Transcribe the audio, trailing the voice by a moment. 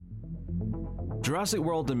Jurassic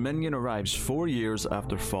World Dominion arrives 4 years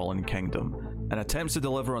after Fallen Kingdom and attempts to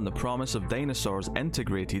deliver on the promise of dinosaurs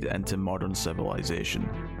integrated into modern civilization.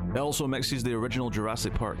 It also mixes the original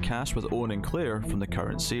Jurassic Park cast with Owen and Claire from the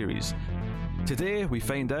current series. Today, we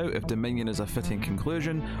find out if Dominion is a fitting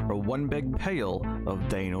conclusion or one big pile of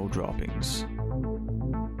dino droppings.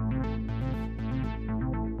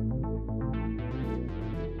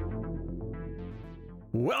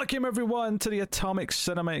 Welcome everyone to the Atomic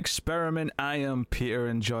Cinema Experiment. I am Peter,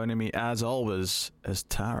 and joining me as always is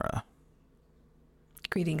Tara.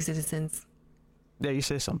 Greetings, citizens. Yeah, you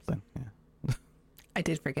say something. Yeah. I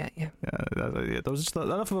did forget, yeah. Yeah, there was just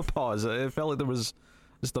enough of a pause. It felt like there was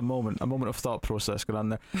just a moment of thought process going on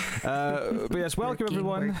there. But yes, welcome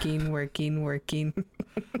everyone. Working.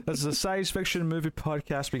 This is a science fiction movie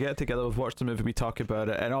podcast. We get together, we've watched the movie, we talk about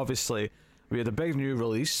it, and obviously we had a big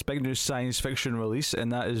new science fiction release,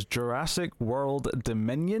 and that is Jurassic World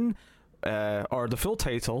Dominion, or the full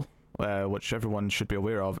title, which everyone should be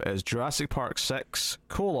aware of, is Jurassic Park 6,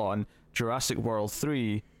 Jurassic World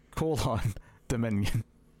 3, Dominion.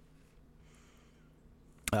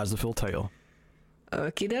 That's the full title.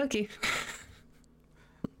 Okie dokie.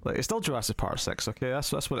 Like, it's still Jurassic Park 6, okay?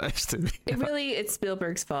 That's what it is to me. It's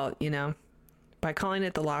Spielberg's fault, by calling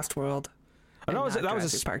it The Lost World. I know that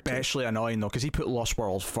was especially annoying though, because he put Lost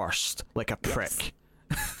World first, like a prick.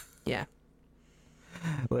 Yeah.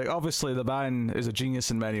 Like, obviously the man is a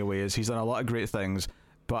genius in many ways. He's done a lot of great things,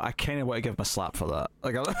 but I kind of want to give him a slap for that.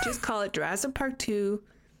 Like, just call it Jurassic Park 2,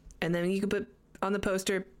 and then you could put on the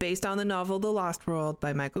poster based on the novel The Lost World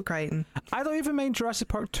by Michael Crichton. I don't even mind Jurassic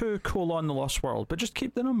Park 2, The Lost World, but just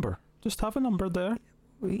keep the number. Just have a number there.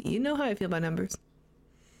 You know how I feel about numbers.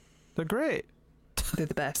 They're great. They're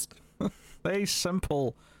the best. Very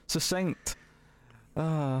simple, succinct.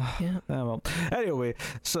 Yeah. Well. Anyway,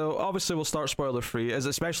 so obviously we'll start spoiler free,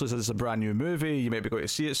 especially since it's a brand new movie. You might be going to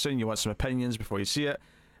see it soon. You want some opinions before you see it.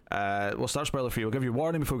 We'll start spoiler free. We'll give you a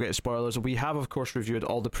warning before we get to spoilers. We have, of course, reviewed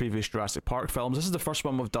all the previous Jurassic Park films. This is the first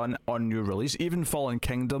one we've done on new release. Even Fallen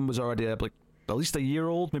Kingdom was already like at least a year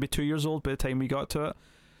old, maybe 2 years old by the time we got to it.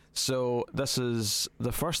 So this is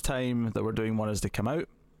the first time that we're doing one as they come out.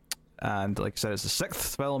 And like I said, it's the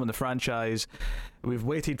sixth film in the franchise. We've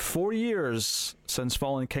waited 4 years since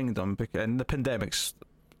Fallen Kingdom, and the pandemic's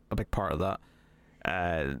a big part of that.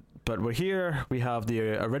 But we're here. We have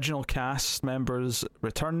the original cast members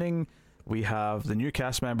returning. We have the new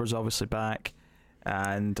cast members obviously back,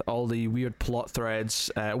 and all the weird plot threads.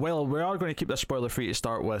 Well, we are going to keep this spoiler free to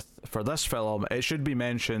start with for this film. It should be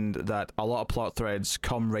mentioned that a lot of plot threads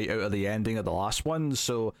come right out of the ending of the last one,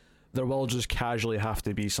 so there will just casually have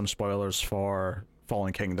to be some spoilers for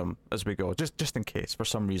Fallen Kingdom as we go, just in case for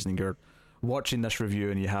some reason you're watching this review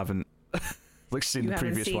and you haven't like seen the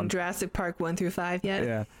previous one. Jurassic Park 1 through 5 yet?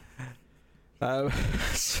 Yeah.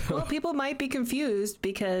 Well, people might be confused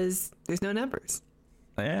because there's no numbers.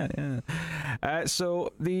 Yeah.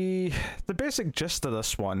 So the basic gist of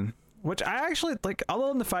this one, which I actually like, other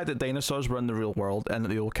than the fact that dinosaurs were in the real world and that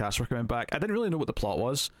the old cast were coming back, I didn't really know what the plot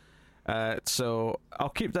was. So I'll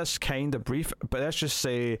keep this kind of brief, but let's just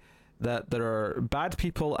say that there are bad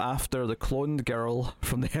people after the cloned girl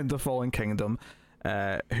from the end of Fallen Kingdom,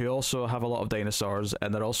 who also have a lot of dinosaurs,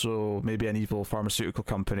 and they're also maybe an evil pharmaceutical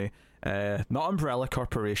company, not Umbrella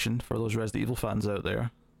Corporation for those Resident Evil fans out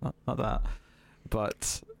there, not that,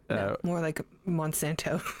 but no, more like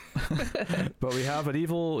Monsanto. But we have an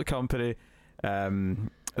evil company.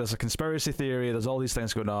 There's a conspiracy theory. There's all these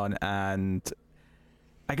things going on, and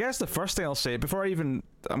I guess the first thing I'll say, I'm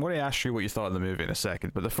going to ask you what you thought of the movie in a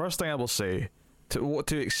second, but the first thing I will say, what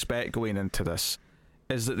to expect going into this,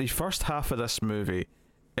 is that the first half of this movie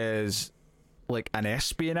is like an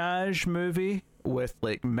espionage movie with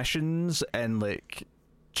like missions and like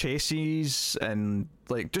chases and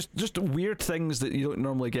like just weird things that you don't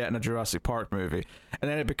normally get in a Jurassic Park movie, and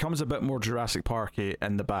then it becomes a bit more Jurassic Parky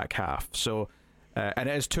in the back half. So, and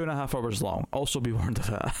it is 2.5 hours long. Also be warned of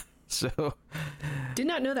that. So, did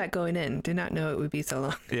not know that going in. Did not know it would be so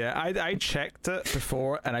long. Yeah, I checked it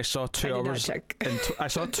before, and I saw 2 hours. I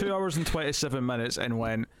saw 2 hours and 27 minutes, and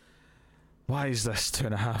went, "Why is this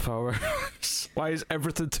 2.5 hours? Why is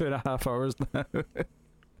everything 2.5 hours now?"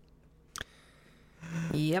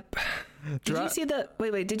 Yep. Did you see the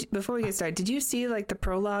wait? Before we get started, did you see like the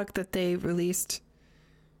prologue that they released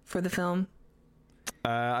for the film?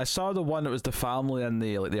 I saw the one that was the family in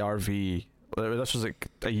the RV. This was like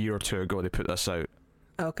a year or two ago they put this out.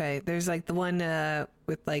 Okay, there's like the one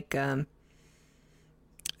with like the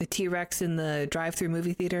T-Rex in the drive-through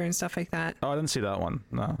movie theater and stuff like that. Oh, I didn't see that one.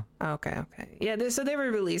 No. Okay. Yeah, so they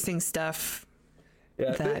were releasing stuff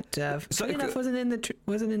Yeah, that funny enough wasn't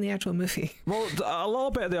in the actual movie. Well, a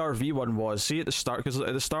little bit of the RV one was, see at the start, because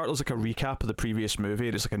at the start there's like a recap of the previous movie,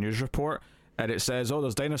 and it's like a news report, and it says, oh,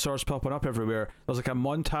 there's dinosaurs popping up everywhere. There's like a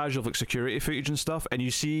montage of like security footage and stuff, and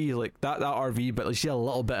you see like that RV, but you see a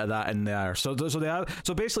little bit of that in there. So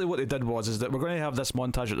basically what they did is that we're going to have this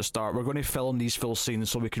montage at the start. We're going to film these full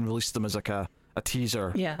scenes so we can release them as like a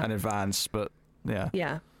teaser in advance. But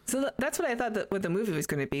yeah. So that's what I thought that what the movie was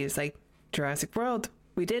going to be. It's like Jurassic World.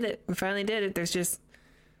 We did it. We finally did it. There's just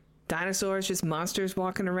dinosaurs, just monsters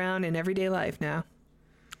walking around in everyday life now.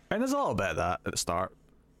 And there's a little bit of that at the start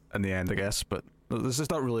and the end, I guess, but this is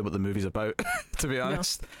not really what the movie's about, to be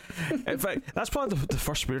honest. No. In fact, that's probably the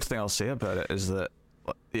first weird thing I'll say about it, is that,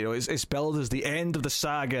 you know, it's billed as the end of the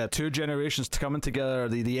saga, 2 generations coming together,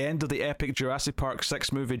 the end of the epic Jurassic Park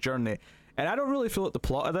 6 movie journey. And I don't really feel like the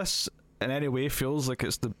plot of this in any way feels like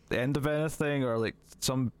it's the end of anything, or like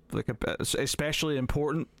some like a bit especially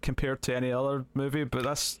important compared to any other movie, but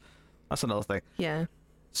that's another thing. Yeah.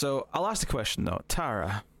 So I'll ask the question though,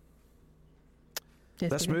 Tara.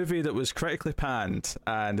 Yes, this movie that was critically panned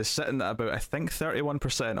and is sitting at about, I think,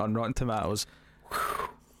 31% on Rotten Tomatoes.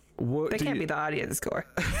 That can't be the audience score.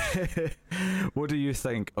 What do you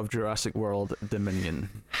think of Jurassic World Dominion?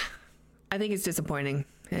 I think it's disappointing.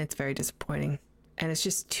 It's very disappointing. And it's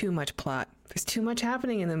just too much plot. There's too much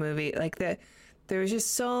happening in the movie. Like there's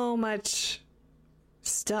just so much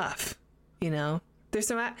stuff, you know? There's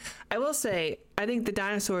some, I will say, I think the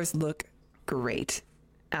dinosaurs look great.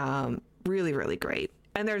 Really, really great.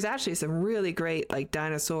 And there's actually some really great, like,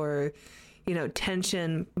 dinosaur, you know,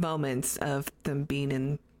 tension moments of them being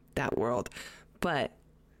in that world. But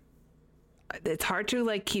it's hard to,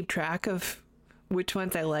 like, keep track of which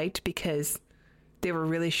ones I liked because they were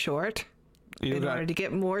really short. In order to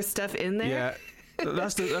get more stuff in there. Yeah,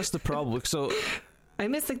 that's the problem. So I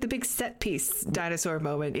miss like the big set piece dinosaur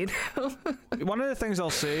moment, you know. One of the things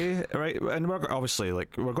I'll say, right, and we're obviously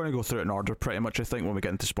like we're going to go through it in order pretty much, I think, when we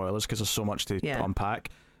get into spoilers, because there's so much to unpack.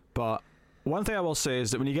 But one thing I will say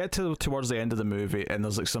is that when you get towards the end of the movie and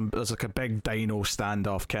there's like a big dino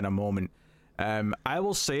standoff kind of moment, I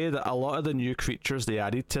will say that a lot of the new creatures they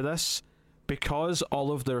added to this, because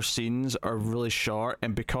all of their scenes are really short,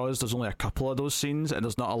 and because there's only a couple of those scenes and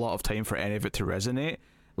there's not a lot of time for any of it to resonate,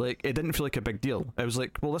 like, it didn't feel like a big deal. It was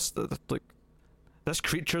like, well, this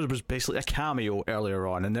creature was basically a cameo earlier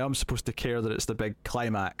on, and now I'm supposed to care that it's the big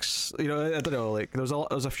climax. You know, I don't know, like, there's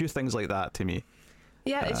a few things like that to me.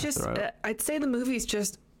 Yeah, it's just, I'd say the movie's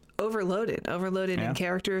just overloaded in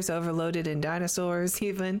characters, overloaded in dinosaurs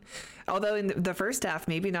even. Although in the first half,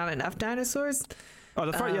 maybe not enough dinosaurs. Oh,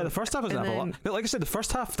 the first half doesn't have a lot. But like I said, the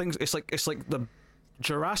first half things, it's like the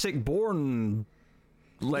Jurassic Born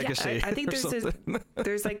legacy. Yeah, I think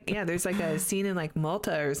there's like a scene in like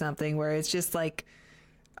Malta or something where it's just like,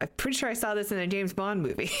 I'm pretty sure I saw this in a James Bond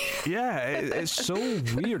movie. Yeah, it's so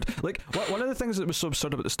weird. Like, one of the things that was so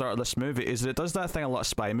absurd about the start of this movie is that it does that thing a lot of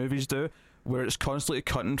spy movies do, where it's constantly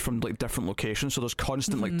cutting from like different locations. So there's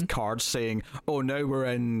constant like cards saying, "Oh, now we're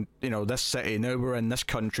in, you know, this city. Now we're in this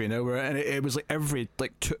country. Now we're," and it was like every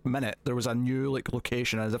like 2 minute there was a new like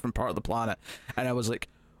location in a different part of the planet, and I was like,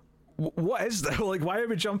 "What is that? Like, why are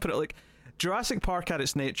we jumping at like?" Jurassic Park at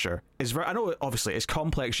its nature is very, I know obviously it's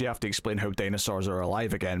complex, you have to explain how dinosaurs are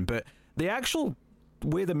alive again, but the actual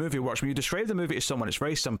way the movie works, when you describe the movie to someone, it's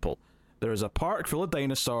very simple. There is a park full of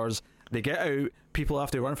dinosaurs, they get out, people have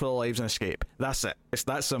to run for their lives and escape. That's it. It's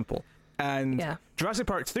that simple. And Jurassic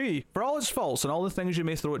Park 3, for all its faults and all the things you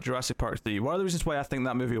may throw at Jurassic Park 3, one of the reasons why I think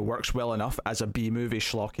that movie works well enough as a B-movie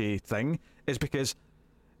schlocky thing is because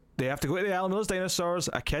they have to go to the island with those dinosaurs,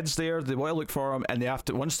 a kid's there, they want to look for them, and they have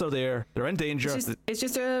to, once they're there, they're in danger. It's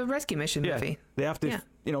just a rescue mission movie. They have to,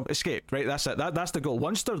 you know, escape, right? That's it. That's the goal.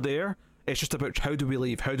 Once they're there, it's just about how do we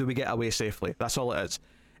leave? How do we get away safely? That's all it is.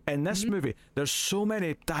 In this movie, there's so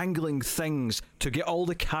many dangling things to get all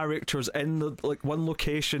the characters in the like one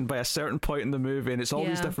location by a certain point in the movie, and it's all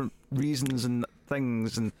these different reasons and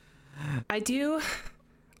things. And I do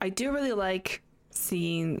really like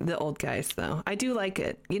seeing the old guys, though. I do like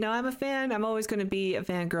it. You know, I'm a fan. I'm always going to be a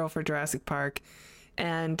fangirl for Jurassic Park.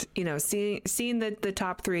 And, you know, seeing the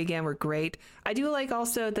top 3 again were great. I do like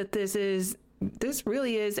also that this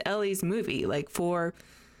really is Ellie's movie, like for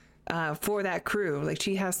that crew. Like,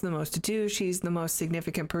 she has the most to do. She's the most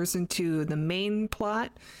significant person to the main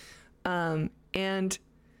plot. And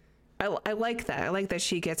I like that. I like that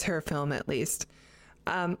she gets her film at least.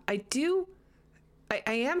 I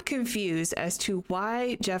am confused as to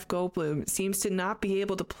why Jeff Goldblum seems to not be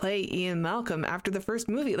able to play Ian Malcolm after the first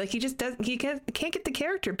movie. Like, he can't get the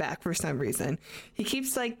character back for some reason. He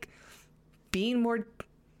keeps like being more,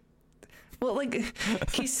 Well, like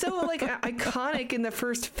he's so like iconic in the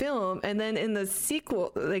first film, and then in the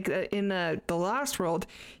sequel, like in the Lost World,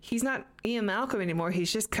 he's not Ian Malcolm anymore.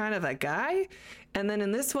 He's just kind of a guy. And then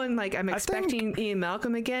in this one, like I'm expecting Ian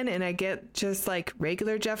Malcolm again, and I get just like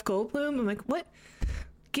regular Jeff Goldblum. I'm like, what?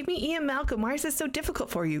 Give me Ian Malcolm. Why is this so difficult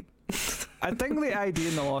for you? I think the idea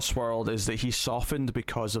in The Lost World is that he softened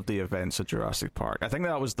because of the events of Jurassic Park. I think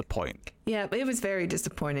that was the point. Yeah, but it was very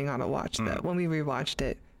disappointing on a watch though when we rewatched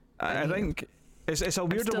it. I think it's a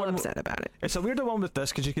weirder I'm still one. upset about it. It's a weirder one with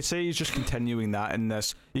this because you could say he's just continuing that in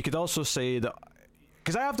this. You could also say that,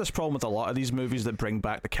 because I have this problem with a lot of these movies that bring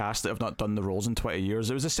back the cast that have not done the roles in 20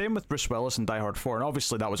 years. It was the same with Bruce Willis in Die Hard 4, and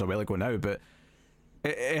obviously that was a while ago now, but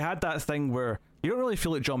it had that thing where you don't really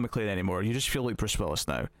feel like John McClane anymore. You just feel like Bruce Willis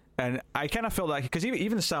now. And I kind of felt that because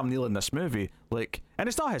even Sam Neill in this movie, like, and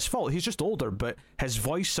it's not his fault, he's just older, but his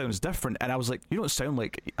voice sounds different. And I was like, you don't sound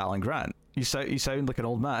like Alan Grant. You sound like an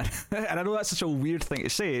old man. And I know that's such a weird thing to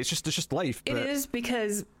say. It's just life. It is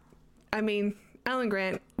because, I mean, Alan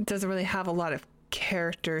Grant doesn't really have a lot of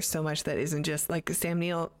character so much that isn't just like Sam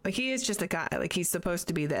Neill. Like he is just a guy. Like he's supposed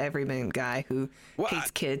to be the everyman guy who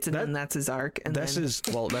hates kids, and then that's his arc. And this is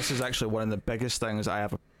actually one of the biggest things I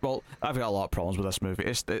have. Well, I've got a lot of problems with this movie.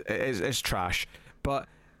 It's trash, but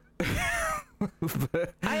I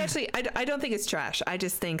don't think it's trash. I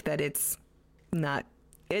just think that it's not.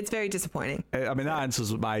 It's very disappointing. I mean, that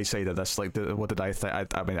answers my side of this. Like, what did I think?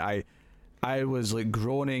 I was like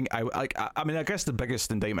groaning. I mean, I guess the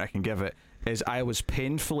biggest indictment I can give it is I was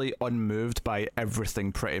painfully unmoved by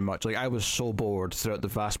everything pretty much. Like I was so bored throughout the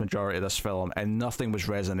vast majority of this film, and nothing was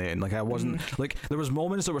resonating. Like I wasn't like there was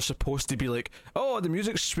moments that were supposed to be like, oh, the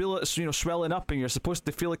music's swelling up, and you're supposed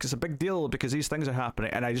to feel like it's a big deal because these things are happening,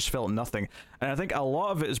 and I just felt nothing. And I think a lot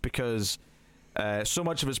of it is because so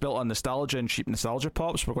much of it's built on nostalgia and cheap nostalgia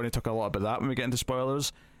pops. We're going to talk a lot about that when we get into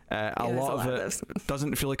spoilers. A lot of it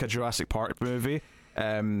doesn't feel like a Jurassic Park movie.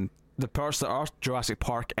 The parts that are Jurassic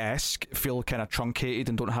Park-esque feel kind of truncated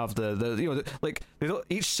and don't have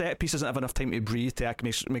each set piece doesn't have enough time to breathe to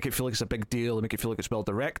make it feel like it's a big deal and make it feel like it's well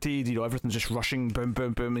directed. Everything's just rushing, boom,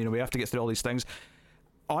 boom, boom. We have to get through all these things.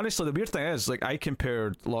 Honestly, the weird thing is, like, I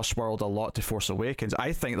compared Lost World a lot to Force Awakens.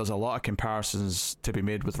 I think there's a lot of comparisons to be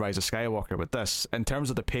made with Rise of Skywalker with this, in terms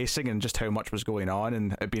of the pacing and just how much was going on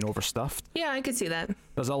and it being overstuffed. Yeah, I could see that.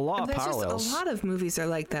 There's a lot of parallels. Just a lot of movies are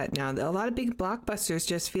like that now. A lot of big blockbusters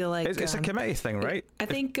just feel like... It's a committee thing, right? I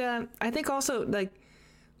think also, like,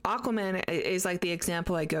 Aquaman is like the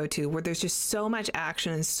example I go to, where there's just so much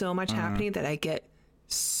action and so much happening that I get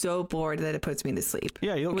so bored that it puts me to sleep.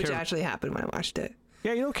 Yeah, which actually happened when I watched it.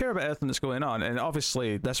 Yeah, you don't care about anything that's going on, and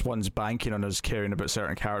obviously this one's banking on us caring about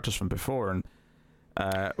certain characters from before, and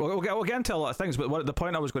we'll get into a lot of things, but the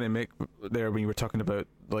point I was going to make there when you were talking about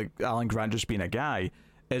like Alan Grant just being a guy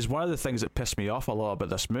is one of the things that pissed me off a lot about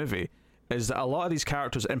this movie is that a lot of these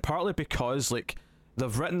characters, and partly because like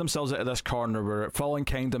they've written themselves into this corner where Fallen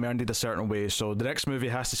Kingdom ended a certain way, so the next movie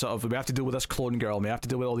has to we have to deal with this clone girl, and we have to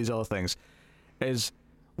deal with all these other things, is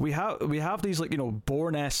we have these like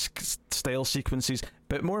Bourne-esque style sequences,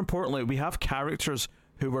 but more importantly we have characters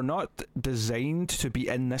who were not designed to be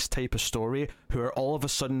in this type of story, who are all of a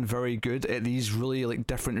sudden very good at these really like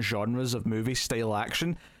different genres of movie style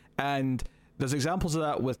action. And there's examples of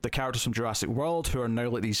that with the characters from Jurassic World who are now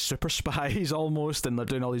like these super spies almost, and they're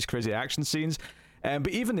doing all these crazy action scenes. But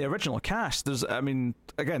even the original cast, there's, I mean,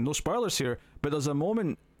 again, no spoilers here, but there's a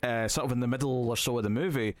moment sort of in the middle or so of the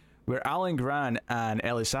movie where Alan Grant and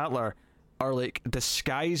Ellie Sattler are like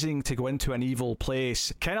disguising to go into an evil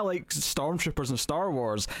place, kind of like stormtroopers in Star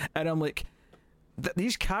Wars, and I'm like,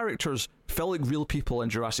 these characters felt like real people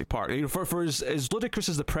in Jurassic Park. For as ludicrous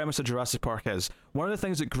as the premise of Jurassic Park is, one of the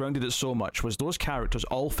things that grounded it so much was those characters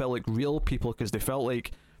all felt like real people, because they felt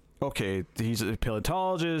like, okay, he's a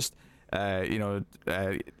paleontologist, Ian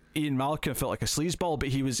Malcolm felt like a sleazeball, but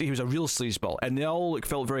he was a real sleazeball, and they all like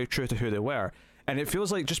felt very true to who they were. And it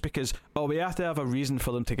feels like just because, we have to have a reason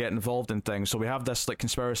for them to get involved in things, so we have this like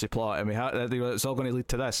conspiracy plot, and it's all going to lead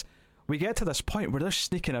to this. We get to this point where they're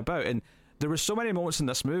sneaking about, and there were so many moments in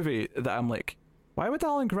this movie that I'm like, why would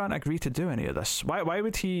Alan Grant agree to do any of this? Why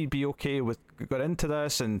would he be okay with going into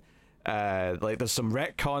this? And like there's some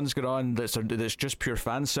retcons going on that's just pure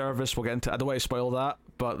fan service. We'll get into. I don't want to spoil that,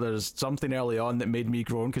 but there's something early on that made me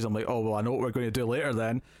groan, because I'm like, oh well, I know what we're going to do later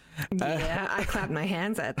then. Yeah, I clapped my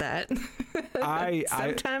hands at that.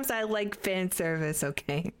 Sometimes I like fan service.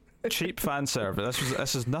 Okay. Cheap fan service.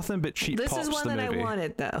 This is nothing but cheap. This Pops, is one that I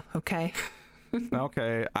wanted, though. Okay.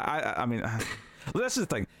 Okay. I mean, this is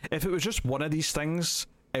the thing. If it was just one of these things,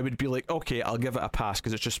 it would be like, okay, I'll give it a pass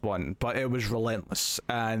because it's just one. But it was relentless,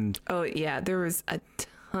 and oh yeah, there was a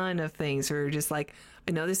ton of things where you're just like,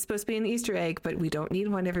 I know this is supposed to be an Easter egg, but we don't need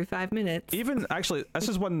one every 5 minutes. Even, actually, this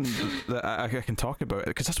is one that I can talk about,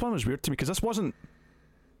 because this one was weird to me, because this wasn't...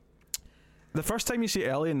 The first time you see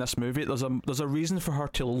Ellie in this movie, there's a reason for her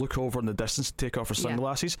to look over in the distance and take off her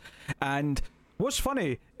sunglasses. And what's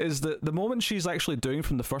funny is that the moment she's actually doing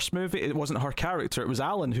from the first movie, it wasn't her character, it was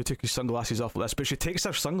Alan who took his sunglasses off like this, but she takes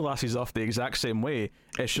her sunglasses off the exact same way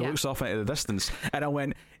as she looks off into the distance. And I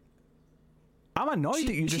went, I'm annoyed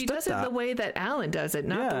that you just did that. She does it the way that Alan does it,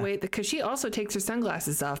 not the way... Because she also takes her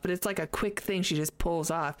sunglasses off, but it's like a quick thing she just pulls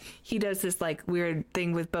off. He does this like weird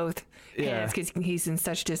thing with both hands because he's in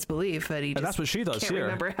such disbelief that he just that's what she does can't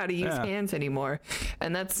remember how to use hands anymore.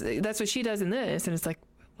 And that's what she does in this. And it's like,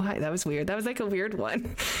 why? That was weird. That was like a weird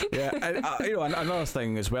one. Yeah, and, another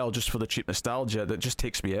thing as well, just for the cheap nostalgia that just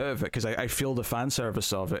takes me out of it, because I feel the fan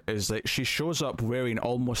service of it is that she shows up wearing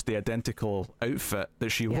almost the identical outfit that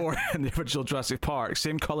she wore in the original Jurassic Park,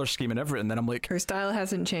 same color scheme and everything. Then I'm like, her style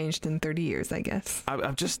hasn't changed in 30 years, I guess.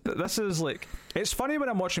 I'm just, this is like, it's funny when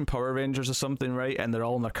I'm watching Power Rangers or something, right, and they're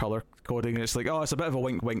all in their color coding, and it's like, oh, it's a bit of a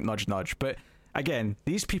wink, wink, nudge, nudge. But again,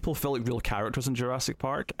 these people feel like real characters in Jurassic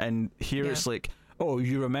Park, and here it's like, oh,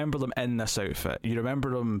 you remember them in this outfit. You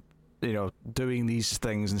remember them, doing these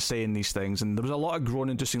things and saying these things. And there was a lot of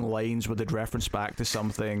groan-inducing lines where they'd reference back to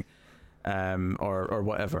something, or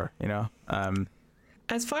whatever,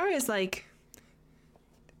 As far as, like,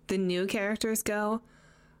 the new characters go,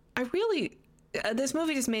 I really... this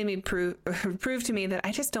movie just made me prove to me that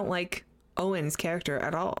I just don't like Owen's character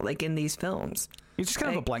at all, like, in these films. He's just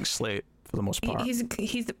kind of a blank slate, for the most part.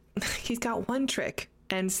 He's got one trick.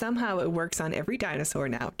 And somehow it works on every dinosaur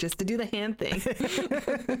now, just to do the hand thing.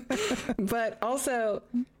 But also,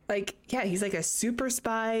 like, he's like a super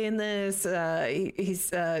spy in this.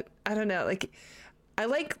 He's I don't know, like, I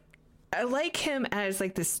like him as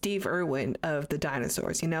like the Steve Irwin of the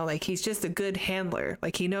dinosaurs. Like he's just a good handler.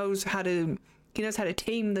 Like he knows how to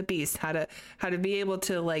tame the beast, how to be able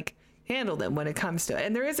to like handle them when it comes to it.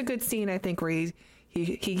 And there is a good scene, I think, where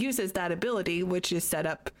he uses that ability, which is set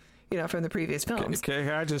up, from the previous films. Can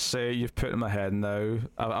I just say, you've put in my head now,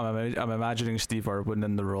 I'm imagining Steve Irwin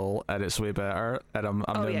in the role, and it's way better, and I'm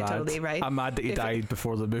mad. Totally, right? I'm mad that he died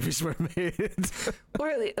before the movies were made.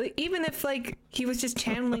 Or even if, like, he was just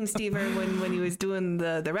channeling Steve Irwin when he was doing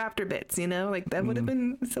the raptor bits, like, that would have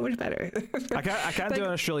been so much better. I can't do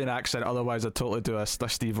an Australian accent, otherwise I'd totally do a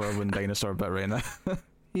Steve Irwin dinosaur bit right now.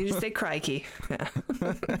 You just say crikey. Yeah.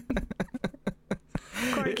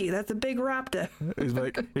 Crikey, that's a big raptor. He's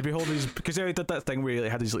like, he'd be holding his, because he did that thing where he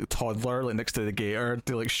had his like toddler like next to the gator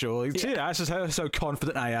to like show, like, see, that's just how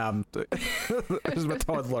confident I am. This is my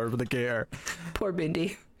toddler with the gator. Poor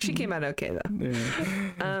Bindi. She came out okay though.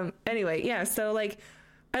 Yeah. Anyway, so like,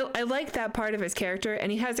 I like that part of his character,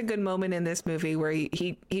 and he has a good moment in this movie where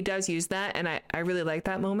he does use that, and I really like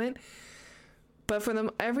that moment. But for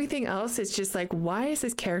everything else, it's just like, why is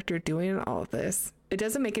this character doing all of this? It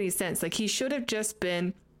doesn't make any sense. Like, he should have just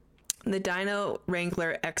been the dino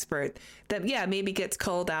wrangler expert that, maybe gets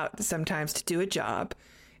called out sometimes to do a job.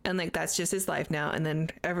 And, like, that's just his life now. And then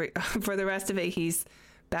for the rest of it, he's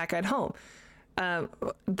back at home.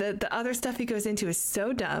 The other stuff he goes into is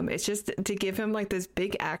so dumb. It's just to give him, like, this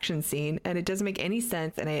big action scene. And it doesn't make any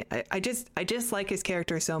sense. And I just like his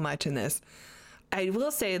character so much in this. I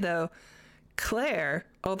will say, though, Claire,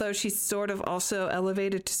 although she's sort of also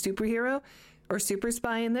elevated to superhero or super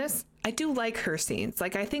spy in this, I do like her scenes.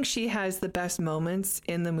 Like, I think she has the best moments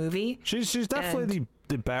in the movie. She's definitely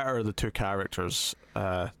the better of the two characters.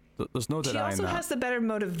 There's no denying that. She also has the better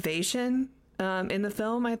motivation in the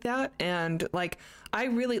film, I thought. And like, I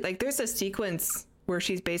really like, there's a sequence where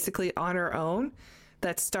she's basically on her own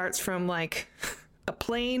that starts from like a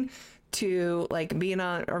plane to like being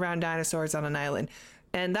around dinosaurs on an island.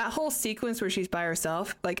 And that whole sequence where she's by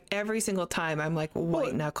herself, like every single time I'm like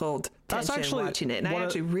white-knuckled tension watching it. And I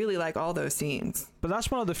actually really like all those scenes. But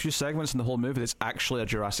that's one of the few segments in the whole movie that's actually a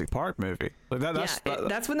Jurassic Park movie. Like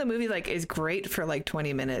that's when the movie like is great for like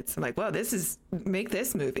 20 minutes. I'm like, wow, make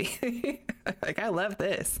this movie. Like, I love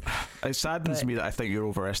this. It saddens me that I think you're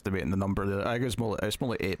overestimating the number. I think it's more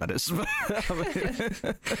like 8 minutes. Well,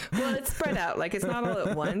 it's spread out. Like, it's not all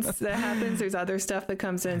at once that happens. There's other stuff that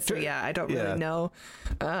comes in. So I don't really know.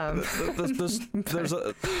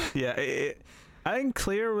 I think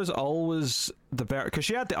Claire was always the better, because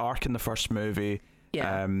she had the arc in the first movie.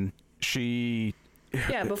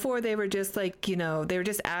 Before they were just like, they were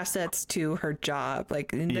just assets to her job.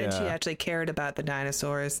 Like, and then she actually cared about the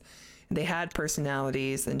dinosaurs. They had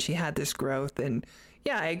personalities, and she had this growth, and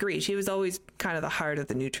Yeah, I agree. She was always kind of the heart of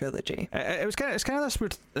the new trilogy. It's kind of this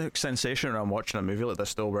weird sensation around watching a movie like this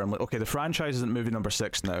still, where I'm like, okay, the franchise is in movie number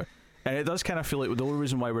 6 now, and it does kind of feel like the only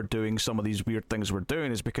reason why we're doing some of these weird things we're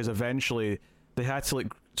doing is because eventually they had to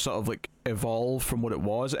like sort of like evolve from what it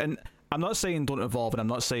was. And I'm not saying don't evolve, and I'm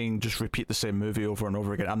not saying just repeat the same movie over and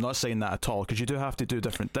over again. I'm not saying that at all, because you do have to do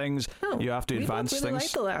different things. You have to advance things. We really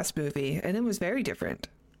liked the last movie, and it was very different.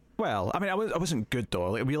 Well, I mean, I wasn't good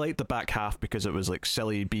though. Like, we liked the back half because it was like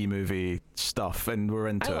silly B movie stuff, and we're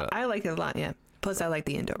into it. I liked it a lot, yeah. Plus, I like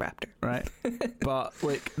the Indoraptor. Right, but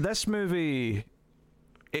like this movie,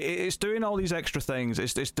 it's doing all these extra things.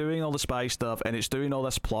 It's doing all the spy stuff, and it's doing all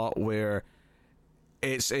this plot where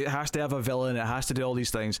it has to have a villain. It has to do all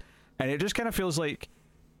these things, and it just kind of feels like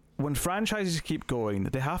when franchises keep going,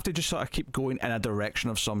 they have to just sort of keep going in a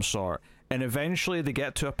direction of some sort, and eventually they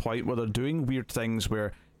get to a point where they're doing weird things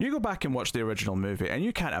where. You go back and watch the original movie, and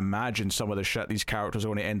you can't imagine some of the shit these characters are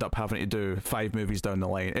going to end up having to do 5 movies down the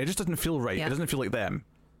line. It just doesn't feel right. Yeah. It doesn't feel like them.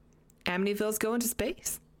 Amityville's going to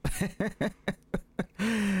space. You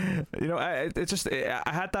know, I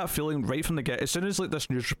had that feeling right from the get. As soon as like this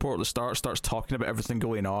news report at the start starts talking about everything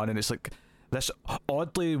going on, and it's like this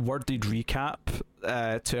oddly worded recap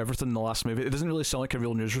to everything in the last movie. It doesn't really sound like a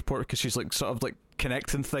real news report because she's like sort of like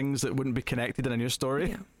connecting things that wouldn't be connected in a news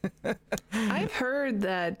story. Yeah. I've heard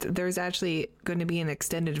that there's actually going to be an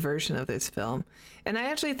extended version of this film, and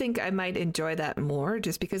I actually think I might enjoy that more,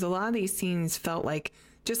 just because a lot of these scenes felt like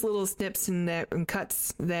just little snips in there and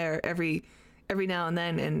cuts there every now and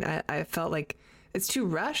then, and I felt like it's too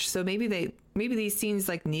rushed. So maybe these scenes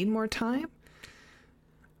like need more time.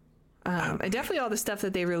 And definitely all the stuff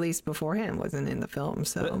that they released beforehand wasn't in the film.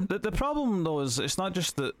 So the problem though is it's not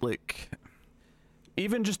just that, like,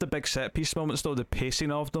 even just the big set piece moments though, the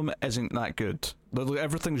pacing of them isn't that good.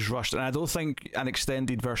 Everything's rushed, and I don't think an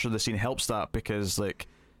extended version of the scene helps that, because like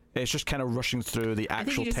it's just kind of rushing through the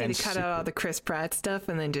actual. I think you just need to cut out all the Chris Pratt stuff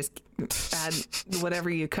and then just add whatever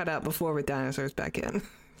you cut out before with dinosaurs back in.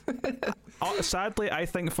 Sadly, I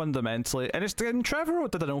think fundamentally, and Trevorrow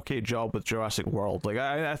did an okay job with Jurassic World. Like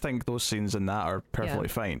I think those scenes in that are perfectly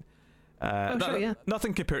fine. Sure, yeah.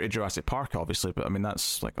 Nothing compared to Jurassic Park, obviously, but I mean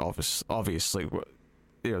that's like obviously,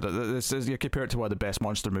 you know, this is, you compare it to one of the best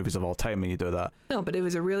monster movies of all time, and you do that. No, but it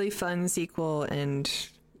was a really fun sequel and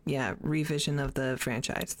revision of the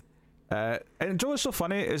franchise. And Joe, what's so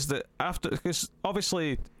funny is that because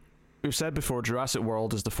obviously we've said before, Jurassic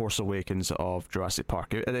World is the Force Awakens of Jurassic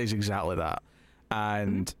Park. It is exactly that.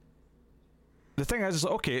 And the thing is,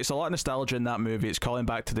 okay, it's a lot of nostalgia in that movie. It's calling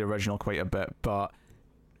back to the original quite a bit, but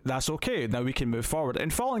that's okay. Now we can move forward.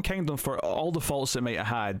 And Fallen Kingdom, for all the faults it might have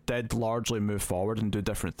had, did largely move forward and do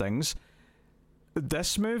different things.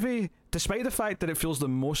 This movie, despite the fact that it feels the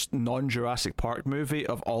most non-Jurassic Park movie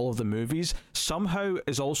of all of the movies, somehow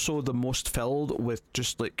is also the most filled with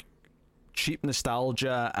just like cheap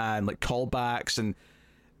nostalgia and like callbacks. And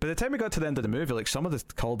by the time we got to the end of the movie, like some of the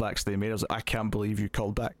callbacks they made, I was like, I can't believe you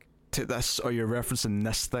called back to this, or you're referencing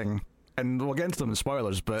this thing. And we'll get into them in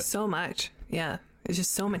spoilers, but so much, yeah. There's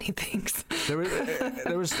just so many things. There was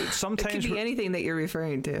sometimes it could be anything that you're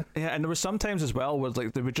referring to. Yeah, and there was sometimes as well where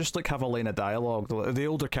like they would just like have a line of dialogue, the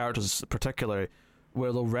older characters particularly,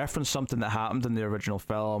 where they'll reference something that happened in the original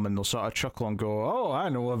film, and they'll sort of chuckle and go, "Oh, I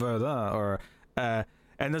know about that," or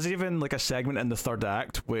and there's even like a segment in the third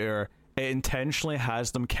act where it intentionally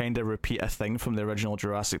has them kind of repeat a thing from the original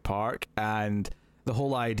Jurassic Park, and the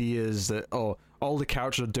whole idea is that all the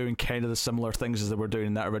characters are doing kind of the similar things as they were doing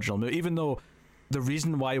in that original movie, even though the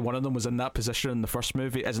reason why one of them was in that position in the first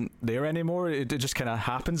movie isn't there anymore. It just kind of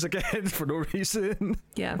happens again for no reason.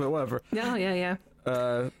 Yeah. But whatever. No, yeah.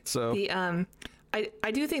 So the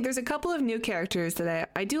I do think there's a couple of new characters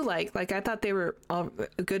that I do like. Like, I thought they were all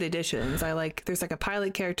good additions. There's like a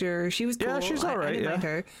pilot character. She was cool. Yeah, she's all right. I didn't mind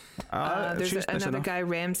her. There's another guy,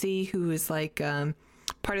 Ramsey, who is like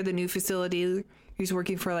part of the new facility. He's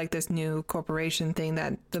working for like this new corporation thing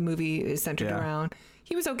that the movie is centered around.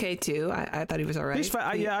 He was okay too. I thought he was all right. He's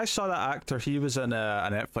fine. I saw that actor. He was in a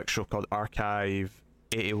Netflix show called Archive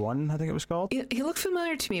 81, I think it was called. He looked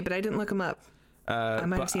familiar to me, but I didn't look him up. I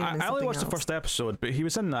might have seen him in I only watched else. the first episode, but he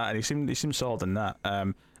was in that, and he seemed solid in that. I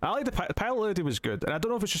like the pilot lady was good, and I don't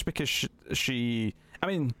know if it's just because she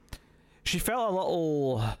felt a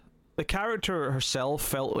little. The character herself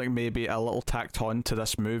felt like maybe a little tacked on to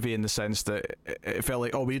this movie, in the sense that it felt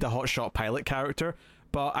like, we need a hotshot pilot character.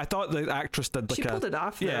 But I thought the actress did like she pulled it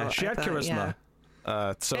off. Yeah, she had charisma.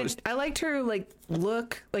 Yeah. So I liked her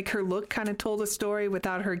look. Like, her look kind of told a story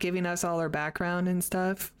without her giving us all her background and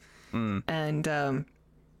stuff. And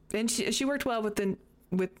she worked well with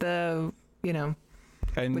the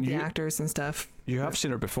And with the actors and stuff. You have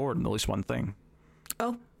seen her before in at least one thing.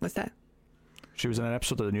 Oh, what's that? She was in an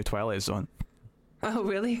episode of the new Twilight Zone. Oh,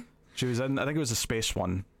 really? She was in, I think it was the space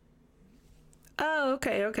one. Oh,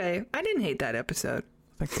 okay. I didn't hate that episode.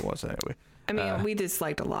 I think it was anyway. I mean, we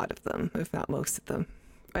disliked a lot of them, if not most of them.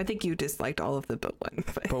 I think you disliked all of them but one.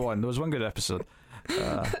 But one. There was one good episode.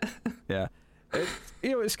 Yeah.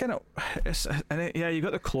 It's kind of... you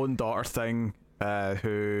got the clone daughter thing,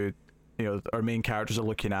 who, our main characters are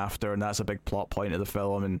looking after, and that's a big plot point of the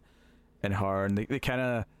film, and her, and they kind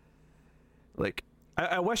of... Like...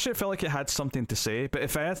 I wish it felt like it had something to say, but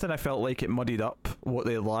if anything, I felt like it muddied up what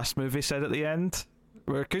the last movie said at the end.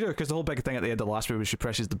 Because the whole big thing at the end of the last movie, she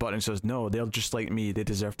presses the button and says, "No, they're just like me. They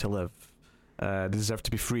deserve to live. They deserve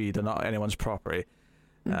to be free. They're not anyone's property."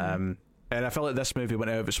 And I felt like this movie went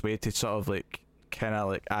out of its way to sort of like kind of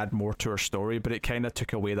like add more to her story, but it kind of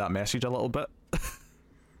took away that message a little bit.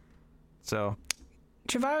 So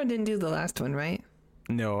Trevorrow didn't do the last one, right?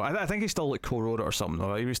 No, I think he still like co-wrote it or something.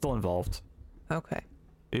 Though. He was still involved. Okay.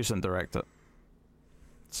 He just didn't direct it.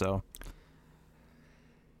 So.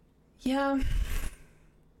 Yeah.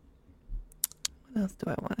 What else do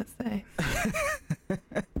I want to say?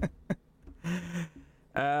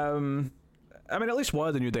 I mean, at least one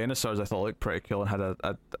of the new dinosaurs I thought looked pretty cool and had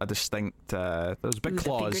a distinct. There was big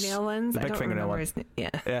claws. The fingernail ones. The big fingernail ones.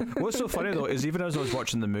 Yeah. Yeah. What's so funny though is even as I was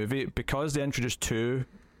watching the movie, because they introduced two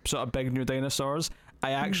sort of big new dinosaurs,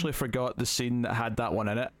 I actually forgot the scene that had that one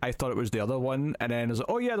in it. I thought it was the other one, and then I was like,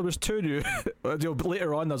 "Oh yeah, there was two new."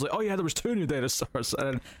 Later on, I was like, "Oh yeah, there was two new dinosaurs."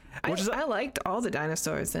 And I liked all the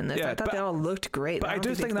dinosaurs in this. Yeah, I thought they all looked great. But I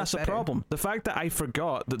do think that's a problem. The fact that I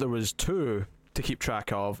forgot that there was two to keep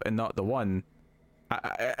track of and not the one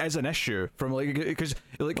is an issue. From because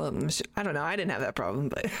well, I don't know. I didn't have that problem,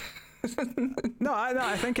 but no,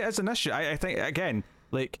 I think it is an issue. I think again,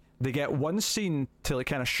 like they get one scene to like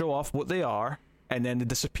kind of show off what they are. And then they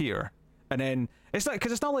disappear, and then it's not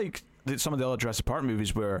because it's not like some of the other Jurassic Park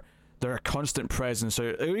movies where they're a constant presence.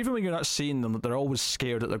 So even when you're not seeing them, they're always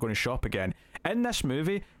scared that they're going to show up again. In this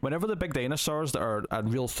movie, whenever the big dinosaurs that are a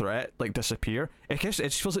real threat like disappear, it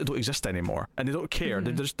just feels like they don't exist anymore, and they don't care.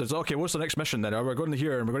 They just there's okay, what's the next mission then? Oh, we're going to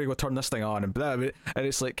here and we're going to go turn this thing on and blah, blah, and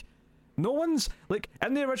it's like no one's like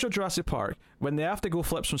in the original Jurassic Park when they have to go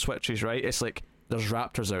flip some switches, right? It's like. There's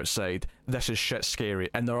raptors outside. This is shit scary.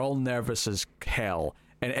 And they're all nervous as hell.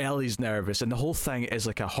 And Ellie's nervous. And the whole thing is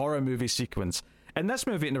like a horror movie sequence. In this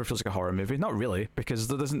movie, it never feels like a horror movie. Not really, because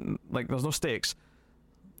there's no stakes.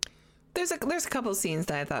 There's a couple scenes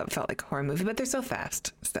that I thought felt like a horror movie, but they're so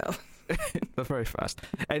fast. So they're very fast.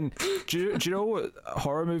 And do you know what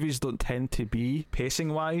horror movies don't tend to be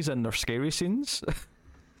pacing-wise in their scary scenes?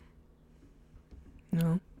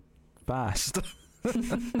 No. Fast. They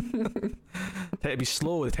tend to be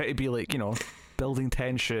slow. They tend to be like building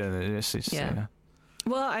tension. Yeah.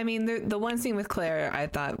 Well, I mean, the one scene with Claire I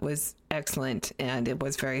thought was excellent, and it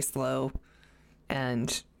was very slow,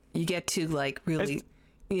 and you get to like really,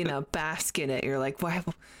 bask in it. You're like,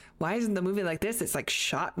 why isn't the movie like this? It's like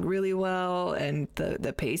shot really well, and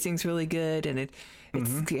the pacing's really good, and it's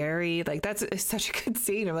scary. Like it's such a good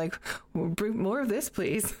scene. I'm like, well, bring more of this,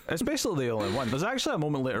 please. It's basically the only one. There's actually a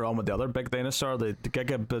moment later on with the other big dinosaur, the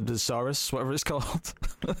Gigabosaurus, whatever it's called.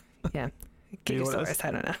 Yeah. Gigasaurus,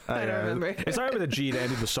 I don't know. I don't remember. It's alright with a G to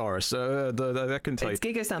end of the Saurus. I can tell you. It's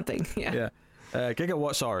Giga something. Yeah.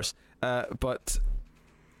 Gigawattsaurus. But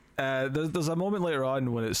there's a moment later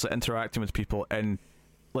on when it's interacting with people, and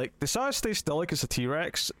like the Saurus stays still like it's a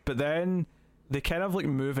T-Rex, but then they kind of like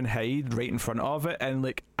move and hide right in front of it, and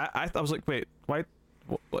like I was like, wait, why?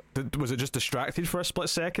 What, was it just distracted for a split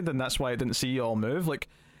second, and that's why it didn't see you all move? Like,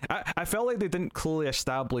 I felt like they didn't clearly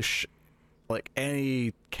establish like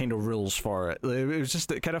any kind of rules for it. It was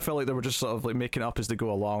just, it kind of felt like they were just sort of like making it up as they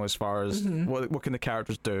go along, as far as what can the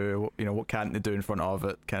characters do, what can't they do in front of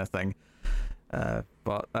it, kind of thing.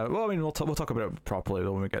 But well, I mean, we'll talk about it properly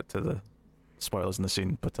when we get to the spoilers in the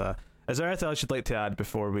scene. But is there anything else you'd like to add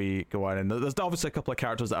before we go on? And there's obviously a couple of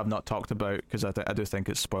characters that I've not talked about, because I do think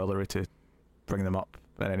it's spoilery to bring them up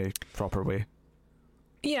in any proper way.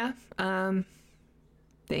 Yeah.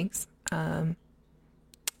 Thanks. I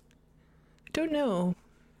don't know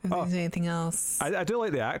if there's anything else. I do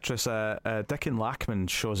like the actress. Dickon Lackman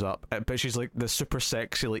shows up, but she's like the super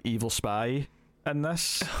sexy, like evil spy in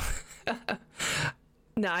this.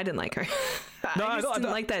 No, I didn't like her. I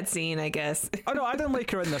didn't like that scene, I guess. Oh no, I didn't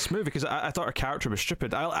like her in this movie because I thought her character was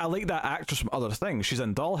stupid. I like that actress from other things. She's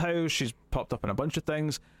in Dollhouse. She's popped up in a bunch of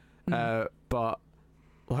things. But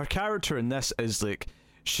her character in this is like,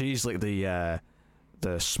 she's like the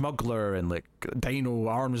the smuggler and like dino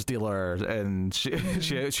arms dealer, and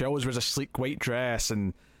she always wears a sleek white dress,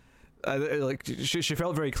 and like she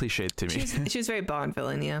felt very cliched to me. She was very Bond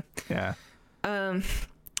villain, yeah. Yeah. I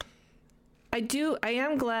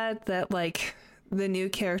am glad that like the new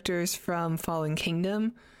characters from Fallen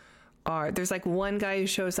Kingdom there's like one guy who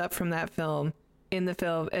shows up from that film in the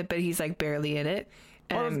film, but he's like barely in it.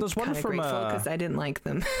 And there's one I'm kind of from grateful because I didn't like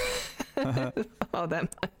them all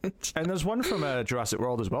that much. And there's one from Jurassic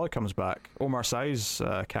World as well. It comes back. Omar Sy's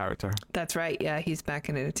character. That's right. Yeah, he's back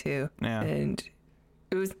in it too. Yeah. And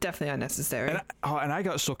it was definitely unnecessary. And I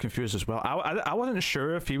got so confused as well. I wasn't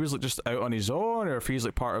sure if he was like just out on his own, or if he's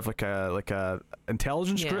like part of like a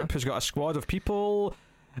intelligence group who's got a squad of people.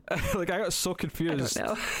 Like I got so confused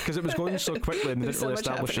because it was going so quickly and didn't really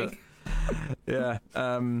establish it. Yeah.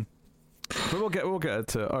 But we'll get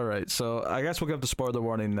into it. All right. So I guess we'll give the spoiler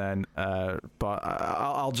warning then. But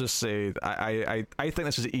I'll just say I think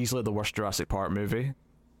this is easily the worst Jurassic Park movie.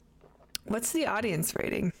 What's the audience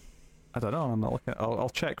rating? I don't know. I'm not looking. I'll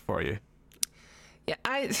check for you. Yeah,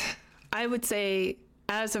 I would say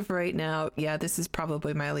as of right now, yeah, this is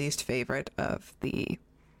probably my least favorite of the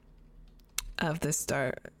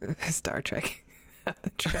Star Trek, of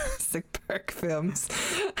the Jurassic Park films.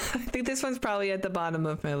 I think this one's probably at the bottom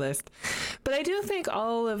of my list, but I do think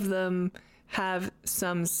all of them have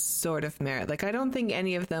some sort of merit. Like I don't think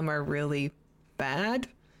any of them are really bad.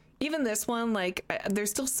 Even this one, like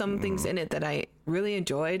there's still some things in it that I really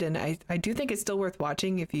enjoyed, and I do think it's still worth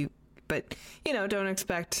watching but don't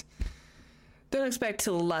expect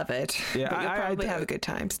to love it. Yeah, but you'll probably have a good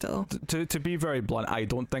time still. To be very blunt, I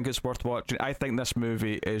don't think it's worth watching. I think this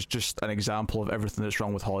movie is just an example of everything that's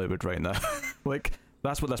wrong with Hollywood right now. Like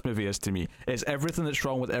that's what this movie is to me. It's everything that's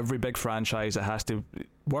wrong with every big franchise. It has to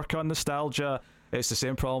work on nostalgia. It's the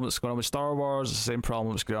same problem that's going on with Star Wars. It's the same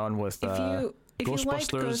problem that's going on with If you like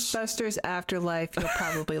Ghostbusters Afterlife, you'll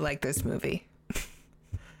probably like this movie.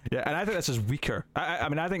 Yeah, and I think this is weaker. I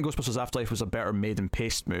mean, I think Ghostbusters Afterlife was a better made and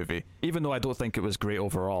paced movie, even though I don't think it was great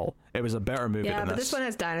overall. It was a better movie than this. Yeah, but this one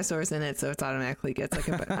has dinosaurs in it, so it automatically gets like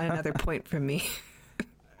another point from me.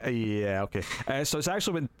 Yeah, okay. So it's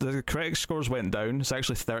actually the critic scores went down. It's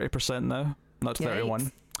actually 30% now, not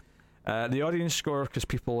 31. The audience score, because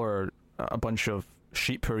people are a bunch of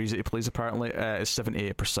sheep who are easy to please, apparently, is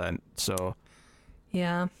 78%. So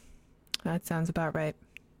yeah, that sounds about right.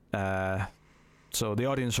 So the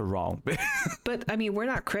audience are wrong. But I mean, we're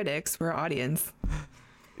not critics, we're audience.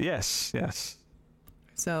 Yes.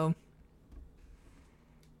 So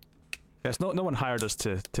yes, no one hired us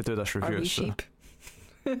to do this review. Are we sheep?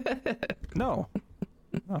 No.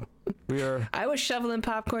 We are. I was shoveling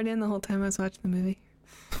popcorn in the whole time I was watching the movie.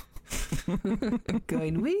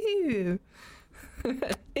 Going, woo!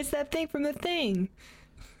 It's that thing from The Thing.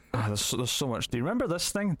 Oh, there's so much. Do you remember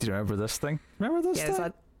this thing? Remember this thing?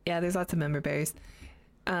 There's lots of member berries.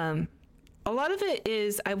 A lot of it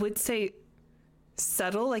is, I would say,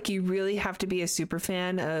 subtle. Like you really have to be a super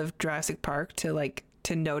fan of Jurassic Park to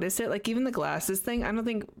notice it. Like even the glasses thing, I don't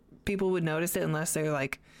think people would notice it unless they're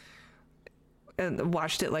like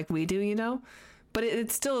watched it like we do, But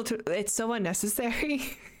it's still it's so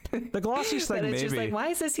unnecessary. The glasses thing, maybe. Just like, why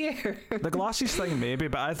is this here? The glasses thing, maybe,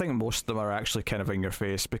 but I think most of them are actually kind of in your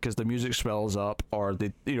face because the music swells up, or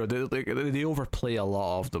they overplay a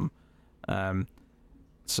lot of them.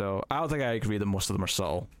 So I don't think I agree that most of them are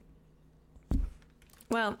subtle.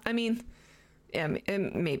 Well, I mean, yeah,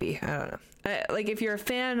 maybe, I don't know. Like if you're a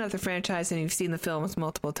fan of the franchise and you've seen the films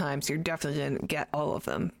multiple times, you're definitely gonna get all of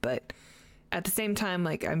them. But at the same time,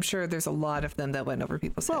 like I'm sure there's a lot of them that went over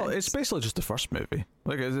people's heads. Well, it's basically just the first movie.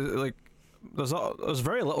 There's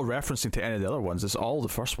very little referencing to any of the other ones. It's all the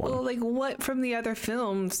first one. Well, like what from the other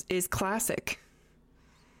films is classic?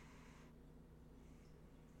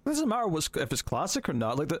 It doesn't matter if it's classic or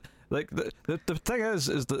not. The thing is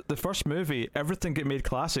that the first movie, everything get made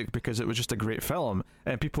classic because it was just a great film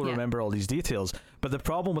and people remember all these details. But the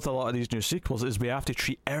problem with a lot of these new sequels is we have to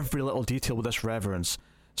treat every little detail with this reverence.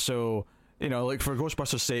 So, like for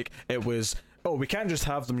Ghostbusters' sake, it was, we can't just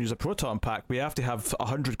have them use a proton pack. We have to have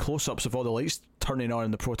 100 close-ups of all the lights turning on in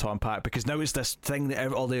the proton pack because now it's this thing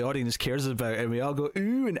that all the audience cares about, and we all go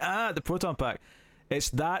ooh and ah the proton pack. It's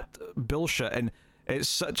that bullshit, and it's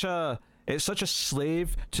such a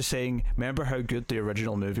slave to saying, remember how good the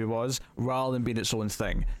original movie was, rather than being its own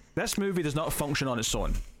thing. This movie does not function on its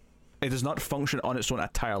own. It does not function on its own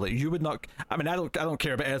entirely. You would not. I mean, I don't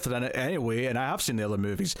care about anything in it anyway, and I have seen the other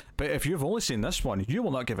movies. But if you've only seen this one, you will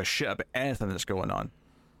not give a shit about anything that's going on.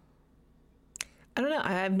 I don't know.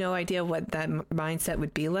 I have no idea what that mindset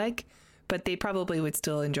would be like, but they probably would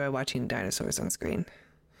still enjoy watching dinosaurs on screen.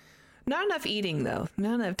 Not enough eating, though.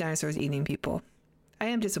 Not enough dinosaurs eating people. I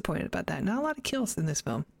am disappointed about that. Not a lot of kills in this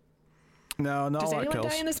film. No, not Does a lot of kills.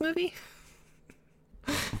 anyone die in this movie?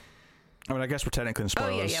 I mean, I guess we're technically in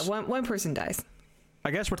spoilers. Oh, yeah. One person dies.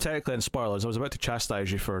 I guess we're technically in spoilers. I was about to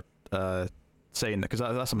chastise you for saying that, because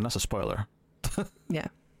that's a spoiler. Yeah.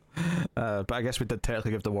 But I guess we did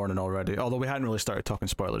technically give the warning already, although we hadn't really started talking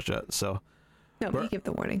spoilers yet. So No, we give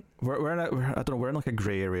the warning. we're I don't know, we're in like a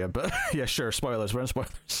grey area, but yeah, sure, spoilers. We're in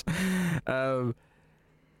spoilers.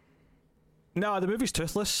 No, the movie's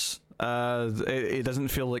toothless. It doesn't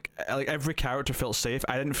feel like every character felt safe.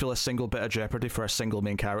 I didn't feel a single bit of jeopardy for a single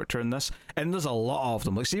main character in this, and there's a lot of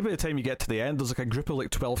them. Like, see, by the time you get to the end, there's like a group of like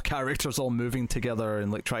 12 characters all moving together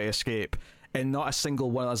and like try to escape, and not a single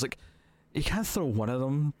one. I was like, you can't throw one of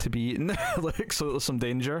them to be eaten, like, so there's some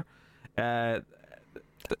danger.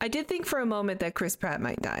 I did think for a moment that Chris Pratt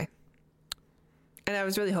might die, and I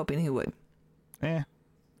was really hoping he would. I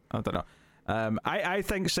don't know. I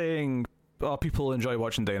think saying people enjoy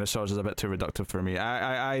watching dinosaurs is a bit too reductive for me.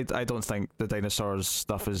 I don't think the dinosaurs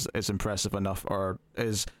stuff is impressive enough, or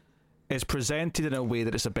is presented in a way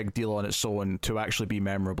that it's a big deal on its own to actually be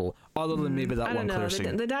memorable, other than maybe that one clear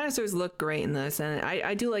scene. The dinosaurs look great in this, and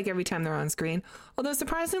I do like every time they're on screen, although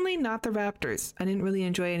surprisingly not the raptors. I didn't really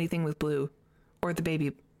enjoy anything with Blue or the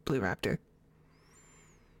baby blue raptor.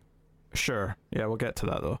 Sure, yeah, we'll get to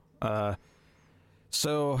that though.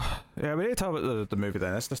 So yeah, we need to talk about the movie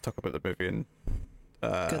then. Let's talk about the movie in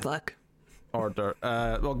Good luck. order.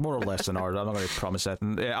 Well, more or less in order. I'm not going to promise that.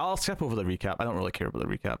 And yeah, I'll skip over the recap. I don't really care about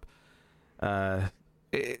the recap.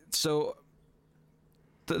 So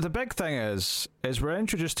the big thing is we're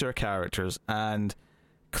introduced to our characters, and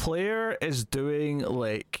Claire is doing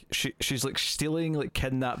like she's like stealing like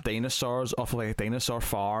kidnapped dinosaurs off of like a dinosaur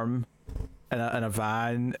farm in a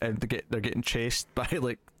van, and they're getting chased by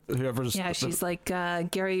like whoever's. Yeah, she's like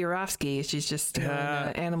Gary Yourofsky. She's just stealing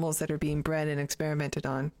animals that are being bred and experimented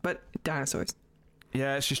on, but dinosaurs.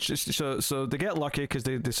 Yeah, she's just so they get lucky because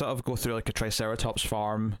they sort of go through like a Triceratops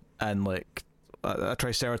farm, and like a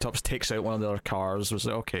Triceratops takes out one of their cars. Was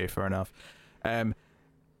like, okay, fair enough.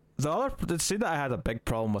 The scene that I had a big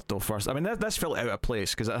problem with though first, I mean this felt out of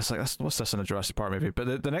place because I was like, what's this in a Jurassic Park movie?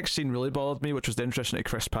 But the next scene really bothered me, which was the introduction to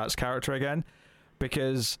Chris Pratt's character again,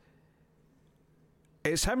 because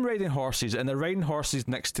it's him riding horses, and they're riding horses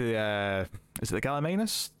next to is it the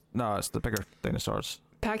Gallimimus? No, it's the bigger dinosaurs.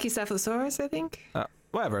 Pachycephalosaurus, I think.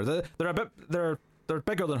 Whatever. They're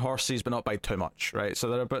bigger than horses, but not by too much, right? So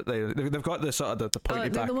they're a bit. They've got the sort of the pointy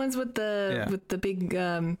they're back. the ones with the big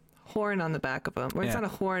horn on the back of them. Well, it's not a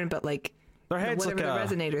horn, but like their heads whatever like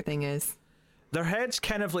the resonator thing is. Their head's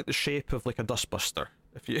kind of like the shape of like a dustbuster.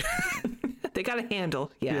 If you. They got a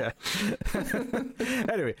handle, yeah.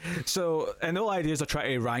 Anyway, so and the whole idea is to try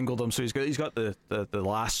to wrangle them. So he's got the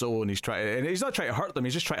lasso, and he's not trying to hurt them.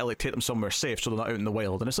 He's just trying to like take them somewhere safe so they're not out in the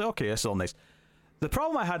wild. And it's like, okay, that's all nice. The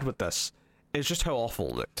problem I had with this is just how awful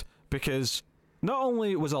it looked, because not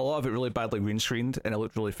only was a lot of it really badly green screened and it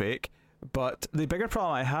looked really fake, but the bigger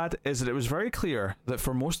problem I had is that it was very clear that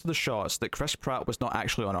for most of the shots that Chris Pratt was not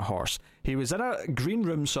actually on a horse. He was in a green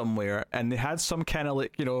room somewhere, and they had some kind of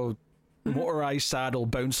like, motorized saddle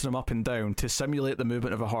bouncing him up and down to simulate the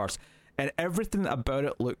movement of a horse, and everything about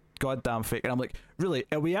it looked goddamn fake. And I'm like, really,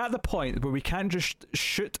 are we at the point where we can't just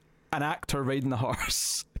shoot an actor riding a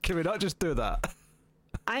horse? Can we not just do that?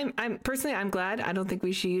 I'm personally, I'm glad. I don't think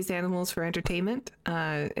we should use animals for entertainment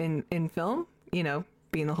in film,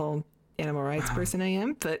 being the whole animal rights person I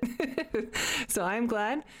am, but so I'm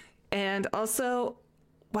glad. And also,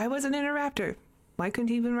 why wasn't it a raptor? Why couldn't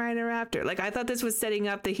he even ride a raptor? Like, I thought this was setting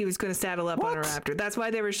up that he was going to saddle up on a raptor. That's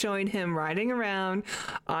why they were showing him riding around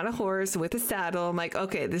on a horse with a saddle. I'm like,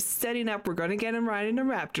 okay, this is setting up. We're going to get him riding a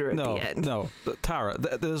raptor at the end. No, Tara,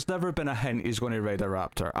 there's never been a hint he's going to ride a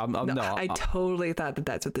raptor. I totally thought that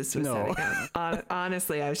that's what this was setting up.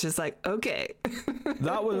 Honestly, I was just like, okay.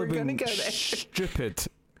 That would have been stupid.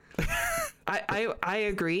 I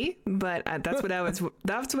agree, but that's what I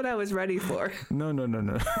was ready for. No.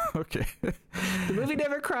 Okay. The movie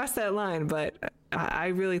never crossed that line, but I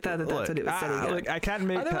really thought that's what it was setting up. Like, I can't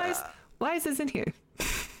make. Otherwise, why is this in here?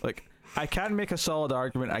 Like, I can make a solid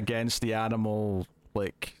argument against the animal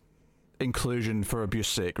inclusion for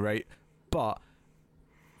abuse's sake, right? But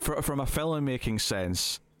from a filmmaking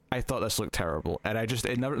sense, I thought this looked terrible,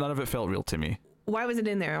 and none of it felt real to me. Why was it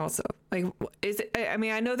in there also? Like, is it? I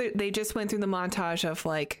mean, I know that they just went through the montage of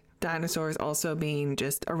like dinosaurs also being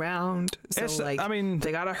just around. So they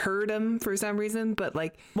gotta herd them for some reason. But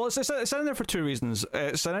like, well, it's in there for two reasons.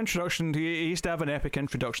 It's an introduction. He used to have an epic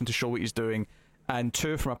introduction to show what he's doing, and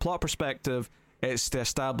two, from a plot perspective, It's to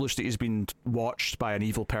establish that he's been watched by an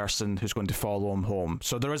evil person who's going to follow him home.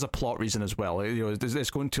 So there is a plot reason as well. You know, it's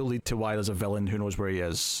going to lead to why there's a villain who knows where he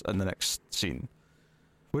is in the next scene.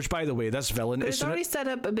 Which, by the way, this villain... It's already set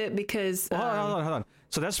up a bit because... Hold on.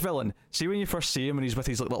 So this villain, see when you first see him and he's with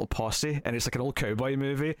his like, little posse, and it's like an old cowboy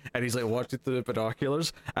movie, and he's like watching through the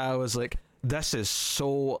binoculars, I was like, this is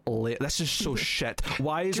so late. This is so shit.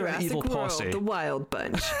 Why is there an evil posse? The Wild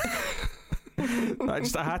Bunch. I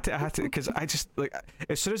had to, because I just, like,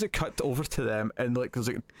 as soon as it cut over to them, and like, there's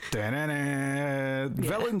like,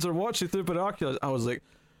 villains are watching through binoculars, I was like,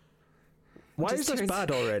 why is this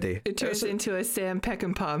bad already? It turns into a Sam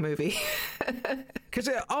Peckinpah movie. Because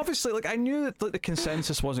obviously, like, I knew that like, the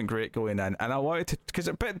consensus wasn't great going in, and I wanted to, because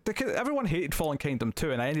everyone hated Fallen Kingdom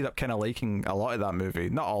 2, and I ended up kind of liking a lot of that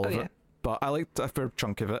movie. Not all of it, but I liked a fair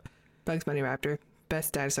chunk of it. Bugs Bunny Raptor,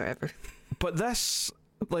 best dinosaur ever. But this,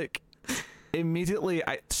 like, immediately,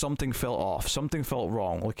 something felt off. Something felt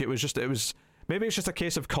wrong. Like, maybe it's just a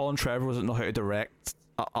case of Colin Trevor doesn't know how to direct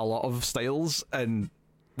a lot of styles, and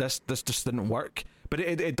this just didn't work. But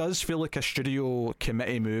it does feel like a studio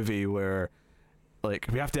committee movie where, like,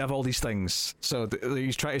 we have to have all these things, so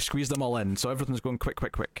he's trying to squeeze them all in, so everything's going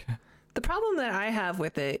quick. The problem that I have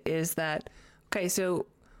with it is that, okay, so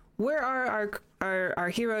where are our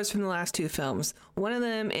heroes from the last two films? One of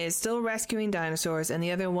them is still rescuing dinosaurs, and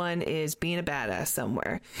the other one is being a badass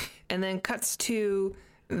somewhere. And then cuts to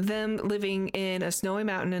them living in a snowy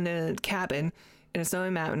mountain, in a cabin in a snowy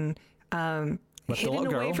mountain, hidden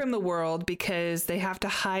away from the world because they have to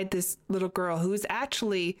hide this little girl who's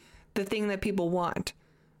actually the thing that people want.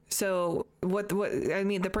 So what I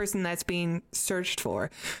mean, the person that's being searched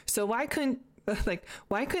for. So why couldn't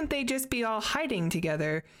they just be all hiding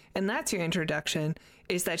together? And that's your introduction,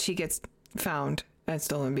 is that she gets found and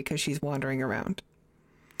stolen because she's wandering around.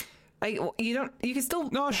 Like, you can still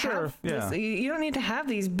you don't need to have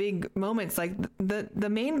these big moments. Like, the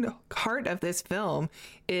main heart of this film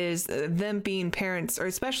is them being parents, or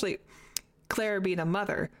especially Claire being a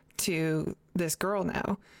mother to this girl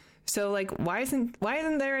now. So, like, why isn't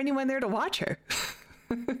there anyone there to watch her?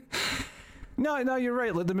 No, you're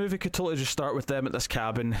right. Like, the movie could totally just start with them at this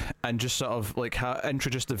cabin and just sort of like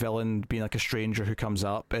introduce the villain being like a stranger who comes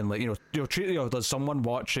up, and like there's someone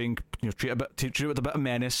watching. Treat it with a bit of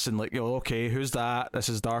menace, and like, okay, who's that? This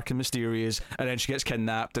is dark and mysterious, and then she gets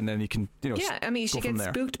kidnapped, and then you can yeah. I mean, she gets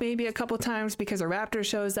spooked maybe a couple times because a raptor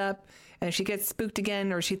shows up, and she gets spooked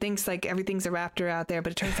again, or she thinks like everything's a raptor out there,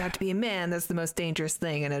 but it turns out to be a man that's the most dangerous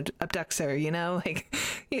thing, and it abducts her. Like,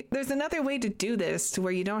 there's another way to do this to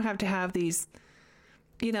where you don't have to have these.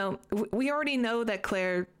 We already know that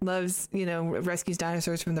Claire loves, rescues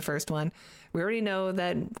dinosaurs from the first one. We already know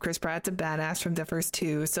that Chris Pratt's a badass from the first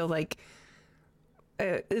two. So, like,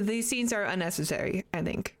 these scenes are unnecessary, I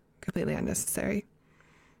think. Completely unnecessary.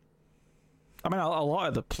 I mean, a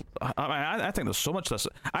lot of I think there's so much of this.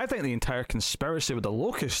 I think the entire conspiracy with the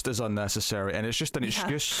locust is unnecessary, and it's just an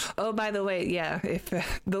excuse. Oh, by the way, yeah, if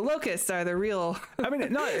the locusts are the real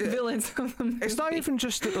villains of the movie. It's not even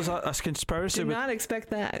just that there's a conspiracy. Do not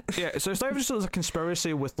expect that. Yeah, so it's not even just that there's a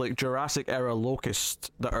conspiracy with, like, Jurassic era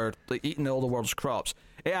locusts that are, like, eating all the world's crops.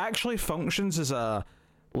 It actually functions as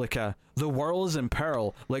the world is in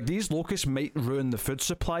peril. Like, these locusts might ruin the food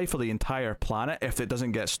supply for the entire planet if it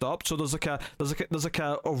doesn't get stopped. So there's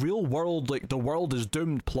a real world, like, the world is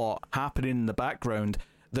doomed plot happening in the background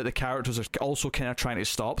that the characters are also kind of trying to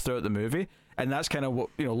stop throughout the movie. And that's kind of what,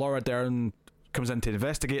 Laura Dern comes in to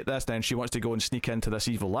investigate this. Then she wants to go and sneak into this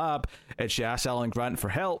evil lab, and she asks Alan Grant for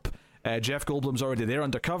help. Jeff Goldblum's already there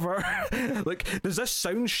undercover. Like, does this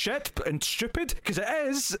sound shit and stupid? Because it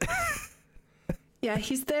is. Yeah,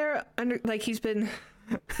 he's there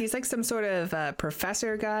he's like some sort of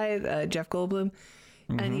professor guy, Jeff Goldblum,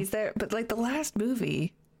 and he's there. But like the last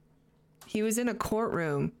movie, he was in a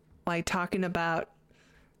courtroom, like talking about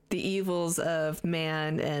the evils of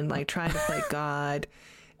man and like trying to play God.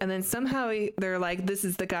 And then somehow they're like, this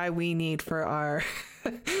is the guy we need for our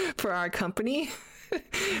company.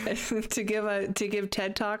 to give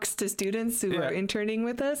TED Talks to students who are interning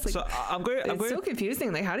with us. Like, so it's so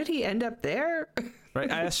confusing. Like, how did he end up there? Right,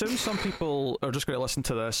 I assume some people are just going to listen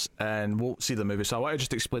to this and won't see the movie, so I want to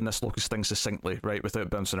just explain this locust thing succinctly, right, without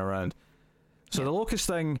bouncing around. So the locust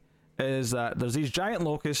thing is that there's these giant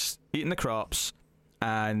locusts eating the crops,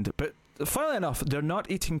 but funnily enough, they're not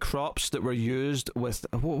eating crops that were used with,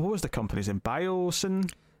 what was the company's name? Biosyn?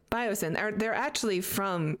 They're actually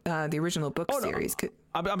from the original book series. No.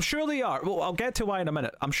 I'm sure they are. Well, I'll get to why in a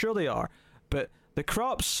minute. I'm sure they are. But the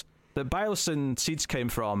crops that Biosyn seeds came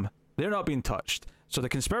from, they're not being touched. So the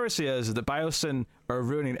conspiracy is that Biosyn are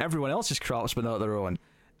ruining everyone else's crops but not their own.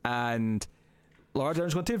 And Laura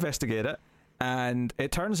Dern's going to investigate it. And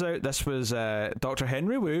it turns out this was Dr.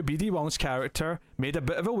 Henry Wu, B.D. Wong's character, made a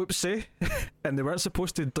bit of a whoopsie, and they weren't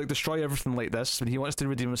supposed to like destroy everything like this, and he wants to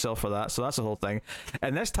redeem himself for that, so that's the whole thing.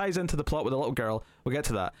 And this ties into the plot with the little girl. We'll get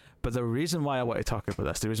to that. But the reason why I want to talk about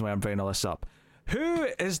this, the reason why I'm bringing all this up, who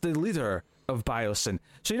is the leader of Biosyn?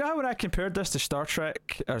 So you know how when I compared this to Star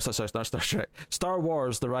Trek, or sorry, not Star Trek, Star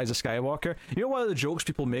Wars: The Rise of Skywalker, you know one of the jokes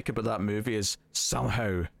people make about that movie is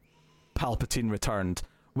somehow Palpatine returned.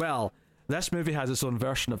 Well, this movie has its own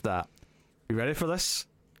version of that. You ready for this?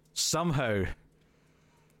 Somehow,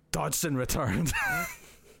 Dodson returned.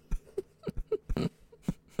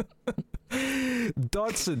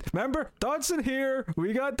 Dodson. Remember? Dodson here.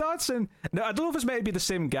 We got Dodson. Now, I don't know if it's meant to be the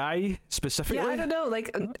same guy specifically. Yeah, I don't know.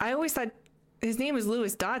 Like, I always thought his name was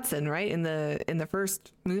Lewis Dodson, right? In the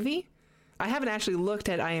first movie? I haven't actually looked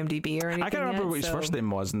at IMDb or anything. I can't remember yet, what his first name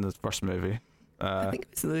was in the first movie. I think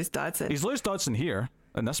it's Lewis Dodson. He's Lewis Dodson here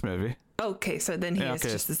in this movie. Okay, so then he is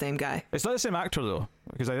just the same guy. It's not the same actor though,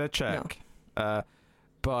 because I did check. No.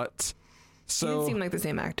 But so he didn't seem like the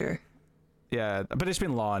same actor. Yeah, but it's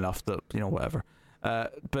been long enough that whatever.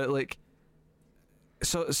 But like,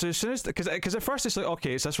 so as soon as because at first it's like,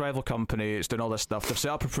 okay, it's this rival company, it's doing all this stuff. They've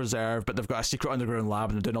set up a preserve, but they've got a secret underground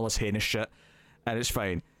lab and they're doing all this heinous shit, and it's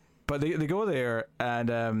fine. But they go there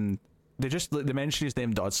and they mention his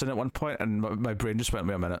name Dodson at one point, and my brain just went,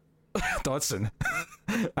 wait a minute. Dodson.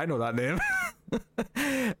 I know that name.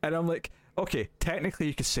 And I'm like, okay, technically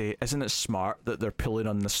you could say, isn't it smart that they're pulling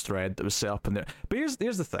on this thread that was set up in there? But here's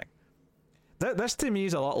the thing. This to me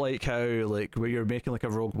is a lot like how, like, where you're making like a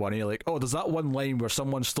Rogue One, you're like, oh, there's that one line where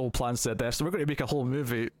someone stole plans to the Death Star, we're going to make a whole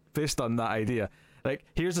movie based on that idea. Like,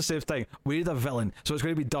 here's the same thing. We're the villain, so it's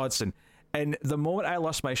going to be Dodson. And the moment I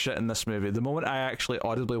lost my shit in this movie, the moment I actually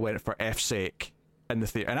audibly went for F's sake in the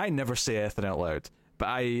theater, and I never say anything out loud, but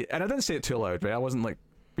I didn't say it too loud, right? I wasn't like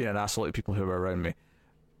being an asshole to people who were around me.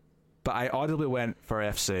 But I audibly went for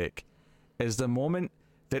F's sake, is the moment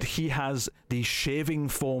that he has the shaving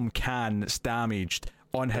foam can that's damaged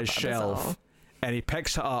on his shelf, and he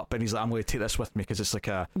picks it up and he's like, I'm going to take this with me because it's like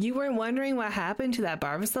a... You weren't wondering what happened to that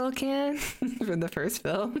Barbasol can from the first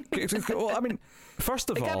film? Well, I mean, first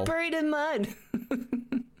of all... It got buried in mud.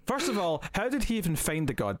 First of all, how did he even find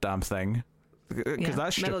the goddamn thing? Because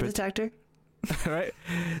that's stupid. Metal detector. Right?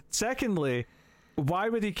 Secondly, why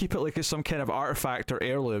would he keep it like as some kind of artifact or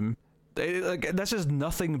heirloom? Like, this is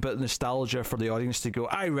nothing but nostalgia for the audience to go,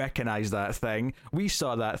 I recognize that thing, we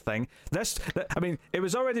saw that thing. I mean, it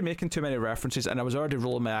was already making too many references and I was already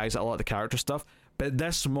rolling my eyes at a lot of the character stuff, but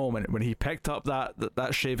this moment when he picked up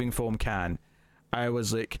that shaving foam can, I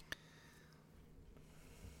was like,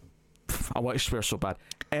 I want to swear so bad,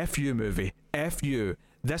 F you movie, F you.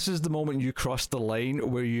 This is the moment you cross the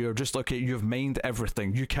line where you're just, okay, you've mined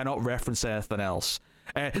everything, you cannot reference anything else.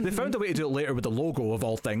 They found a way to do it later with the logo of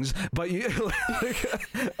all things, but you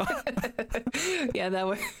yeah,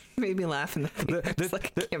 that made me laugh in the theater. I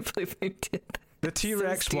can't believe they did that. The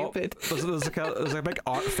T-Rex so there's a big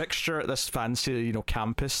art fixture at this fancy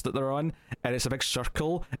campus that they're on, and it's a big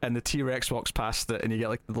circle, and the T-Rex walks past it, and you get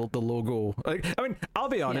like the logo. Like, I mean, I'll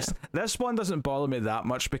be honest, this one doesn't bother me that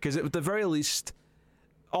much because at the very least,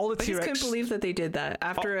 all the T-Rex. I just couldn't believe that they did that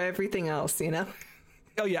after everything else,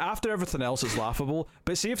 Oh yeah, after everything else it's laughable.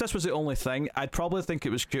 But see, if this was the only thing, I'd probably think it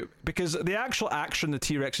was cute because the actual action the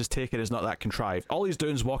T-Rex is taking is not that contrived. All he's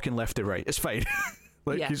doing is walking left to right. It's fine.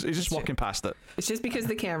 He's just walking past it. It's just because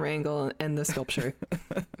the camera angle and the sculpture.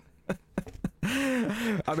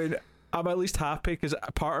 I mean, I'm at least happy because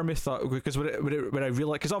part of me thought, because when I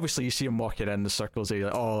realized, because obviously you see him walking in the circles, and you're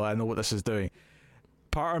like, oh, I know what this is doing.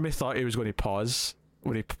 Part of me thought he was going to pause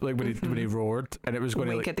when he roared, and it was going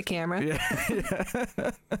to at the camera. Yeah.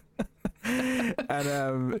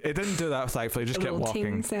 And it didn't do that, thankfully. It just kept walking.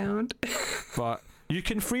 Ting sound. But you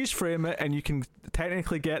can freeze frame it, and you can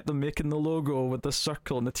technically get them making the logo with the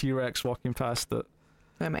circle and the T-Rex walking past it.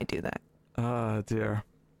 I might do that. Oh dear.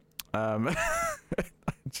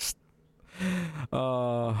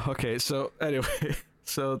 Okay. So anyway,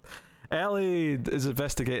 so Ellie is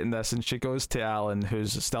investigating this, and she goes to Alan,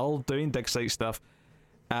 who's still doing dig site stuff.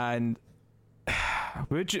 And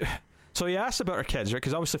so he asks about her kids, right?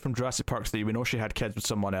 Because obviously from Jurassic Park 3, we know she had kids with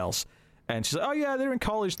someone else. And she's like, oh yeah, they're in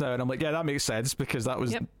college now. And I'm like, yeah, that makes sense because that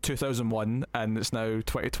was 2001 and it's now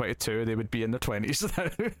 2022. They would be in their 20s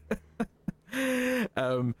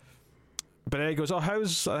now. But then he goes, oh,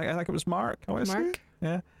 how's, I think it was Mark. Mark?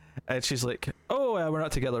 Yeah. And she's like, oh, we're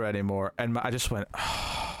not together anymore. And I just went,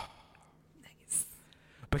 oh. Nice.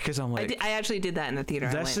 because I'm like, I actually did that in the theater.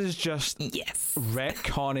 this is just yes,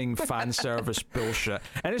 retconning fan service bullshit,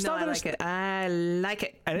 and it's no, not. I like it. I like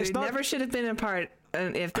it. And they it's not, never should have been apart.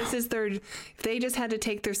 And if this is if they just had to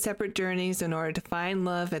take their separate journeys in order to find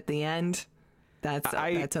love at the end, that's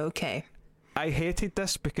okay. I hated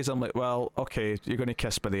this because I'm like, well, okay, you're going to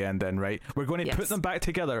kiss by the end then, right? We're going to put them back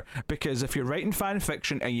together, because if you're writing fan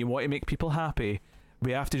fiction and you want to make people happy,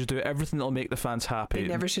 we have to just do everything that'll make the fans happy. They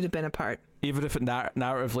never should have been apart. Even if it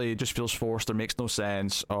narratively just feels forced or makes no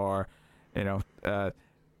sense, or, you know,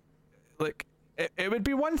 like, it would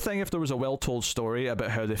be one thing if there was a well-told story about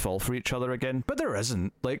how they fall for each other again, but there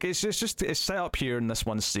isn't. Like, it's set up here in this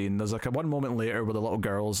one scene. There's like one moment later where the little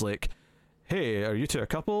girl's like, hey, are you two a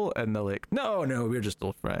couple? And they're like, no, we're just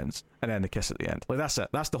old friends. And then they kiss at the end. Like, that's it.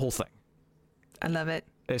 That's the whole thing. I love it.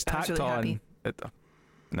 It's tacked really on. Happy.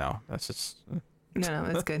 No, that's just... No,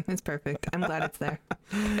 it's good. It's perfect. I'm glad it's there.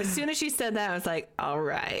 As soon as she said that, I was like, all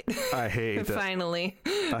right. I hate it. Finally,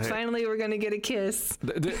 we're going to get a kiss.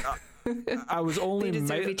 I was only they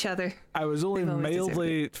deserve each other. I was only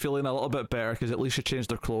mildly feeling a little bit better because at least she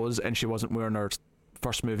changed her clothes and she wasn't wearing her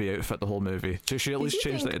first movie outfit the whole movie. So she at least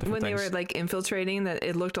changed it to different things. When they were like infiltrating, that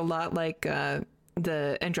it looked a lot like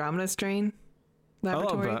the Andromeda Strain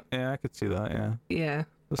laboratory. A little bit. Yeah, I could see that. Yeah. Yeah.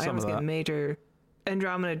 I almost get major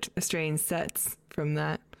Andromeda Strain sets from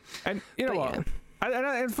that. And you know what?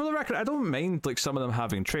 Yeah. And for the record, I don't mind like some of them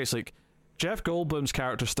having traits. Like Jeff Goldblum's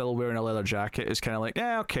character still wearing a leather jacket is kind of like,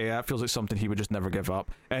 yeah, okay, that feels like something he would just never give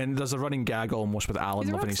up. And there's a running gag almost with Alan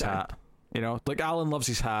loving his hat. You know, like Alan loves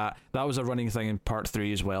his hat. That was a running thing in part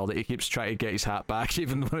 3 as well, that he keeps trying to get his hat back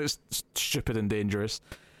even when it's stupid and dangerous.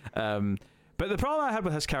 But the problem I had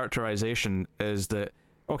with his characterization is that,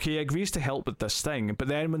 okay, he agrees to help with this thing, but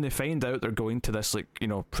then when they find out they're going to this, like, you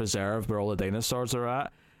know, preserve where all the dinosaurs are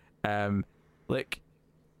at, like,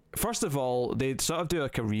 first of all, they sort of do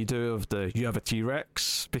like a redo of the "you have a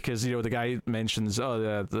T-Rex," because, you know, the guy mentions,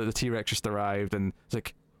 oh, the T-Rex just arrived, and it's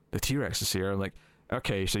like, the T-Rex is here. I'm like,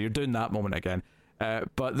 okay, so you're doing that moment again.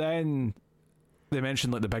 But then they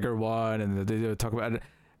mention like the bigger one, and they talk about it.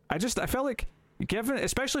 I felt like, given,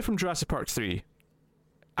 especially from Jurassic Park 3,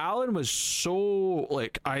 Alan was so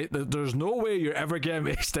like, there's no way you're ever getting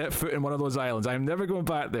me to step foot in one of those islands. I'm never going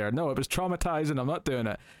back there. No, it was traumatizing. I'm not doing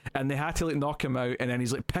it. And they had to like knock him out, and then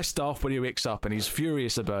he's like pissed off when he wakes up, and he's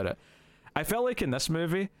furious about it. I felt like in this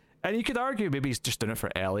movie, and you could argue maybe he's just doing it for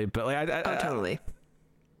Ellie, but like, totally.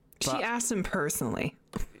 She asked him personally.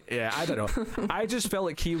 Yeah, I don't know. I just felt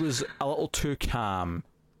like he was a little too calm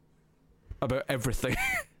about everything.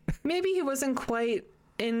 Maybe he wasn't quite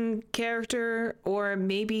in character, or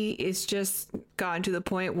maybe it's just gotten to the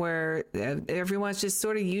point where everyone's just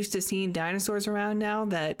sort of used to seeing dinosaurs around now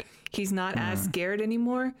that he's not as scared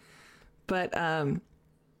anymore. But I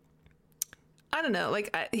don't know,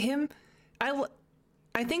 like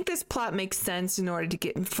I think this plot makes sense in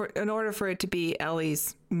order for it to be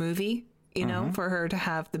Ellie's movie, you know, for her to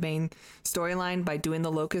have the main storyline by doing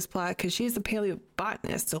the locust plot, because she's a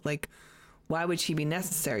paleobotanist, so like, why would she be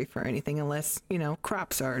necessary for anything unless, you know,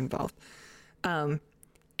 crops are involved? And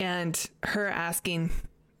her asking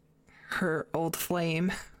her old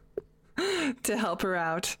flame to help her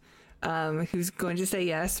out, who's going to say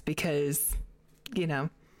yes because, you know,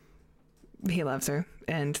 he loves her,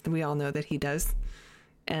 and we all know that he does.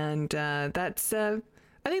 And that's I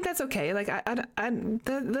think that's okay. Like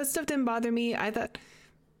that stuff didn't bother me. I thought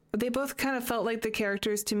they both kind of felt like the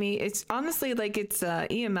characters to me. It's honestly like it's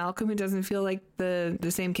Ian Malcolm who doesn't feel like the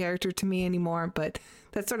same character to me anymore, but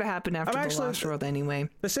that sort of happened after The Lost World anyway.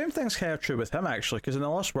 The same thing's kind of true with him, actually, because in The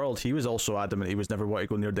Lost World, he was also adamant he was never wanting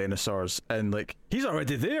to go near dinosaurs, and like, he's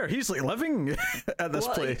already there. He's like living at this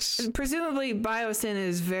place. Presumably, Biosyn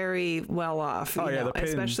is very well off,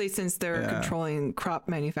 especially since they're controlling crop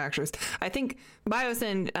manufacturers. I think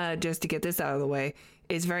Biosyn, just to get this out of the way,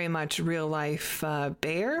 is very much real life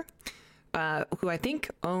Bayer, who I think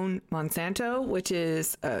own Monsanto, which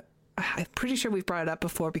is I'm pretty sure we've brought it up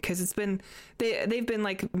before because they've been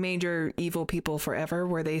like major evil people forever,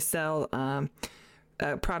 where they sell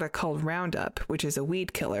a product called Roundup, which is a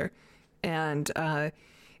weed killer, and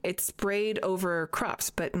it's sprayed over crops,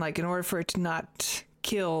 but like in order for it to not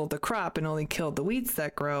kill the crop and only kill the weeds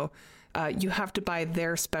that grow, you have to buy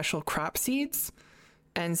their special crop seeds.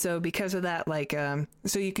 And so because of that, like,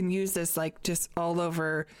 so you can use this like just all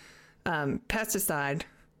over pesticide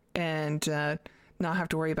and not have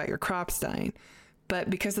to worry about your crops dying.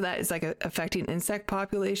 But because of that, it's like affecting insect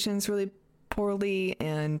populations really poorly.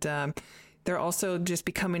 And they're also just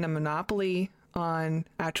becoming a monopoly on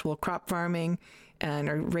actual crop farming and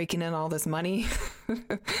are raking in all this money.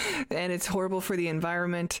 And it's horrible for the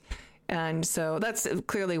environment. And so that's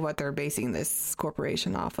clearly what they're basing this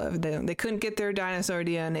corporation off of. They couldn't get their dinosaur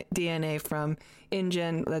DNA from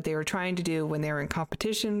InGen that they were trying to do when they were in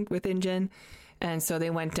competition with InGen. And so they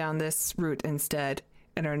went down this route instead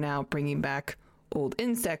and are now bringing back old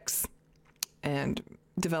insects and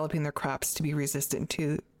developing their crops to be resistant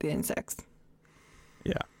to the insects.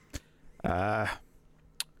 Yeah.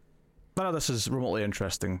 None of this is remotely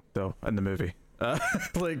interesting, though, in the movie.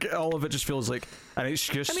 Like, all of it just feels like an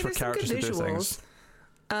excuse for characters to do things.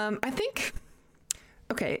 I think,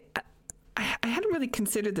 okay, I hadn't really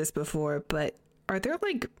considered this before, but are there,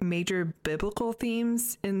 like, major biblical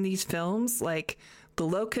themes in these films? Like, the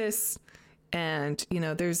locusts, and, you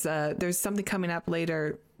know, there's something coming up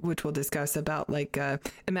later, which we'll discuss, about, like,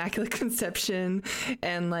 Immaculate Conception,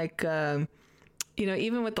 and, like, you know,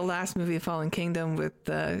 even with the last movie, Fallen Kingdom, with,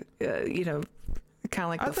 you know, kind of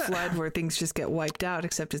like the flood where things just get wiped out,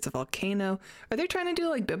 except it's a volcano. Are they trying to do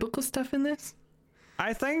like biblical stuff in this?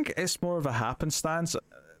 I think it's more of a happenstance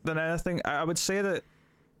than anything. I would say that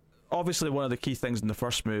obviously one of the key things in the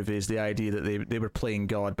first movie is the idea that they were playing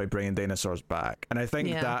God by bringing dinosaurs back, and I think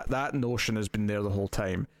that notion has been there the whole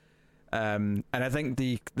time. And I think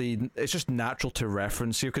the it's just natural to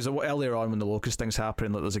reference here, because earlier on when the locust thing's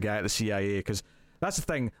happening, like, there's a guy at the CIA, because that's the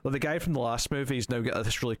thing. Like, the guy from the last movie has now got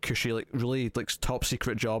this really cushy, like, really, like, top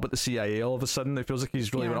secret job at the CIA. All of a sudden, it feels like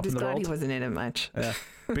he's really went up in the world. I'm just glad he wasn't in it much. Yeah,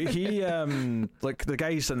 but he, like, the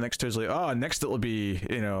guy he's sitting next to is like, oh, next it'll be,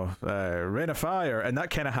 you know, Rain of Fire, and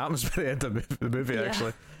that kind of happens by the end of the movie,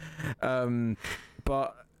 actually.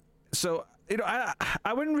 But so, you know,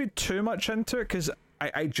 I wouldn't read too much into it, because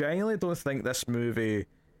I genuinely don't think this movie,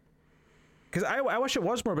 because I wish it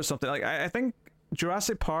was more about something. Like, I think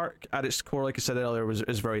Jurassic Park at its core, like I said earlier,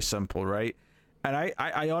 is very simple, right? And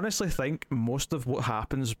I honestly think most of what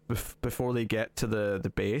happens before they get to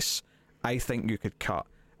the base, I think you could cut.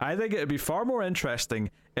 I think it'd be far more interesting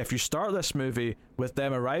if you start this movie with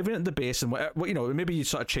them arriving at the base, and what, you know, maybe you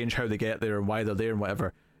sort of change how they get there and why they're there and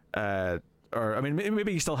whatever. Or I mean,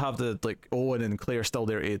 maybe you still have the, like, Owen and Claire still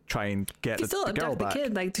there to try and get the girl back. The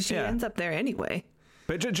kid, like, she ends up there anyway.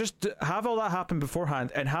 But just have all that happen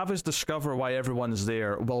beforehand and have us discover why everyone's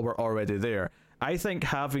there while we're already there. I think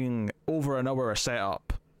having over an hour of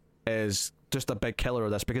setup is just a big killer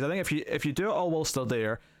of this, because I think if you do it all whilst they're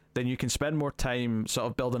there, then you can spend more time sort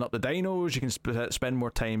of building up the dinos. You can spend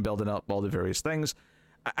more time building up all the various things.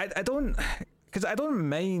 I don't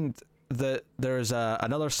mind that there's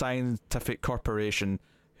another scientific corporation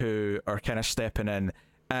who are kind of stepping in.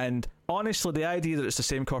 And honestly, the idea that it's the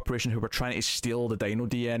same corporation who were trying to steal the dino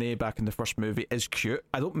DNA back in the first movie is cute.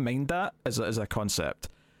 I don't mind that as a concept.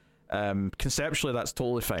 Conceptually, that's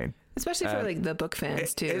totally fine. Especially for like the book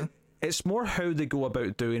fans too. It's more how they go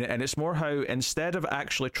about doing it, and it's more how, instead of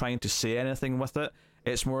actually trying to say anything with it,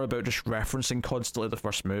 it's more about just referencing constantly the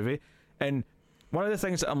first movie. And one of the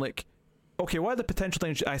things that I'm like, okay, what are the potential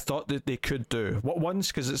things I thought that they could do? What ones?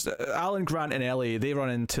 Because it's Alan Grant and Ellie, they run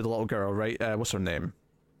into the little girl, right? What's her name?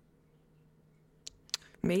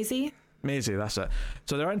 Maisie, that's it.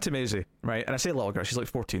 So they're into Maisie, right? And I say little girl, she's like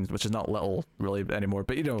 14, which is not little really anymore,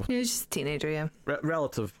 but, you know, yeah, she's a teenager, yeah.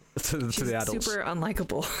 Relative to the adults. Super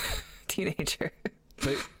unlikable teenager.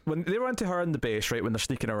 But when they run to her in the base, right, when they're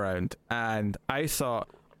sneaking around, and I thought,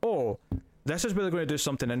 oh, this is where they're going to do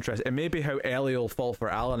something interesting, and maybe how Ellie will fall for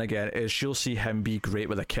Alan again is she'll see him be great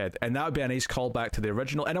with a kid, and that would be a nice callback to the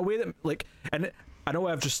original in a way that, like, and I know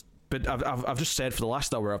I've just said for the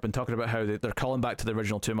last hour, I've been talking about how they're calling back to the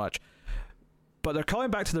original too much, but they're calling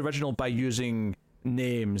back to the original by using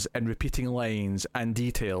names and repeating lines and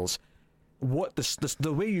details. What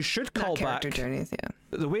the way you should call back, journeys, yeah.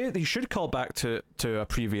 The way that you should call back to a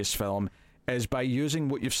previous film is by using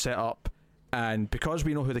what you've set up, and because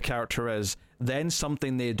we know who the character is, then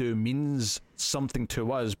something they do means something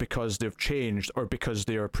to us because they've changed or because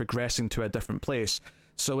they are progressing to a different place.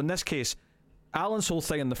 So in this case, Alan's whole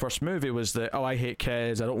thing in the first movie was that, oh, I hate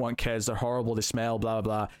kids, I don't want kids, they're horrible, they smell, blah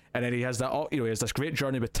blah blah. And then he has that, you know, he has this great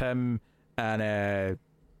journey with Tim and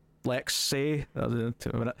Lexi,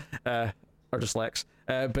 or just Lex.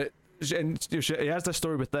 But and he has this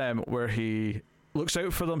story with them where he looks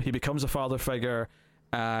out for them, he becomes a father figure,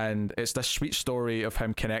 and it's this sweet story of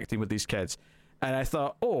him connecting with these kids. And I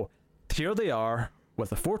thought, oh, here they are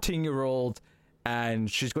with a 14-year-old, and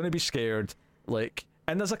she's going to be scared, like.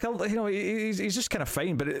 And there's like a, you know, he's just kind of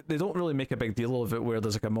fine, but they don't really make a big deal of it, where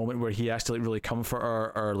there's like a moment where he has to like really comfort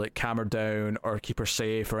her or like calm her down or keep her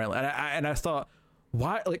safe or anything. And I thought,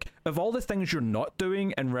 why, like, of all the things you're not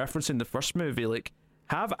doing and referencing the first movie, like,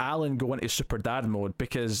 have Alan go into super dad mode,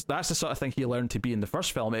 because that's the sort of thing he learned to be in the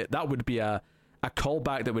first film. That would be a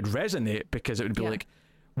callback that would resonate, because it would be like,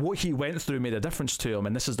 what he went through made a difference to him,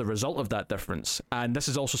 and this is the result of that difference. And this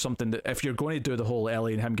is also something that if you're going to do the whole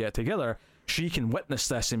Ellie and him get together, she can witness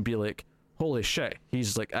this and be like, holy shit,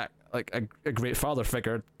 he's like a great father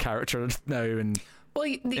figure character now. And well,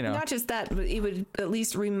 not just that, but it would at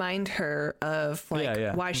least remind her of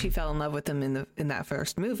why she fell in love with him in that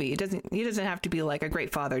first movie. He doesn't have to be like a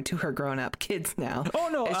great father to her grown up kids now. Oh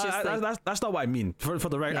no, that's not what I mean. For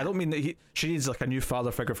the record, I don't mean that she needs like a new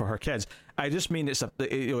father figure for her kids. I just mean it's a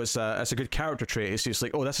good character trait. It's just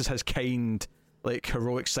like, oh, this is his kind, like,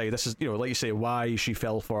 heroic side. This is, like you say, why she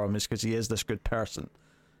fell for him is because he is this good person.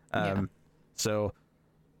 So,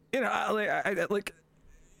 I like.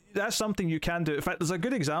 That's something you can do. In fact, there's a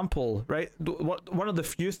good example, right? One of the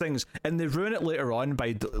few things, and they ruin it later on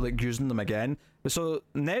by like using them again. So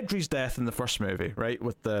Nedry's death in the first movie, right,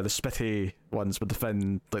 with the spitty ones with the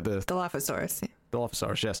fin, like the Dilophosaurus.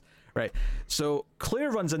 Dilophosaurus, yes, right. So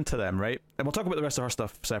Claire runs into them, right, and we'll talk about the rest of her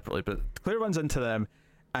stuff separately. But Claire runs into them,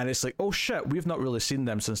 and it's like, oh shit, we've not really seen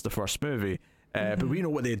them since the first movie, but we know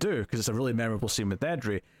what they do because it's a really memorable scene with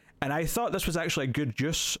Nedry. And I thought this was actually a good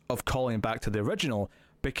use of calling back to the original.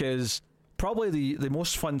 Because probably the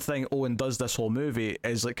most fun thing Owen does this whole movie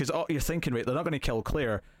is like, because you're thinking, right, they're not going to kill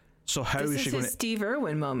Claire, so how is she going to? This is his Steve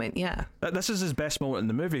Irwin moment, yeah. This is his best moment in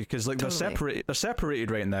the movie because like they're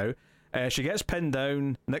separated right now. She gets pinned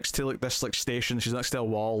down next to like this like station. She's next to a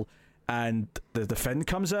wall, and the fin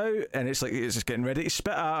comes out, and it's like it's just getting ready to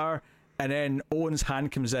spit at her. And then Owen's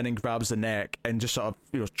hand comes in and grabs the neck and just sort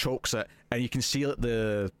of chokes it, and you can see like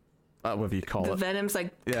the. Whatever you call it, the venom's like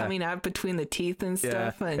coming out between the teeth and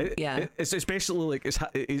stuff, and it's basically like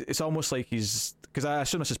it's almost like he's, because I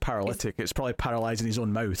assume this is paralytic. It's probably paralyzing his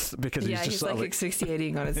own mouth because he's just like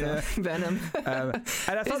asphyxiating on his own venom. And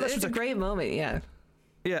I thought this was a great moment.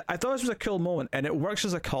 I thought this was a cool moment, and it works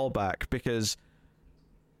as a callback because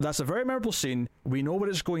that's a very memorable scene. We know what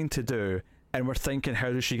it's going to do, and we're thinking,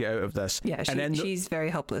 how does she get out of this? Yeah, she's very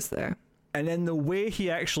helpless there. And then the way he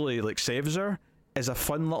actually like saves her is a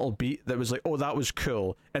fun little beat that was like, oh, that was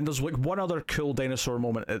cool. And there's like one other cool dinosaur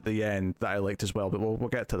moment at the end that I liked as well, but we'll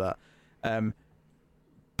get to that.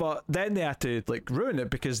 But then they had to like ruin it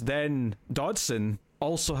because then Dodson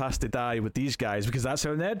also has to die with these guys because that's how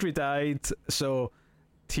Nedry died. So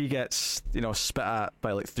he gets spit at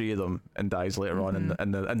by like 3 of them and dies later on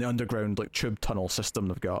in the underground like tube tunnel system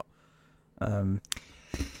they've got.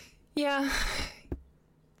 Yeah,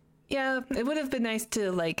 it would have been nice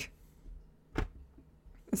to like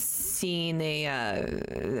seen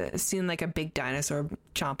like a big dinosaur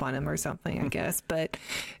chomp on him or something, I guess. But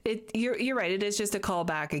you're right, it is just a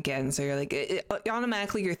callback again, so you're like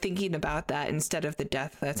automatically you're thinking about that instead of the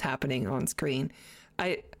death that's happening on screen.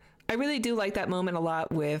 I really do like that moment a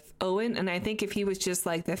lot with Owen, and I think if he was just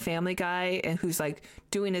like the family guy and who's like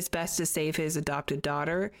doing his best to save his adopted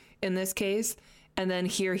daughter in this case, and then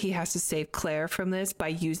here he has to save Claire from this by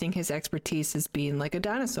using his expertise as being like a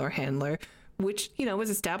dinosaur handler, which,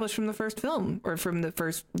 was established from the first film or from the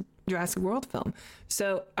first Jurassic World film.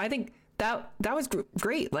 So I think that was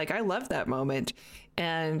great. Like, I loved that moment.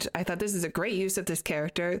 And I thought this is a great use of this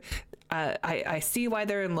character. I see why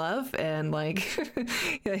they're in love, and like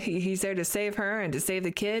he's there to save her and to save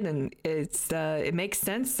the kid. And it makes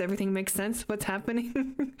sense. Everything makes sense. What's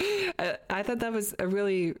happening. I thought that was a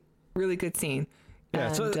really, really good scene.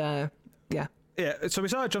 Yeah. Yeah, so we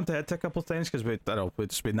sort of jumped ahead to a couple of things because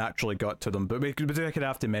we naturally got to them, but we could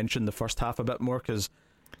have to mention the first half a bit more because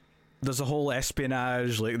there's a whole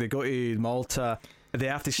espionage. Like they go to Malta, they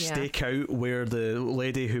have to stake out where the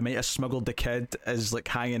lady who might have smuggled the kid is like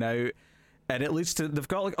hanging out, and it leads to they've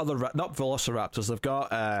got like other not velociraptors, they've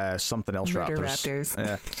got something else, raptors.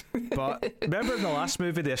 Yeah, but remember in the last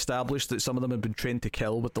movie they established that some of them had been trained to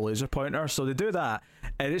kill with the laser pointer, so they do that,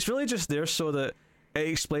 and it's really just there so that it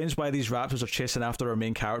explains why these raptors are chasing after our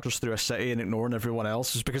main characters through a city and ignoring everyone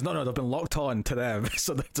else. Is because no, they've been locked on to them,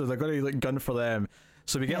 so they're going to like gun for them.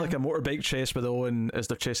 So we get like a motorbike chase with Owen as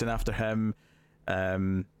they're chasing after him,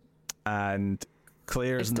 and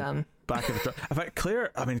Claire's in the back of the truck. In fact,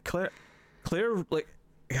 Claire like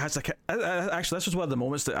has like actually this was one of the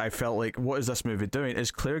moments that I felt like, what is this movie doing?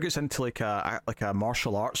 Is Claire gets into like a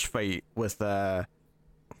martial arts fight with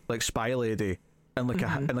like Spy Lady in like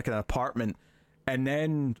in like an apartment. And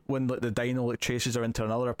then when like the dino like chases her into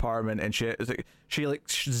another apartment, and she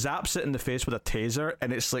zaps it in the face with a taser,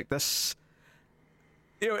 and it's like this.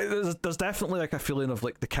 There's definitely like a feeling of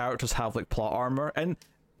like the characters have like plot armor, and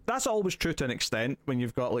that's always true to an extent when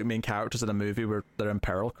you've got like main characters in a movie where they're in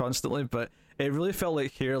peril constantly. But it really felt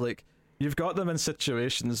like here, like you've got them in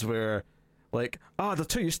situations where, like, they're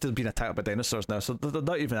too used to being attacked by dinosaurs now, so they're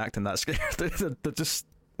not even acting that scared. They're just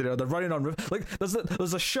You know, they're running on roof. Like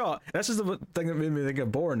there's a shot. This is the thing that made me think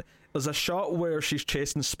of Bourne. There's a shot where she's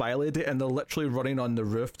chasing Spy Lady and they're literally running on the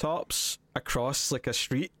rooftops across like a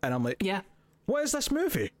street, and I'm like, yeah, what is this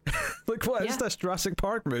movie? Like, what is this Jurassic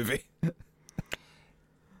Park movie?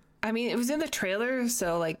 I mean, it was in the trailer,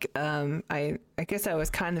 so like, I guess I was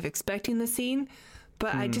kind of expecting the scene,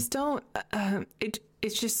 but I just don't.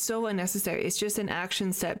 It's just so unnecessary. It's just an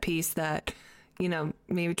action set piece that, you know,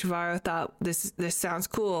 maybe Trevorrow thought this sounds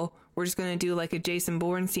cool. We're just gonna do like a Jason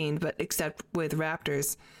Bourne scene, but except with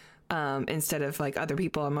raptors, instead of like other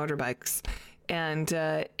people on motorbikes. And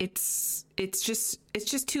it's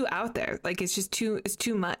just too out there. Like it's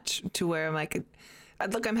too much to where I'm like,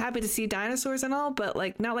 look, I'm happy to see dinosaurs and all, but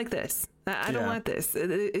like not like this. I don't want this.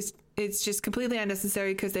 It's just completely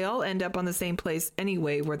unnecessary because they all end up on the same place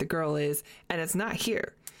anyway, where the girl is, and it's not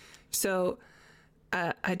here. So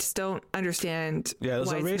I just don't understand why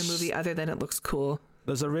it's in the movie other than it looks cool.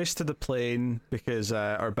 There's a race to the plane because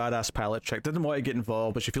our badass pilot chick didn't want to get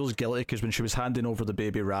involved, but she feels guilty because when she was handing over the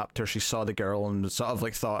baby raptor, she saw the girl and sort of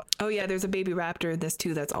like thought, oh yeah, there's a baby raptor in this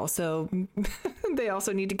too. That's also they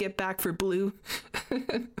also need to get back for Blue.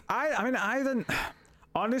 I mean, I didn't.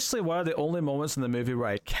 Honestly, one of the only moments in the movie where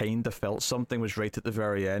I kind of felt something was right at the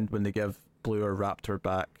very end when they give Blue her raptor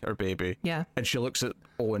back, her baby. Yeah. And she looks at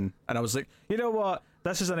Owen, and I was like, you know what?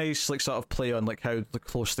 This is a nice like sort of play on like how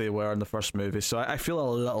close they were in the first movie. So I feel a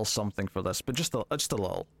little something for this, but just a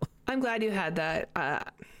little. I'm glad you had that.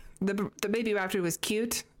 The baby raptor was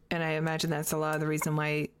cute, and I imagine that's a lot of the reason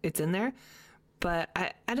why it's in there. But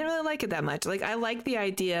I didn't really like it that much. Like I like the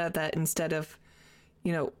idea that instead of,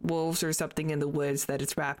 you know, wolves or something in the woods, that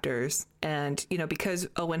it's raptors. And, you know, because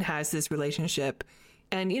Owen has this relationship,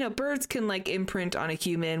 and, you know, birds can like imprint on a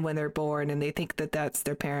human when they're born and they think that that's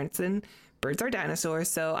their parents, and birds are dinosaurs.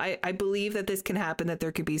 So I believe that this can happen, that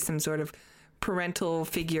there could be some sort of parental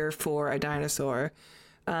figure for a dinosaur.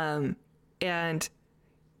 And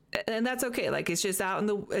that's okay. Like it's just out in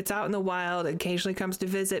the wild. Occasionally comes to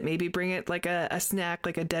visit. Maybe bring it like a snack,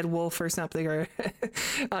 like a dead wolf or something, or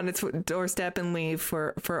on its doorstep and leave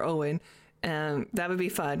for Owen. That would be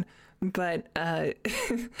fun. But I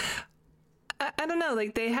don't know.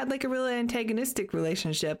 Like they had like a really antagonistic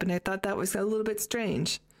relationship, and I thought that was a little bit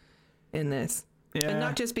strange in this. Yeah. And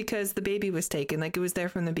not just because the baby was taken. Like it was there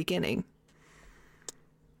from the beginning.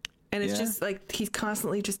 And it's just like he's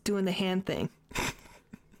constantly just doing the hand thing.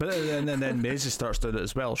 But then Maisie starts doing it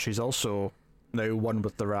as well. She's also now one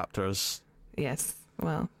with the raptors. Yes.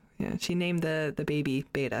 Well, yeah. She named the baby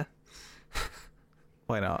Beta.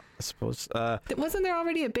 Why not? I suppose. Wasn't there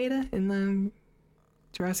already a Beta in the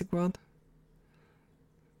Jurassic World?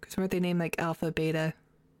 Because weren't they named like Alpha, Beta?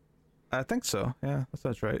 I think so. Yeah, that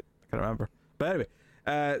sounds right. I can't remember. But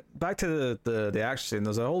anyway, back to the action scene.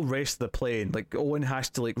 There's a whole race to the plane. Like Owen has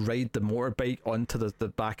to like ride the motorbike onto the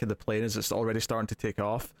back of the plane as it's already starting to take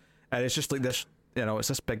off, and it's just like this, you know, it's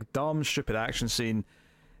this big dumb stupid action scene.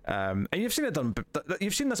 And you've seen it done.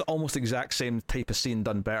 You've seen this almost exact same type of scene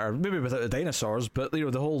done better, maybe without the dinosaurs, but you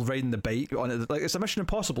know, the whole riding the bike on it, like it's a Mission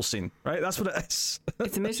Impossible scene, right? That's what it is.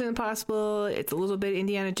 It's a Mission Impossible. It's a little bit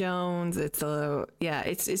Indiana Jones. It's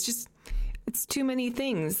just. It's too many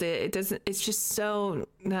things. It doesn't. It's just so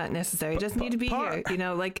not necessary. It doesn't need to be here. You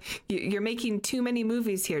know, like you're making too many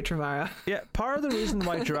movies here, Trevorrow. Yeah, part of the reason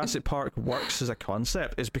why Jurassic Park works as a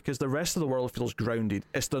concept is because the rest of the world feels grounded.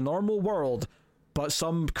 It's the normal world, but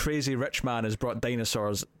some crazy rich man has brought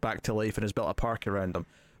dinosaurs back to life and has built a park around them.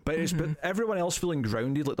 But it's but everyone else feeling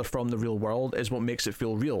grounded, like they're from the real world, is what makes it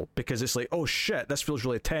feel real. Because it's like, oh shit, this feels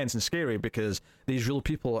really tense and scary because these real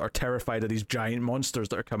people are terrified of these giant monsters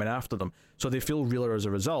that are coming after them. So they feel realer as a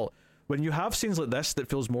result. When you have scenes like this that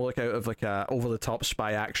feels more like out of like a over-the-top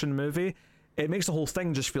spy action movie, it makes the whole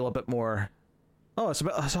thing just feel a bit more, oh, it's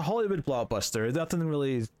a Hollywood blockbuster. Nothing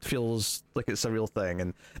really feels like it's a real thing.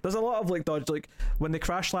 And there's a lot of like dodge, like when they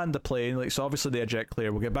crash land the plane, like, so obviously they eject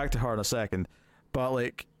Claire. We'll get back to her in a second. But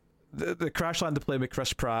like, the crash land to play with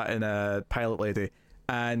Chris Pratt and a pilot lady,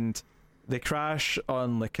 and they crash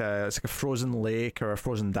on like it's like a frozen lake or a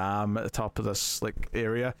frozen dam at the top of this like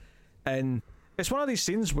area, and it's one of these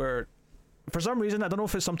scenes where for some reason, I don't know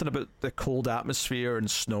if it's something about the cold atmosphere and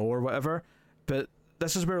snow or whatever, but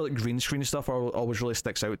this is where like green screen stuff always really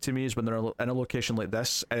sticks out to me, is when they're in a location like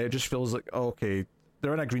this, and it just feels like, oh, okay,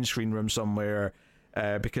 they're in a green screen room somewhere,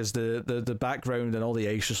 because the background and all the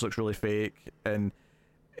ice just looks really fake, and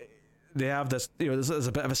they have this, you know, there's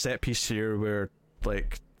a bit of a set piece here where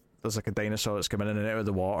like there's like a dinosaur that's coming in and out of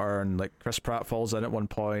the water, and like Chris Pratt falls in at one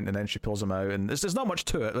point and then she pulls him out, and there's not much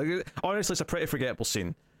to it. Like honestly, it's a pretty forgettable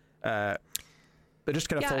scene. it just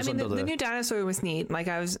kind of falls under the new dinosaur was neat. Like,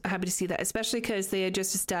 I was happy to see that, especially because they had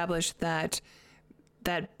just established that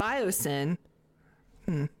biosyn,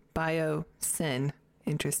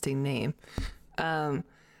 interesting name.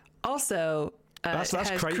 Also, that's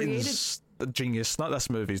has Crichton's genius, not this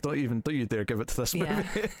movie. Don't you dare give it to this movie.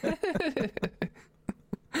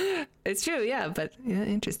 It's true, yeah, but yeah,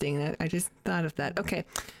 interesting. I just thought of that. Okay,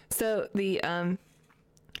 so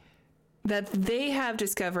that they have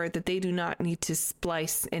discovered that they do not need to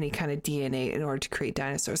splice any kind of DNA in order to create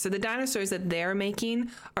dinosaurs. So the dinosaurs that they're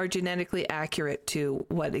making are genetically accurate to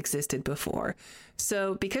what existed before.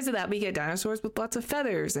 So because of that, we get dinosaurs with lots of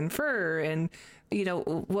feathers and fur and,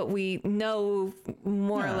 what we know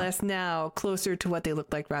more or less now, closer to what they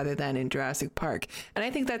look like rather than in Jurassic Park. And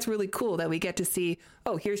I think that's really cool that we get to see,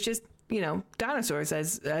 here's just, dinosaurs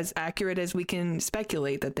as accurate as we can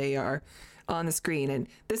speculate that they are on the screen. And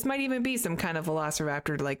this might even be some kind of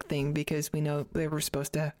velociraptor-like thing, because we know they were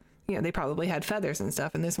supposed to, they probably had feathers and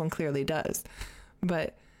stuff, and this one clearly does.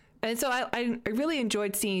 And so I really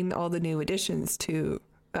enjoyed seeing all the new additions to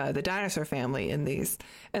the dinosaur family in these.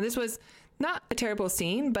 And this was not a terrible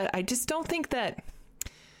scene, but I just don't think that,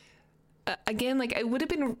 again, like, it would have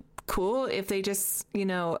been cool if they just,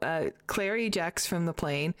 Claire ejects from the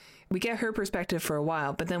plane. We get her perspective for a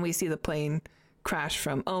while, but then we see the plane crash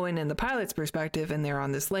from Owen and the pilot's perspective, and they're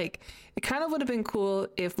on this lake. It kind of would have been cool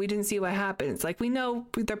if we didn't see what happens. Like, we know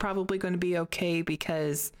they're probably going to be okay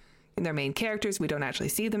because they're main characters. We don't actually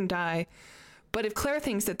see them die. But if Claire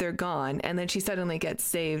thinks that they're gone, and then she suddenly gets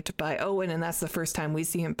saved by Owen, and that's the first time we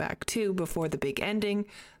see him back too before the big ending,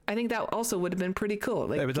 I think that also would have been pretty cool.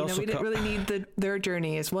 Like, we didn't really need their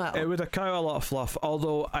journey as well. It would have cut out a lot of fluff,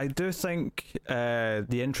 although I do think the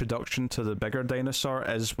introduction to the bigger dinosaur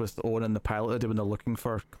is with Owen and the pilot when they're looking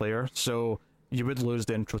for Claire, so you would lose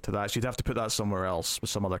the intro to that. So you'd have to put that somewhere else with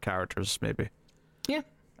some other characters, maybe. Yeah.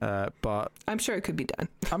 But I'm sure it could be done.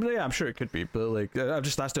 I'm sure it could be, but like,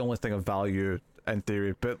 that's the only thing of value in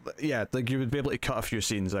theory. But yeah, like, you would be able to cut a few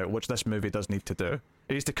scenes out, which this movie does need to do.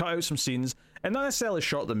 It needs to cut out some scenes and not necessarily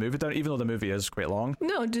short the movie down, even though the movie is quite long.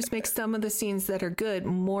 No, it just makes some of the scenes that are good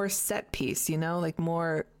more set piece, like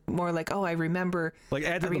more like, I remember, like,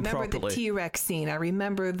 edit them properly. The T-Rex scene. I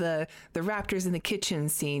remember the raptors in the kitchen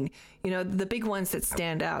scene. The big ones that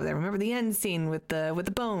stand out. I remember the end scene with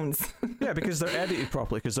the bones. Yeah, because they're edited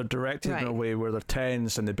properly, because they're directed in a way where they're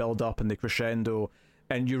tense and they build up and they crescendo,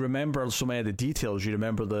 and you remember so many of the details. You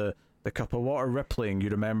remember the cup of water rippling. You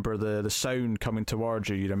remember the sound coming towards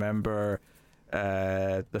you. You remember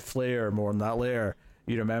the flare more in that layer.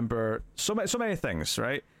 You remember so many things,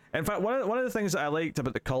 right? In fact, one of the things that I liked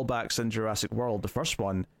about the callbacks in Jurassic World, the first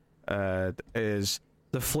one, is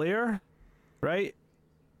the flare, right?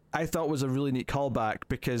 I thought was a really neat callback,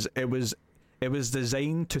 because it was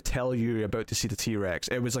designed to tell you you're about to see the T-Rex.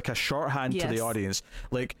 It was like a shorthand to the audience,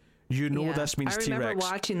 like, this means T-Rex. I remember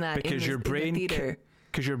watching that because your brain in the theater.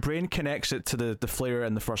 Because your brain connects it to the flare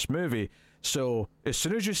in the first movie. So as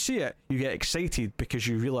soon as you see it, you get excited because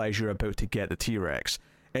you realize you're about to get the T-Rex.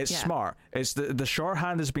 It's smart. It's the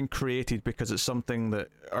shorthand has been created because it's something that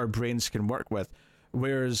our brains can work with.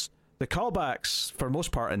 Whereas the callbacks, for the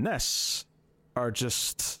most part in this, are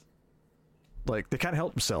just like, they can't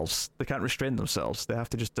help themselves. They can't restrain themselves. They have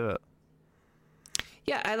to just do it.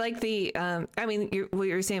 Yeah, I like the, what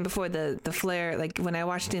you were saying before, the flare, like, when I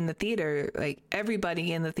watched it in the theater, like,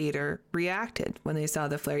 everybody in the theater reacted when they saw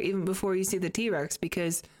the flare, even before you see the T-Rex,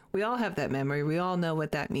 because we all have that memory. We all know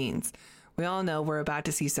what that means. We all know we're about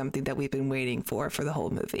to see something that we've been waiting for the whole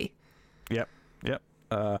movie. Yep.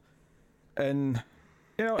 And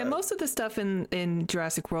most of the stuff in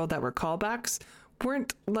Jurassic World that were callbacks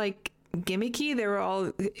weren't, like, gimmicky.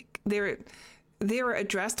 They were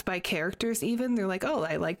addressed by characters even. They're like,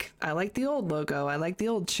 I like the old logo. I like the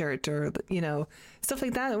old shirt, or, stuff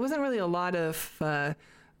like that. It wasn't really a lot of,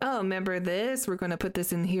 remember this? We're going to put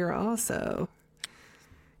this in here also.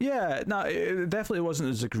 Yeah, no, it definitely wasn't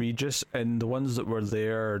as egregious, and the ones that were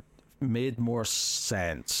there made more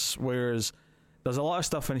sense. Whereas there's a lot of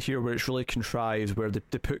stuff in here where it's really contrived, where they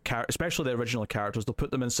put, especially the original characters, they'll put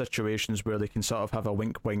them in situations where they can sort of have a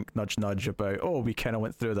wink, wink, nudge, nudge about, we kind of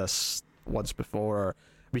went through this once before, or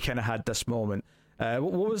we kind of had this moment.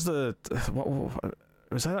 What was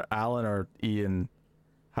was that Alan or Ian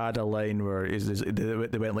had a line where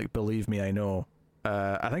they went like, "Believe me, I know."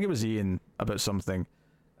 I think it was Ian about something.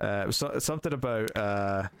 It was something about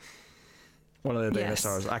one of the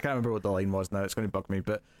dinosaurs. I can't remember what the line was now. It's going to bug me,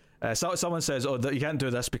 but someone says, you can't do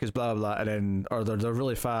this because blah blah, and then, or they're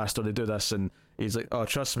really fast, or they do this, and he's like,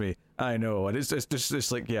 trust me, I know. And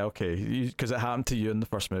it's like, yeah, okay, because it happened to you in the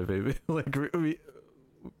first movie. Like,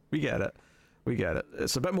 we get it. we get it.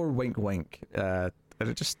 It's a bit more wink wink, and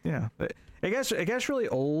it just it gets really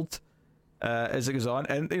old as it goes on.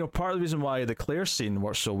 And part of the reason why the Claire scene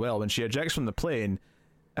works so well, when she ejects from the plane,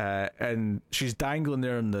 and she's dangling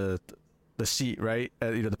there in the seat, right?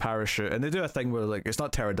 The parachute, and they do a thing where like it's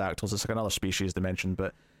not pterodactyls, it's like another species they mentioned,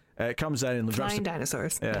 but it comes in and flying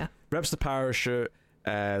dinosaurs. Rips the parachute.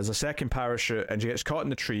 There's a second parachute, and she gets caught in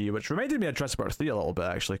the tree, which reminded me of Jurassic Park 3 a little bit,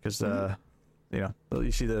 actually, because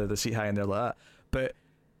you see the seat hanging there like that. But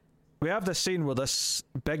we have this scene where this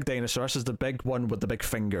big dinosaur, this is the big one with the big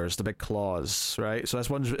fingers, the big claws, right? So this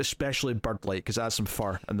one's especially bird-like because it has some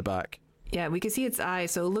fur in the back. Yeah, we can see its eyes,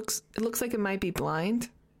 so it looks like it might be blind.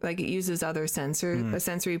 Like it uses other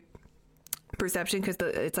sensory perception because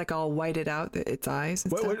it's like all whited out, its eyes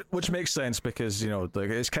and stuff. Which makes sense because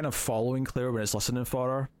it's kind of following Claire when it's listening for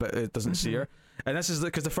her, but it doesn't see her. And this is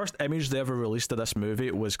because the first image they ever released of this movie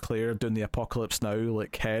was Claire doing the Apocalypse Now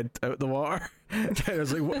like head out the water. I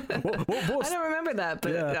was like, what? I don't remember that,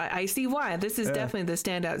 but I see why. This is definitely the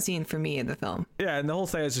standout scene for me in the film. Yeah, and the whole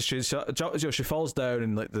thing is she falls down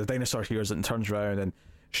and like the dinosaur hears it and turns around, and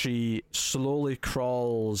she slowly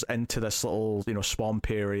crawls into this little swamp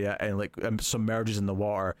area and like submerges in the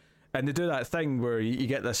water. And they do that thing where you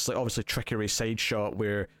get this like obviously trickery side shot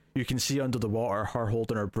where you can see under the water her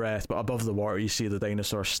holding her breath, but above the water you see the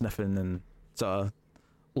dinosaur sniffing and sort of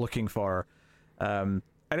looking for her.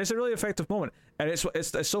 And it's a really effective moment. And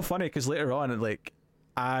it's so funny because later on, like,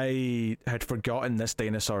 I had forgotten this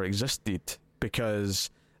dinosaur existed because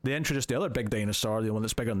they introduced the other big dinosaur, the one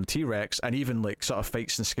that's bigger than the T-Rex, and even like sort of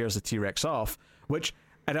fights and scares the T-Rex off, which...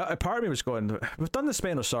 And a part of me was going, we've done the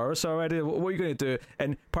Spinosaurus already, what are you going to do?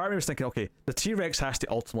 And part of me was thinking, okay, the T-Rex has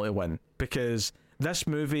to ultimately win because this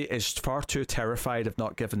movie is far too terrified of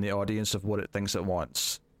not giving the audience of what it thinks it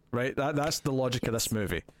wants, right? That's the logic of this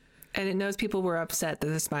movie. And it knows people were upset that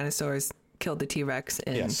the Spinosaurus killed the T-Rex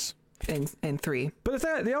in 3. But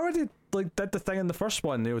they already like did the thing in the first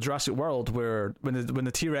one, Jurassic World, where when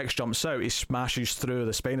the T-Rex jumps out, he smashes through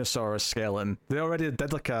the Spinosaurus skeleton. They already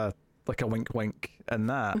did like a wink wink in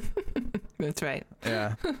that. That's right.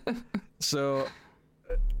 Yeah. So,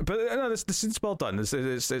 but no, the scene's well done.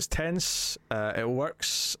 It's tense. It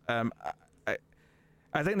works.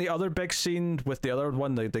 I think the other big scene with the other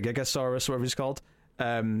one, the Gigasaurus, whatever he's called,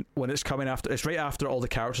 when it's coming after, it's right after all the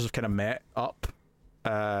characters have kind of met up,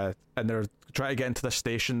 and they're trying to get into this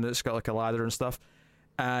station that's got like a ladder and stuff,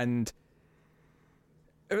 and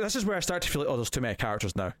this is where I start to feel like, oh, there's too many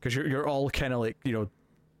characters now because you're all kind of like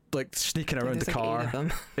like sneaking around the car.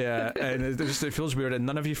 Yeah, and it feels weird, and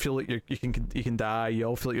none of you feel like you can die. You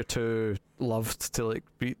all feel like you're too loved to like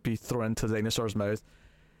be thrown into the dinosaur's mouth.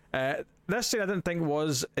 This scene I didn't think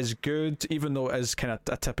was as good, even though it is kind of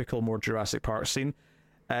a typical more Jurassic Park scene.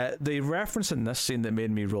 The reference in this scene that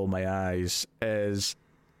made me roll my eyes is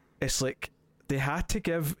it's like they had to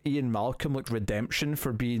give Ian Malcolm like redemption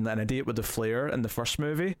for being an idiot with the flare in the first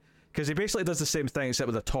movie, because he basically does the same thing except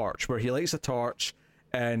with a torch, where he lights a torch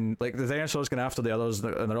and like the dinosaur's going after the others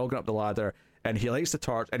and they're all going up the ladder, and he lights the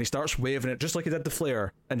torch and he starts waving it just like he did the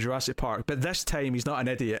flare in Jurassic Park, but this time he's not an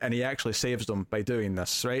idiot and he actually saves them by doing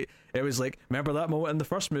this, right? It was like, remember that moment in the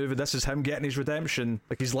first movie? This is him getting his redemption,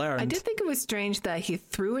 like he's learned. I did think it was strange that he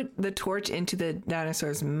threw the torch into the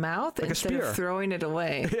dinosaur's mouth like instead of throwing it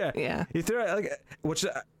away. Yeah. He threw it like, which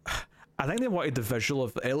I think they wanted the visual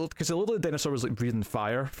of it, because it looked like the dinosaur was like breathing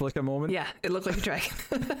fire for like a moment. Yeah, it looked like a dragon.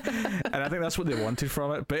 And I think that's what they wanted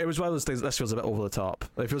from it. But it was one of those things. This feels a bit over the top.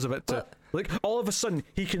 It feels a bit like all of a sudden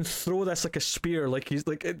he can throw this like a spear. Like he's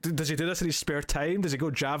like, does he do this in his spare time? Does he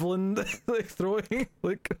go javelin like throwing?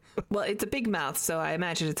 Like, well, it's a big mouth, so I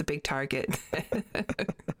imagine it's a big target.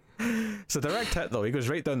 It's a direct hit though. He goes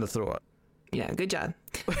right down the throat. Yeah, good job.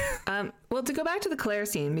 Well, to go back to the Claire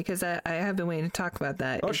scene, because I have been waiting to talk about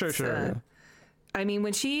that. Oh, sure. I mean,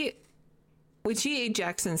 when she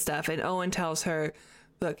ejects and stuff, and Owen tells her,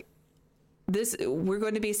 "Look, we're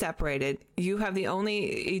going to be separated. You have the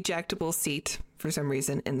only ejectable seat for some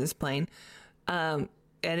reason in this plane. And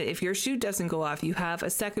if your chute doesn't go off, you have a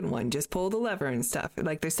second one. Just pull the lever and stuff."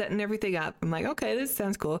 Like they're setting everything up. I'm like, okay, this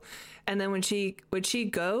sounds cool. And then when she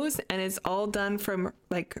goes and it's all done from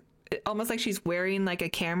like, almost like she's wearing like a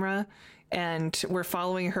camera and we're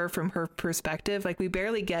following her from her perspective. Like we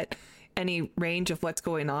barely get any range of what's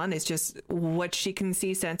going on. It's just what she can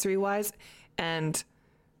see sensory wise. And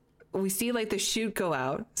we see like the chute go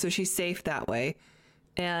out. So she's safe that way.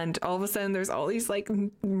 And all of a sudden there's all these like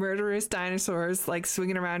murderous dinosaurs like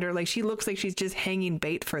swinging around her. Like she looks like she's just hanging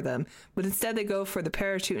bait for them. But instead they go for the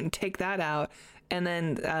parachute and take that out. And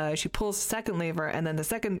then she pulls the second lever, and then the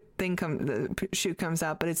second thing the chute comes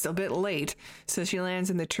out, but it's a bit late. So she lands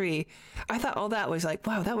in the tree. I thought all that was like,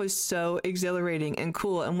 wow, that was so exhilarating and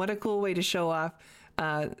cool. And what a cool way to show off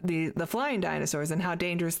the flying dinosaurs and how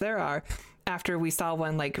dangerous they are after we saw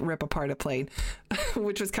one like rip apart a plane,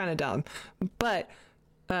 which was kind of dumb. But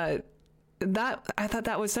that I thought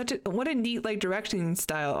that was what a neat like directing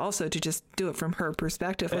style also to just do it from her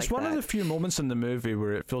perspective. It's one of the few moments in the movie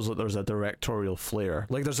where it feels like there's a directorial flair.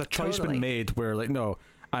 Like there's a choice been made where like, no,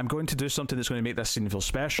 I'm going to do something that's going to make this scene feel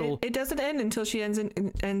special. It doesn't end until she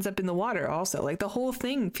ends up in the water also. Like the whole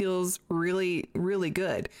thing feels really, really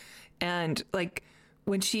good. And like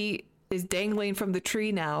when she is dangling from the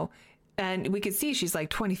tree now, and we could see she's like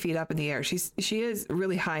 20 feet up in the air. She is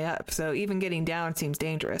really high up. So even getting down seems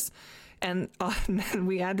dangerous. And then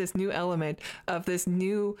we add this new element of this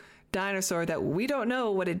new dinosaur that we don't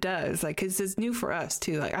know what it does. Like, 'cause it's new for us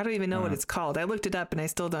too. Like, I don't even know what it's called. I looked it up and I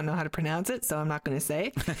still don't know how to pronounce it, so I'm not going to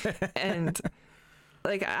say. And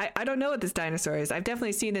like, I don't know what this dinosaur is. I've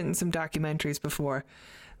definitely seen it in some documentaries before,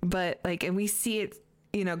 but like, and we see it,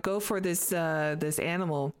 you know, go for this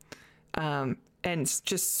animal, and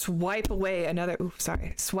just swipe away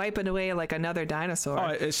like another dinosaur. Oh,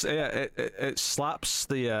 it slaps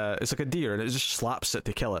the it's like a deer, and it just slaps it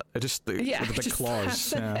to kill it. It just with the big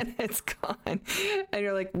claws, and it's gone. And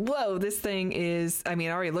you're like, whoa, this thing is. I mean,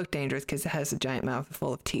 it already looked dangerous because it has a giant mouth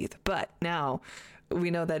full of teeth, but now we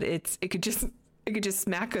know that it could just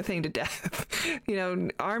smack a thing to death. You know,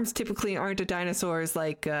 arms typically aren't a dinosaur's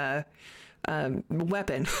like.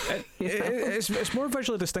 Weapon. It's more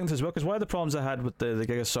visually distinct as well, because one of the problems I had with the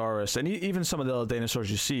Gigasaurus and even some of the other dinosaurs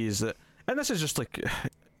you see is that, and this is just like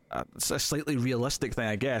it's a slightly realistic thing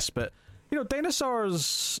I guess, but you know,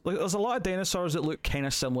 dinosaurs, like there's a lot of dinosaurs that look kind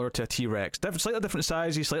of similar to a T-Rex, slightly different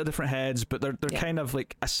sizes, slightly different heads, but they're kind of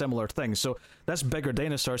like a similar thing. So this bigger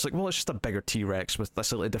dinosaur, it's like, well, it's just a bigger T-Rex with a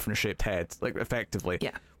slightly different shaped head, like effectively.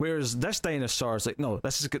 Yeah. Whereas this dinosaur is like, no,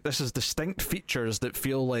 this is distinct features that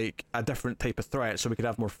feel like a different type of threat, so we could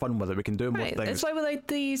have more fun with it. We can do more things. That's why we like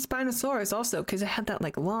the Spinosaurus also, because it had that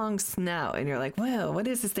like long snout, and you're like, well, what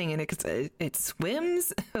is this thing? And it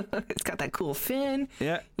swims. It's got that cool fin.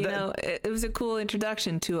 Yeah. You know, it was a cool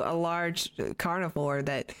introduction to a large carnivore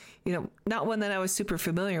that, you know, not one that I was super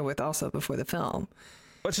familiar with also before the film.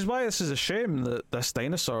 Which is why this is a shame that this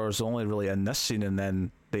dinosaur is only really in this scene and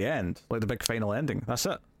then the end, like the big final ending. That's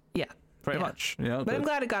it. Yeah. Pretty much. You know, but I'm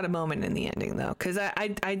glad it got a moment in the ending though, because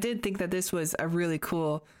I did think that this was a really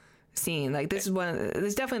cool scene. Like this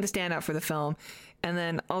is definitely the standout for the film. And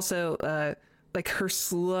then also like her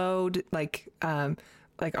slowed like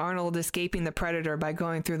Arnold escaping the predator by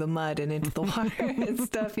going through the mud and into the water and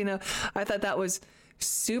stuff, you know. I thought that was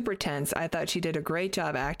super tense. I thought she did a great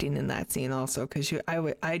job acting in that scene also, because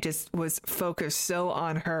I just was focused so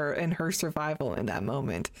on her and her survival in that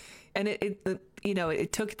moment. And it you know,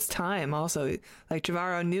 it took its time also. Like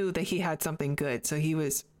Trevorrow knew that he had something good, so he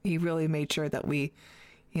really made sure that we,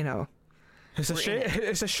 you know, it's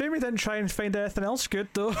a shame he didn't try and find anything else good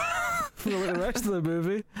though for the rest of the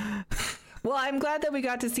movie. Well, I'm glad that we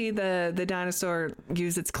got to see the dinosaur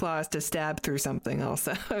use its claws to stab through something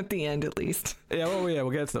also at the end, at least. Yeah, we'll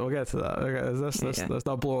get to that. Okay, let's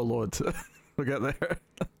not blow our load. We'll get there.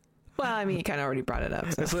 Well, I mean, you kind of already brought it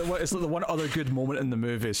up. So. It's like the one other good moment in the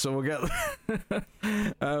movie, so we'll get there.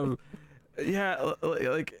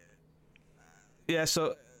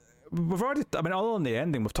 So we've already, I mean, other than the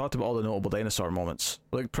ending, we've talked about all the notable dinosaur moments,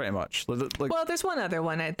 like pretty much. Well, there's one other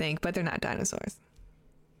one, I think, but they're not dinosaurs.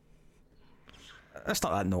 That's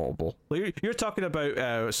not that notable. Like, you're talking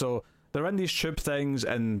about so they're in these tube things,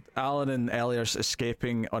 and Alan and Ellie are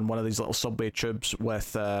escaping on one of these little subway tubes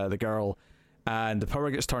with the girl, and the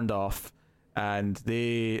power gets turned off, and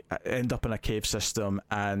they end up in a cave system,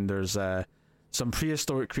 and there's some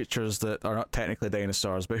prehistoric creatures that are not technically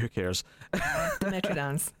dinosaurs, but who cares?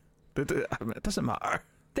 Dimetrodons. It doesn't matter.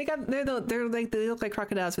 They look like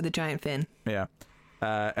crocodiles with a giant fin. Yeah.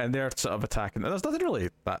 And they're sort of attacking. There's nothing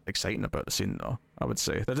really that exciting about the scene, though, I would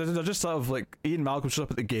say. They're just sort of like, Ian Malcolm's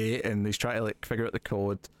up at the gate and he's trying to like figure out the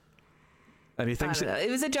code. And he thinks it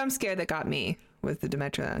was a jump scare that got me with the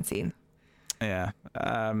Dimetrodon scene. Yeah.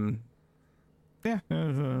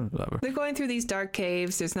 Whatever. They're going through these dark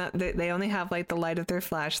caves. They only have like the light of their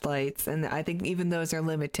flashlights, and I think even those are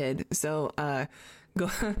limited. So,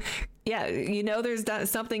 yeah, you know, there's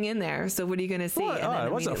something in there. So what are you going to see?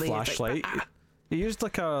 It wasn't a flashlight. Like, he used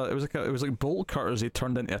it was like bolt cutters he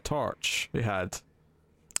turned into a torch he had.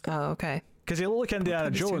 Oh, okay. Because he looked like Indiana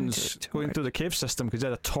What kind of Jones student going through the cave system because he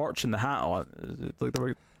had a torch in the hat on. Like they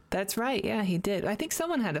were, That's right. Yeah, he did. I think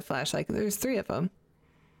someone had a flashlight. There's 3 of them.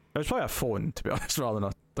 it was probably a phone, to be honest, rather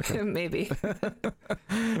than like a, Maybe.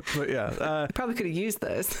 but yeah. Probably could have used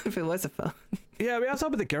those if it was a phone. Yeah, we have to talk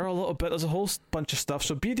about the girl a little bit. There's a whole bunch of stuff.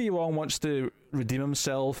 So BD Wong wants to redeem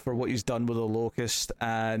himself for what he's done with the Locust,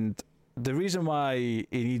 and the reason why he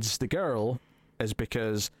needs the girl is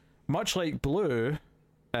because, much like Blue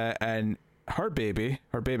and her baby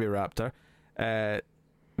raptor,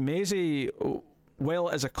 Maisie, well,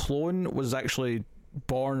 as a clone, was actually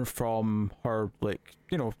born from her, like,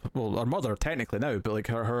 you know, well, her mother technically now, but like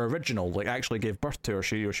her original, like, actually gave birth to her.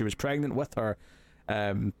 She was pregnant with her,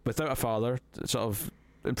 without a father, sort of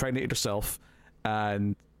impregnated herself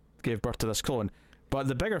and gave birth to this clone. But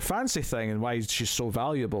the bigger fancy thing and why she's so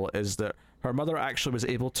valuable is that her mother actually was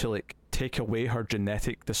able to, like, take away her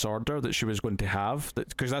genetic disorder that she was going to have,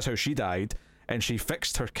 because that's how she died, and she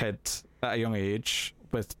fixed her kid at a young age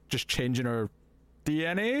with just changing her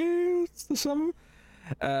DNA to some.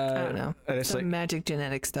 I don't know. And it's Some like magic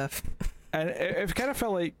genetic stuff. and it kind of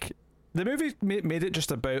felt like the movie made it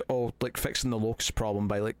just about like fixing the locust problem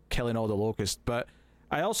by like killing all the locusts, but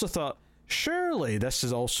I also thought surely this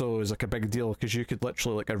is like a big deal because you could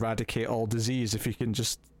literally like eradicate all disease if you can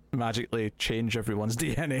just magically change everyone's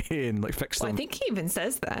DNA and like fix them. Well, I think he even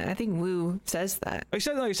says that. I think Wu says that. He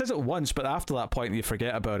says it once, but after that point you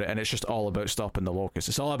forget about it and it's just all about stopping the locusts.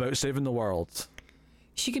 It's all about saving the world.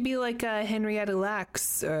 She could be like Henrietta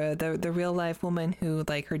Lacks, the real life woman who,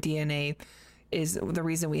 like, her DNA is the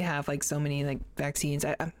reason we have like so many like vaccines.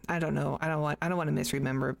 I don't know. I don't want to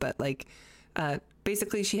misremember, but like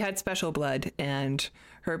basically she had special blood and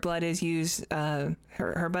her blood is used.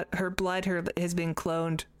 Her blood has been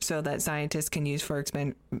cloned so that scientists can use for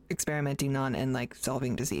experimenting on and like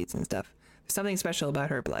solving disease and stuff. There's something special about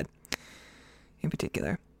her blood, in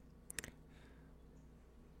particular.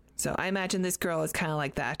 So I imagine this girl is kind of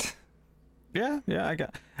like that. Yeah, I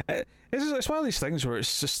get. It's one of these things where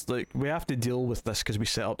it's just like we have to deal with this because we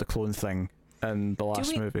set up the clone thing in the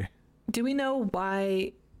last movie. Do we know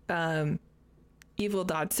why Evil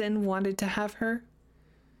Dodson wanted to have her?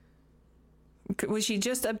 Was she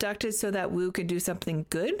just abducted so that Wu could do something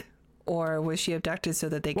good, or was she abducted so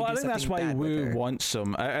that they could do something bad? Well, I think that's why with Wu her? wants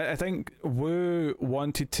him. I think Wu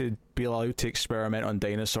wanted to be allowed to experiment on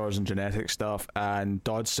dinosaurs and genetic stuff, and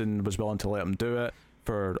Dodson was willing to let him do it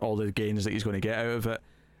for all the gains that he's going to get out of it.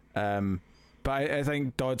 But I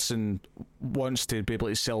think Dodson wants to be able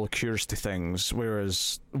to sell cures to things,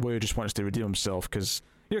 whereas Wu just wants to redeem himself because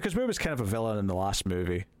Wu was kind of a villain in the last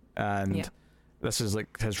movie, and this is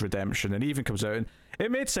like his redemption. And he even comes out, and it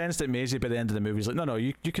made sense that Maisie by the end of the movie is like, no,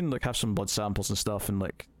 you can like have some blood samples and stuff, and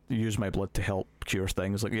like use my blood to help cure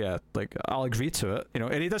things. Like, yeah, like I'll agree to it,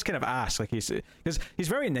 and he does kind of ask, like he's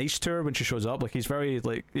very nice to her when she shows up. Like he's very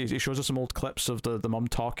like he shows us some old clips of the mum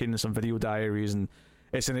talking and some video diaries, and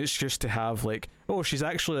it's just to have like, oh, she's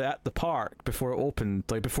actually at the park before it opened,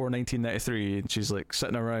 like before 1993, and she's like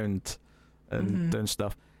sitting around and doing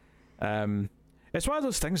stuff. It's one of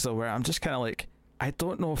those things though where I'm just kind of like, I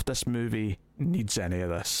don't know if this movie needs any of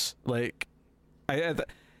this. Like,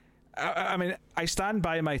 I mean, I stand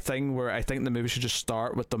by my thing where I think the movie should just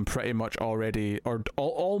start with them pretty much already or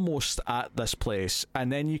almost at this place,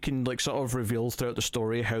 and then you can like sort of reveal throughout the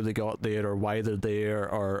story how they got there or why they're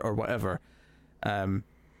there or whatever.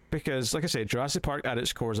 Because like I said, Jurassic Park at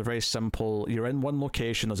its core is a very simple, you're in one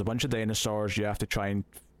location, there's a bunch of dinosaurs, you have to try and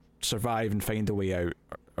survive and find a way out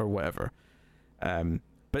or whatever.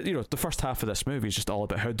 But the first half of this movie is just all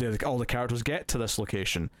about how do all the characters get to this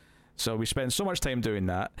location. So we spend so much time doing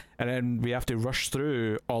that, and then we have to rush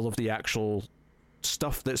through all of the actual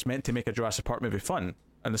stuff that's meant to make a Jurassic Park movie fun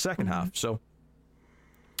in the second half. So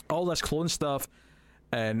all this clone stuff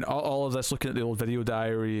and all of this looking at the old video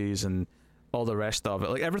diaries and all the rest of it,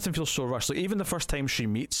 like everything feels so rushed. Like even the first time she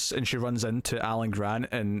meets and she runs into Alan Grant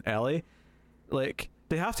and Ellie, like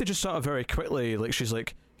they have to just sort of very quickly, like she's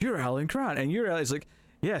like, "You're Alan Grant," and you're Ellie's like,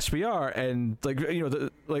 "Yes, we are," and like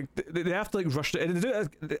they have to like rush it, and they do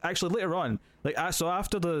it actually later on. Like so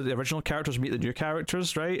after the original characters meet the new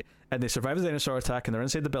characters, right, and they survive the dinosaur attack and they're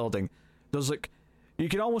inside the building. There's like, you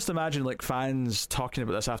can almost imagine like fans talking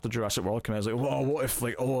about this after Jurassic World came out. It's like, whoa, what if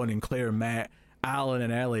like Owen and Claire met Alan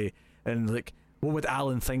and Ellie, and like what would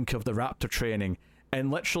Alan think of the raptor training?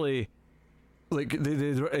 And literally, like they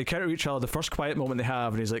encounter each other. The first quiet moment they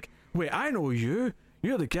have, and he's like, "Wait, I know you.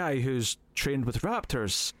 You're the guy who's trained with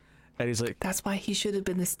raptors." And he's like, that's why he should have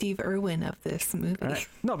been the Steve Irwin of this movie. Right.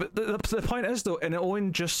 No, but the point is though, and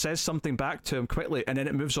Owen just says something back to him quickly, and then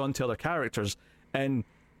it moves on to other characters, and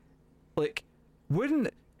like,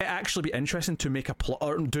 wouldn't it actually be interesting to make a plot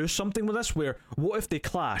or do something with this? Where what if they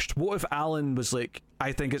clashed? What if Alan was like,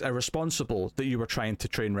 I think it's irresponsible that you were trying to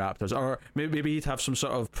train raptors, or maybe he'd have some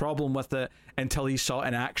sort of problem with it until he saw it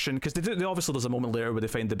in action, because they obviously there's a moment later where they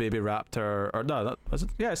find the baby raptor, or no, that is it?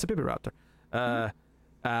 Yeah, it's the baby raptor,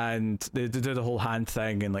 and they do the whole hand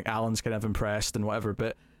thing, and like Alan's kind of impressed and whatever.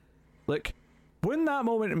 But like, wouldn't that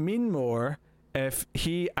moment mean more if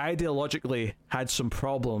he ideologically had some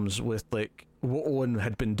problems with like what Owen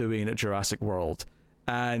had been doing at Jurassic World,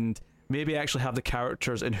 and maybe actually have the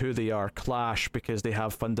characters and who they are clash because they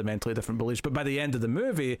have fundamentally different beliefs, but by the end of the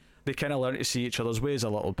movie they kind of learn to see each other's ways a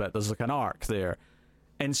little bit. There's like an arc there.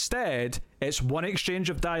 Instead, it's one exchange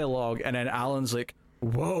of dialogue, and then Alan's like,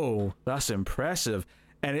 whoa, that's impressive,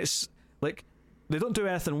 and it's like they don't do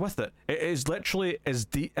anything with it. It is literally as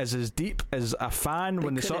deep as a fan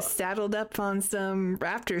when they saw saddled up on some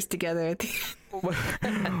raptors together at the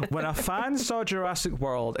end. When a fan saw Jurassic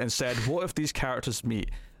World and said, what if these characters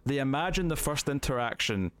meet, they imagine the first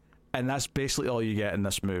interaction, and that's basically all you get in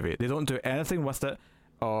this movie. They don't do anything with it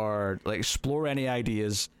or like explore any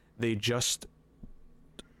ideas. They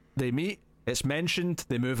meet, it's mentioned,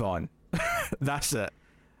 they move on. That's it.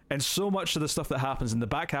 And so much of the stuff that happens in the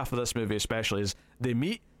back half of this movie especially is they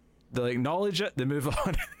meet, they acknowledge it, they move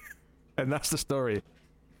on. And that's the story.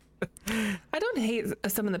 I don't hate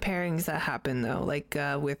some of the pairings that happen though, like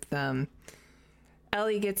with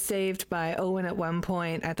Ellie gets saved by Owen at one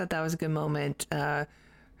point. I thought that was a good moment.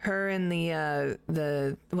 Her and the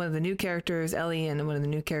one of the new characters, Ellie, and one of the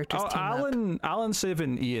new characters. Alan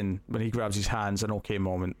saving Ian when he grabs his hands, an okay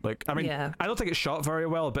moment. Like, I mean, yeah. I don't think it's shot very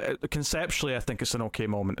well, but conceptually, I think it's an okay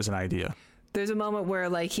moment as an idea. There's a moment where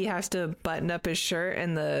like he has to button up his shirt,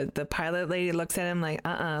 and the pilot lady looks at him like,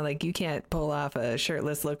 like you can't pull off a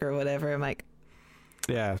shirtless look or whatever. I'm like,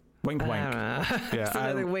 yeah. Wink, wink. Yeah, it's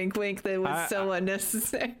another wink, wink that was so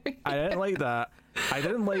unnecessary. I didn't like that. I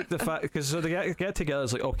didn't like the fact, because so they get together.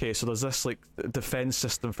 It's like, okay, so there's this like defense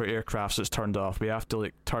system for aircrafts that's turned off. We have to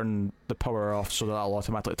like turn the power off so that it'll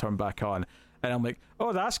automatically turn back on. And I'm like,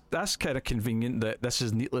 oh, that's kind of convenient that this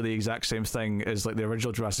is neatly the exact same thing as like the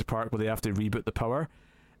original Jurassic Park where they have to reboot the power.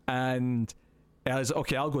 And Ellie's like,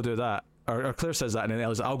 okay, I'll go do that. Or Claire says that, and then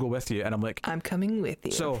Ellie's like, I'll go with you. And I'm like, I'm coming with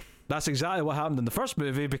you. So that's exactly what happened in the first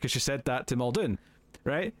movie, because she said that to Muldoon,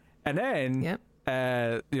 right? And then, yep.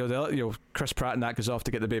 Chris Pratt and that goes off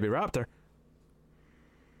to get the baby raptor.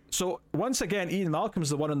 So once again, Ian Malcolm's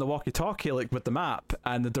the one on the walkie-talkie, like with the map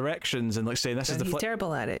and the directions, and like saying this is the he's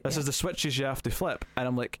terrible at it. This is the switches you have to flip, and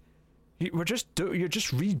I'm like, you're just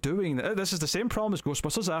redoing. This is the same problem as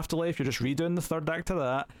Ghostbusters Afterlife. You're just redoing the third act of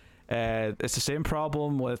that. It's the same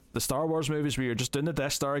problem with the Star Wars movies where you're just doing the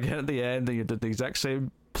Death Star again at the end, and you did the exact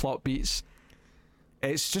same plot beats.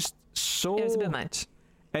 It's just so. It was a bit much.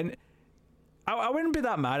 And I wouldn't be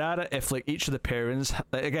that mad at it if like each of the pairings,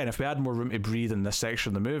 like, again, if we had more room to breathe in this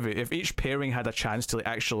section of the movie, if each pairing had a chance to like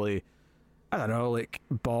actually, I don't know, like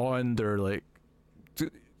bond or like,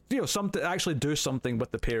 something, actually do something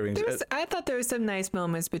with the pairings. I thought there was some nice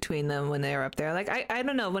moments between them when they were up there. Like I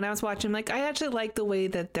don't know, when I was watching, like I actually like the way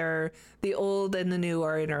that the old and the new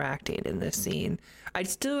are interacting in this scene. I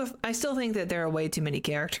still think that there are way too many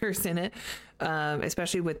characters in it,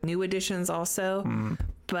 especially with new additions also.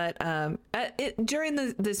 But during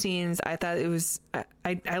the scenes, I thought it was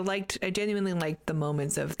I genuinely liked the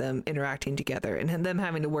moments of them interacting together and them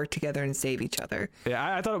having to work together and save each other.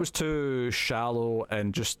 Yeah, I thought it was too shallow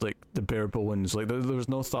and just like the bare bones. Like there was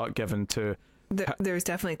no thought given to. There's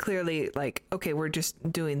definitely clearly like, okay, we're just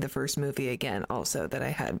doing the first movie again. Also, that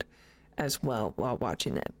I had as well while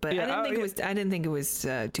watching it, but yeah, I didn't think it was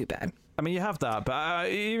too bad. I mean, you have that, but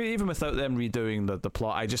even without them redoing the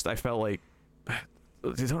plot, I felt like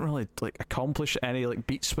they don't really like accomplish any like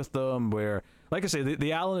beats with them. Where, like I say,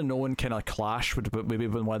 the Alan and Owen kind of clash would maybe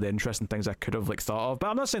been one of the interesting things I could have like thought of. But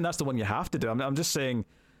I'm not saying that's the one you have to do. I'm just saying,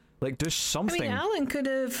 like, do something. I mean, Alan could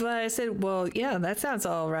have said, "Well, yeah, that sounds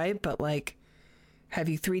all right, but like, have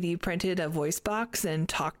you 3D printed a voice box and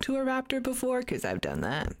talked to a raptor before? Because I've done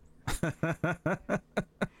that."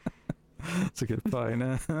 That's a good point.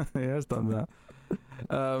 He has done that.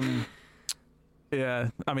 Yeah,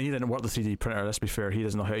 I mean, he didn't work the 3D printer. Let's be fair, he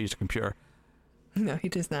doesn't know how to use a computer. No, he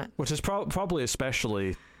does not. Which is probably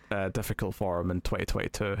especially difficult for him in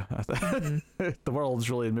 2022. The world's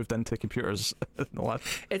really moved into computers.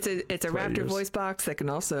 It's a raptor years. Voice box that can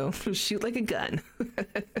also shoot like a gun.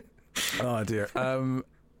 Oh dear.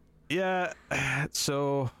 Yeah.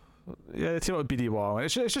 So. Yeah, team up with BD Wong.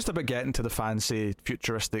 It's just about getting to the fancy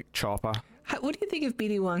futuristic chopper. What do you think of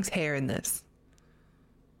BD Wong's hair in this?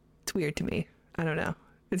 It's weird to me. I don't know.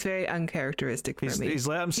 It's very uncharacteristic for me. He's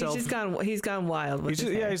let himself. He's gone wild with his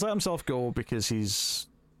hair. He's let himself go because he's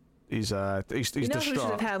distraught. Who should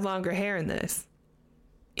have had longer hair in this?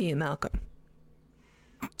 Ian Malcolm.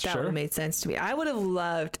 That would have made sense to me. I would have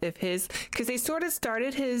loved if because they sort of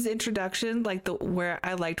started his introduction where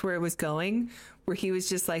I liked where it was going, where he was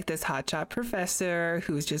just like this hotshot professor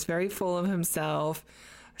who's just very full of himself,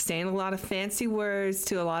 saying a lot of fancy words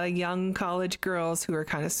to a lot of young college girls who are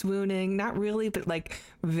kind of swooning, not really, but like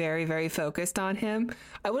very, very focused on him.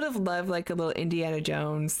 I would have loved like a little Indiana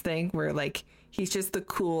Jones thing where like he's just the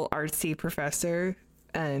cool artsy professor,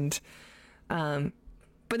 and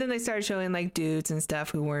but then they started showing like dudes and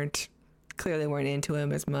stuff who clearly weren't into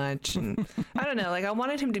him as much. And I don't know, like I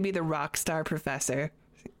wanted him to be the rock star professor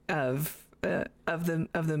of the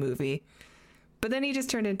movie, but then he just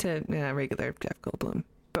turned into regular Jeff Goldblum,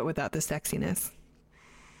 but without the sexiness.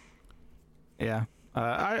 Yeah,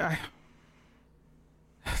 I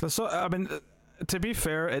mean, to be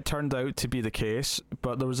fair, it turned out to be the case,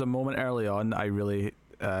 but there was a moment early on I really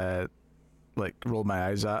rolled my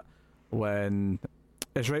eyes at, when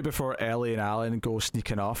it's right before Ellie and Alan go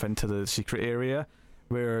sneaking off into the secret area,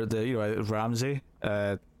 where Ramsey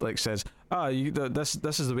says,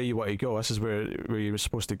 this is the way you want to go. This is where you're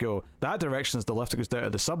supposed to go. That direction is the lift that goes down to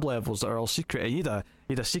the sub levels that are all secret. And you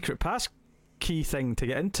need a secret pass key thing to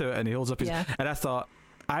get into it. And he holds up his. Yeah. And I thought,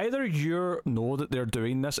 either you know that they're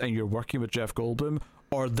doing this and you're working with Jeff Goldblum,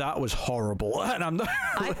 or that was horrible. And I'm not.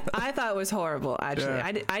 I thought it was horrible. Actually,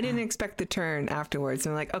 yeah. I didn't expect the turn afterwards.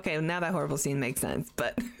 I'm like, okay, now that horrible scene makes sense.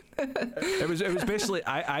 But it was basically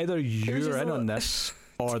either you're in on this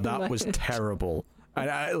or that was terrible. And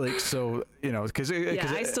I because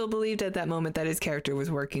I still believed at that moment that his character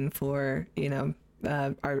was working for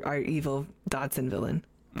our evil Dodson villain.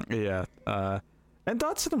 Yeah, and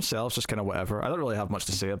Dodson himself's just kind of whatever. I don't really have much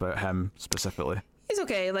to say about him specifically. He's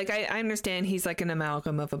okay. Like I understand he's like an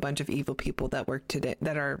amalgam of a bunch of evil people that work today,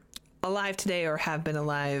 that are alive today or have been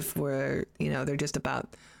alive, where they're just about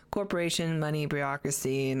corporation, money,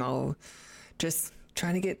 bureaucracy, and all, just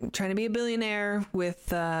trying to be a billionaire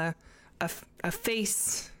with a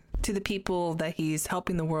face to the people that he's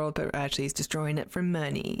helping the world, but actually he's destroying it for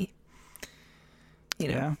money.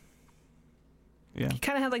 Yeah. He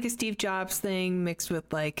kind of had like a Steve Jobs thing mixed with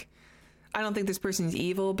like, I don't think this person's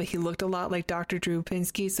evil, but he looked a lot like Dr. Drew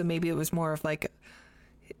Pinsky, so maybe it was more of like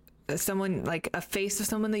someone, like a face of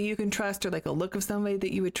someone that you can trust, or like a look of somebody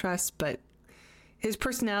that you would trust, but his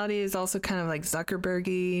personality is also kind of like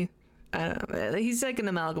Zuckerberg-y. I don't know. He's like an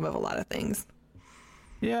amalgam of a lot of things.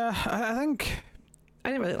 Yeah, I think I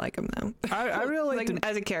didn't really like him though. I really like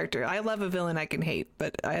as a character. I love a villain I can hate,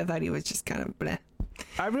 but I thought he was just kind of bleh.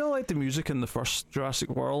 I really liked the music in the first Jurassic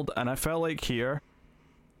World, and I felt like here,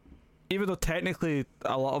 even though technically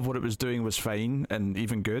a lot of what it was doing was fine and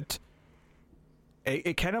even good,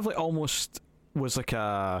 it kind of like almost was like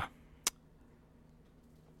a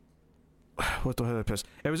what the hell did I put?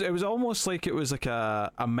 It was almost like it was like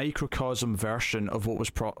a microcosm version of what was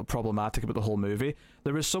problematic about the whole movie.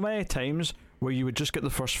 There was so many times where you would just get the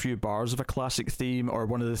first few bars of a classic theme or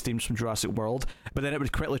one of the themes from Jurassic World, but then it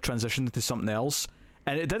would quickly transition into something else.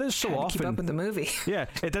 And it did it so often. Keep up with the movie. Yeah,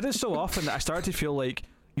 it did it so often that I started to feel like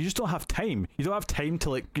you just don't have time. You don't have time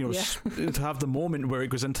to to have the moment where it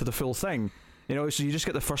goes into the full thing. So you just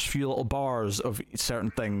get the first few little bars of certain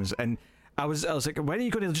things, and I was like, when are you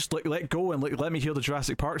going to just let go and let me hear the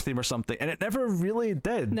Jurassic Park theme or something? And it never really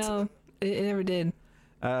did. No, it never did.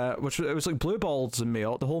 It was like blue balls in me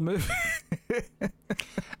the whole movie.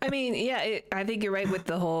 I mean, yeah, I think you're right with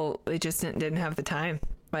the whole. It just didn't have the time.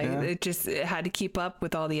 Like it had to keep up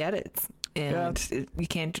with all the edits, and you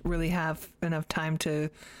can't really have enough time to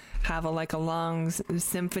have a long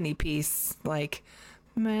symphony piece like.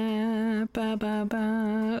 Oh,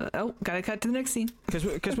 gotta cut to the next scene.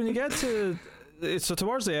 Because when you get to so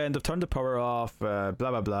towards the end, they've turned the power off. Blah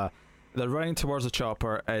blah blah. They're running towards the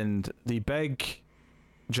chopper, and the big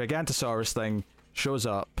Gigantosaurus thing shows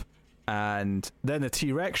up, and then the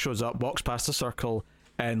T-Rex shows up, walks past the circle,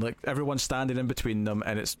 and like everyone's standing in between them,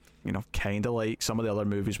 and it's kind of like some of the other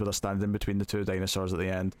movies where they're standing in between the two dinosaurs at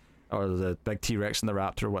the end, or the big T-Rex and the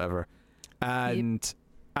raptor or whatever. And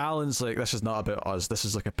Alan's like, this is not about us, this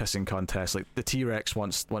is like a pissing contest, like the T-Rex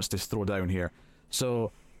wants to throw down here.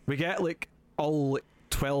 So we get like all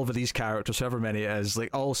 12 of these characters, however many it is, like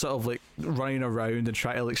all sort of like running around and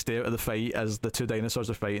trying to like stay out of the fight as the two dinosaurs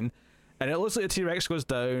are fighting, and it looks like the T-Rex goes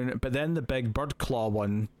down, but then the big bird claw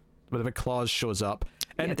one with the big claws shows up,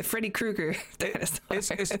 and the Freddy Krueger it's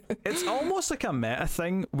almost like a meta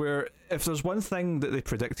thing where if there's one thing that they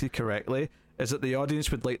predicted correctly, is that the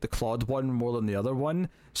audience would like the Claude one more than the other one.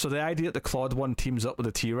 So the idea that the Claude one teams up with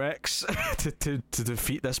the T-Rex to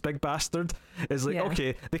defeat this big bastard is like,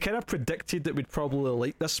 okay, they kind of predicted that we'd probably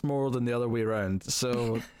like this more than the other way around.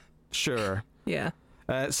 So, sure. Yeah.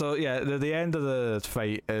 So yeah, the end of the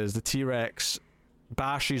fight is the T-Rex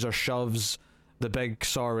bashes or shoves the big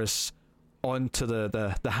Saurus onto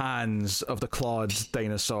the hands of the Claude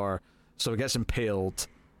dinosaur, so it gets impaled.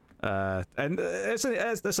 And it's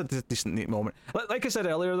a decent, neat moment. Like I said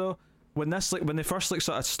earlier, though, when they first sort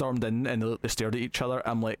of stormed in and they stared at each other,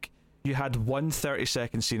 I'm like, you had one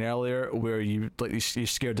 30-second scene earlier where you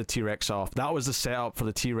scared the T-Rex off. That was the setup for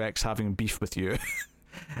the T-Rex having beef with you.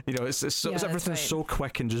 It's everything's so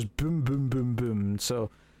quick and just boom, boom, boom, boom. So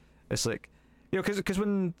it's like, because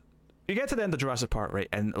when you get to the end of Jurassic Park, right,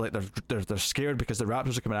 and like they're scared because the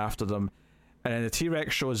raptors are coming after them, and then the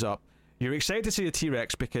T-Rex shows up. You're excited to see the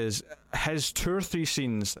T-Rex because his 2 or 3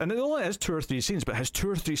 scenes, and it only has 2 or 3 scenes, but his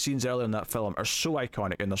 2 or 3 scenes earlier in that film are so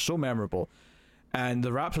iconic and they're so memorable. And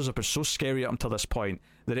the raptors have been so scary up until this point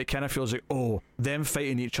that it kind of feels like, them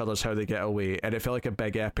fighting each other is how they get away. And it felt like a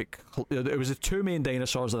big epic. It was the 2 main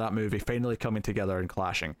dinosaurs of that movie finally coming together and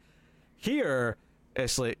clashing. Here,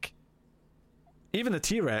 it's like, even the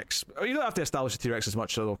T-Rex, you don't have to establish the T-Rex as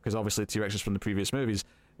much, though, because obviously the T-Rex is from the previous movies,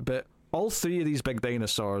 but all 3 of these big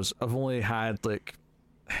dinosaurs have only had, like,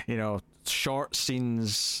 short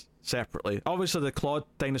scenes separately. Obviously, the Claude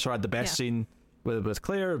dinosaur had the best scene with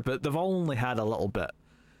Claire, but they've all only had a little bit.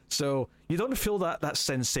 So you don't feel that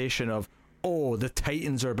sensation of, the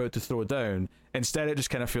Titans are about to throw down. Instead, it just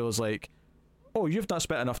kind of feels like, you've not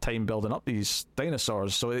spent enough time building up these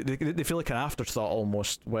dinosaurs. So they feel like an afterthought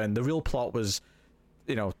almost, when the real plot was,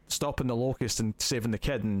 stopping the locust and saving the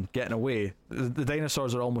kid and getting away. The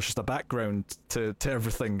dinosaurs are almost just a background to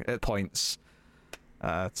everything at points.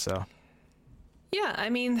 So yeah, I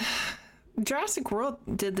mean, Jurassic World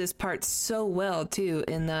did this part so well too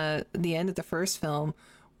in the end of the first film,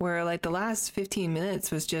 where like the last 15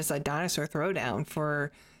 minutes was just a dinosaur throwdown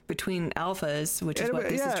between alphas, which is what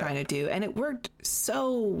this is trying to do, and it worked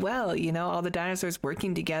so well. All the dinosaurs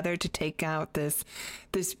working together to take out this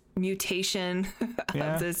mutation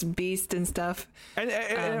of this beast and stuff, and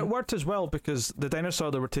it worked as well because the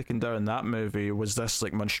dinosaur that were taken down in that movie was this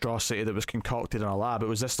like monstrosity that was concocted in a lab. It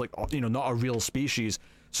was this like not a real species,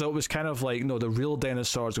 so it was kind of like the real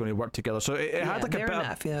dinosaurs are going to work together. So it had like a bit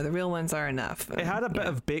enough. The real ones are enough. It had a bit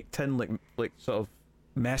of baked in like sort of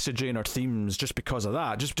messaging or themes just because of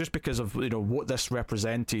that, just because of what this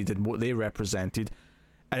represented and what they represented.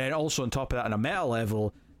 And then also on top of that, on a meta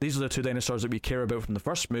level, these are the 2 dinosaurs that we care about from the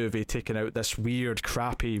first movie, taking out this weird,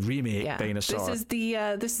 crappy remake dinosaur. This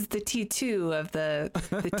is the T2 of the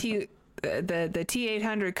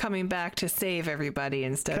T800 coming back to save everybody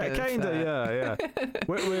instead of kinda,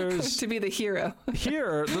 Whereas to be the hero.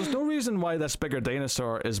 Here, there's no reason why this bigger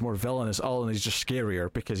dinosaur is more villainous. And he's just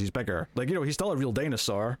scarier because he's bigger. Like he's still a real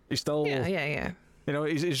dinosaur. He's still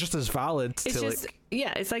he's just as valid.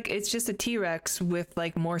 It's just a T-Rex with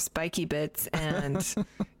like more spiky bits, and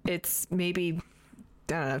it's maybe,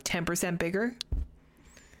 I don't know, 10% bigger.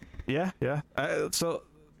 Yeah. So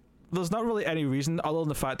there's not really any reason other than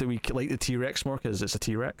the fact that we like the T-Rex more because it's a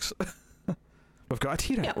T-Rex. We've got a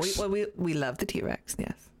T-Rex. Yeah, we love the T-Rex.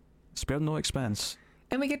 Yes. Spared no expense.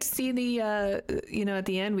 And we get to see the at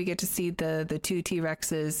the end we get to see the 2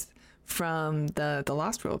 T-Rexes from the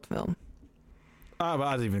Lost World film. I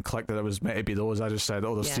didn't even click that it was meant to be those. I just said,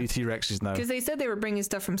 there's 3 T-Rexes now. Because they said they were bringing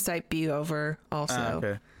stuff from Site B over also.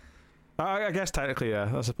 Okay. I guess technically,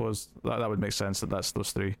 yeah. I suppose that would make sense that that's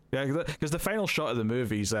those 3. Yeah, because the final shot of the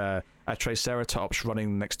movie is a Triceratops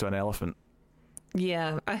running next to an elephant.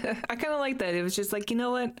 Yeah, I kind of like that. It was just like, you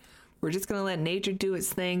know what? We're just going to let nature do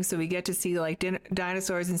its thing, so we get to see like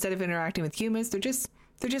dinosaurs instead of interacting with humans. They're just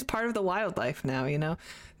part of the wildlife now,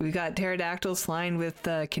 We've got pterodactyls flying with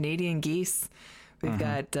Canadian geese. We've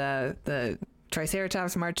got the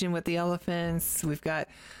Triceratops marching with the elephants. We've got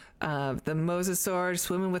the mosasaur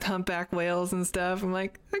swimming with humpback whales and stuff. I'm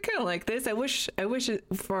like, I kind of like this. I wish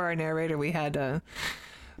for our narrator we had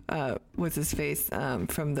what's his face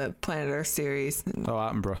from the Planet Earth series.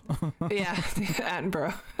 Attenborough. Yeah,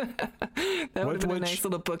 Attenborough. That would have been a nice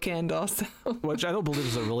little bookend also. Which I don't believe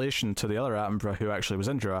is a relation to the other Attenborough who actually was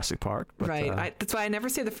in Jurassic Park. But, right. That's why I never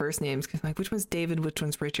say the first names, because I'm like, which one's David, which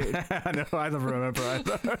one's Richard? I know, I never remember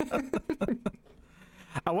either.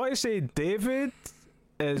 I want to say David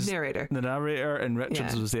is narrator. The narrator, and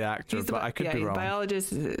Richards was the actor, but I could be wrong.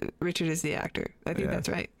 Biologist, Richard is the actor. I think that's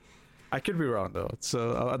right. I could be wrong though,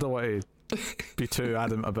 so I don't want to be too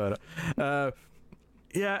adamant about it.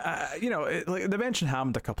 Yeah, like they mentioned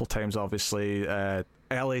Hammond a couple times. Obviously,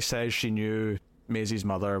 Ellie says she knew Maisie's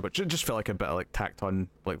mother, but it just felt like a bit of like tacked on,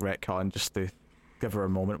 like retcon, just to give her a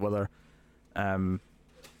moment with her.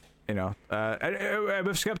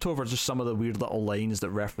 We've skipped over just some of the weird little lines that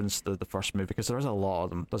reference the first movie, because there is a lot of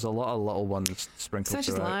them. There's a lot of little ones sprinkled. It's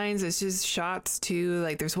not just lines; it's just shots too.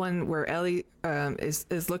 Like there's one where Ellie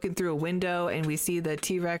is looking through a window, and we see the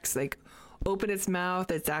T-Rex like open its mouth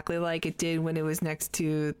exactly like it did when it was next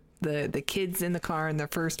to the kids in the car in the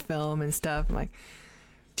first film and stuff. I'm like,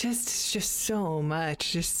 just so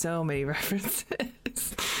much, just so many references.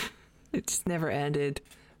 It just never ended.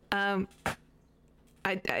 I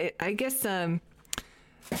guess I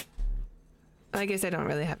don't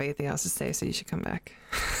really have anything else to say, so you should come back.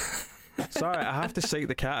 Sorry, I have to psych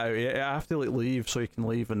the cat out. Yeah, I have to like leave so you can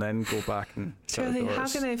leave and then go back and. Charlie, how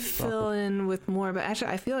can I fill in with more? But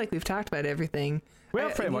actually, I feel like we've talked about everything. Well,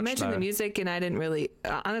 pretty much. You mentioned the music, and I didn't really,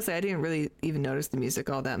 honestly, I didn't really even notice the music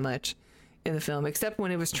all that much in the film, except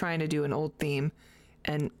when it was trying to do an old theme,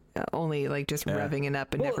 and only like just revving it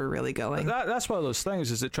up and never really going. That's one of those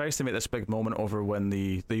things, is it tries to make this big moment over when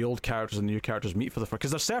the old characters and the new characters meet for the first,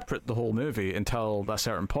 because they're separate the whole movie until a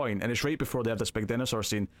certain point, and it's right before they have this big dinosaur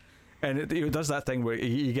scene, and it does that thing where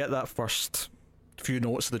you get that first few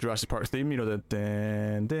notes of the Jurassic Park theme, the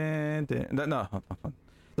dun, dun, dun,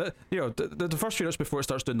 the first few notes before it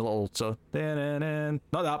starts doing the little dun, dun, dun,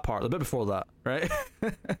 not that part, the bit before that, right?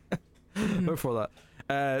 Before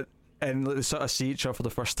that, and they sort of see each other for the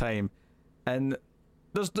first time, and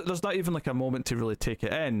there's not even like a moment to really take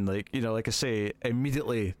it in. Like like I say,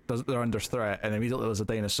 immediately they're under threat, and immediately there's a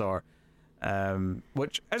dinosaur,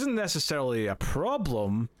 which isn't necessarily a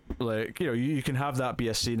problem. Like you can have that be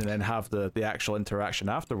a scene and then have the actual interaction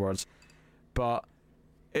afterwards, but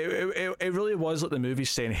it really was like the movie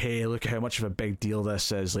saying, hey, look at how much of a big deal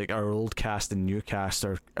this is. Like our old cast and new cast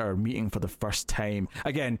are meeting for the first time.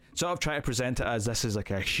 Again, sort of trying to present it as this is like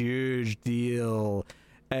a huge deal.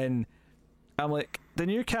 And I'm like, the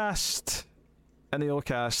new cast and the old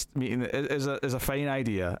cast meeting is a fine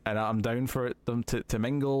idea, and I'm down for them to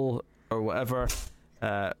mingle or whatever.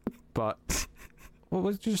 But what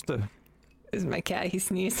was just a... This is my cat, he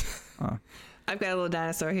sneezed. Oh. I've got a little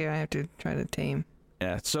dinosaur here I have to try to tame.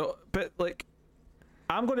 Yeah, so, but like,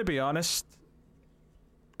 I'm going to be honest,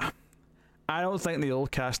 I don't think the old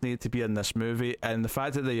cast need to be in this movie, and the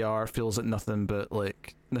fact that they are feels like nothing but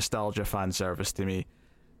like nostalgia fan service to me.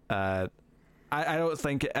 I don't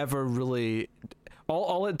think it ever really,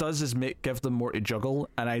 all it does is give them more to juggle,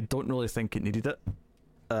 and I don't really think it needed it.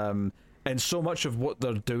 And so much of what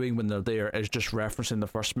they're doing when they're there is just referencing the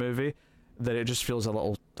first movie that it just feels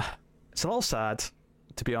it's a little sad,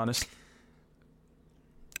 to be honest.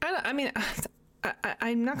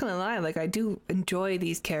 I'm not gonna lie, like I do enjoy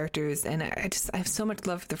these characters, and I have so much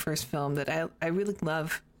love for the first film that I really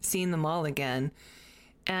love seeing them all again,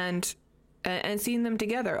 and seeing them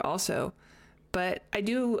together also. But I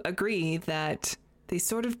do agree that they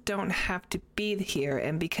sort of don't have to be here,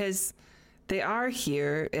 and because they are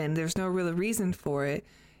here and there's no real reason for it,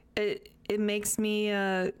 it makes me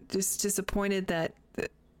just disappointed that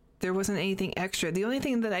there wasn't anything extra. The only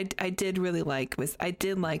thing that I did really like was I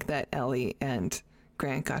did like that Ellie and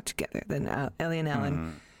Grant got together. Then Ellie and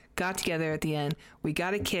Alan got together at the end. We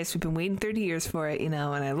got a kiss. We've been waiting 30 years for it, and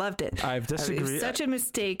I loved it. I've disagreed. It was such a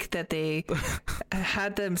mistake that they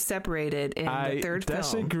had them separated in the third film. I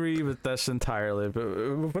disagree with this entirely, but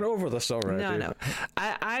we've been over this already. No.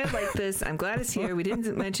 I like this. I'm glad it's here. We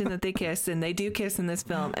didn't mention that they kissed, and they do kiss in this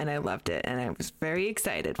film, and I loved it, and I was very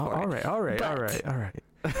excited for it. All right.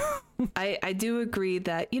 I do agree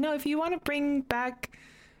that if you want to bring back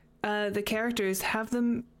the characters, have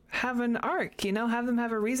them have an arc, have them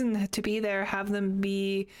have a reason to be there, have them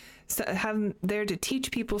there to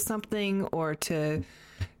teach people something, or to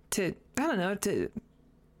I don't know, to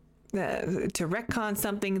retcon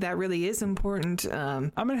something that really is important.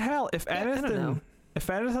 I mean, hell, if anything,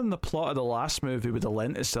 the plot of the last movie would have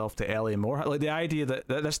lent itself to Ellie more, like the idea that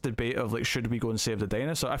this debate of like, should we go and save the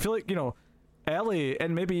dinosaur? I feel like Ellie,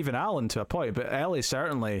 and maybe even Alan to a point, but Ellie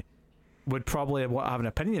certainly would probably have an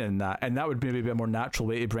opinion in that, and that would maybe be a more natural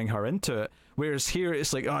way to bring her into it. Whereas here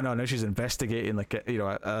it's like, oh no, now she's investigating like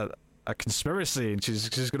a conspiracy, and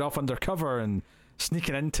she's going off undercover and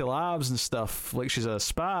sneaking into labs and stuff like she's a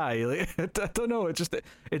spy. Like, I don't know, it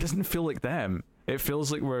doesn't feel like them. It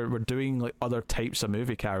feels like we're doing like other types of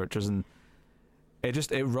movie characters, and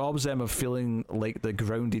it robs them of feeling like the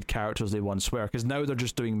grounded characters they once were, because now they're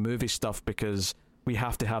just doing movie stuff because we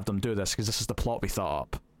have to have them do this because this is the plot we thought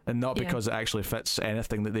up, and not because it actually fits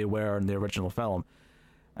anything that they were in the original film.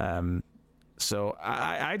 So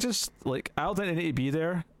I just like, I don't think they need to be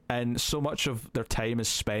there, and so much of their time is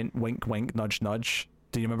spent wink wink nudge nudge.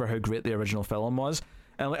 Do you remember how great the original film was?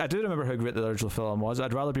 And like, I do remember how great the original film was.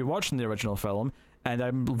 I'd rather be watching the original film, and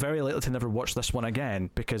I'm very likely to never watch this one again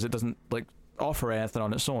because it doesn't like offer anything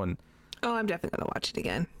on its own. Oh, I'm definitely gonna watch it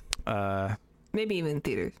again. Maybe even in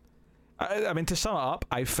theaters. I mean, to sum it up,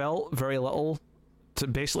 I felt very little to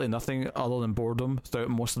basically nothing other than boredom throughout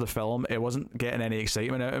most of the film. It wasn't getting any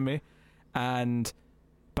excitement out of me, and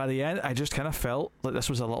by the end, I just kind of felt like this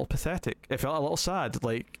was a little pathetic. It felt a little sad.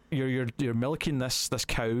 Like you're milking this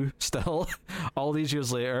cow still, all these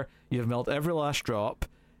years later. You've milked every last drop,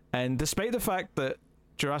 and despite the fact that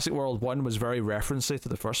Jurassic World 1 was very referencey to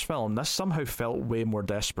the first film, this somehow felt way more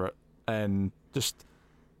desperate, and just.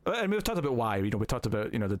 And we've talked about why. We talked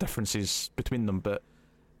about the differences between them, but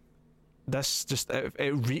this just it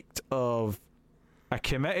reeked of a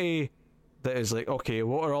committee that is like, okay,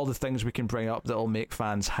 what are all the things we can bring up that'll make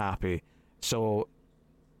fans happy? So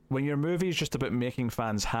when your movie is just about making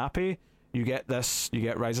fans happy, you get this, you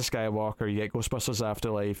get Rise of Skywalker, you get Ghostbusters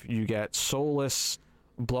Afterlife, you get soulless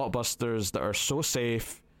blockbusters that are so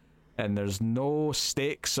safe, and there's no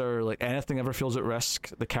stakes or like anything ever feels at risk.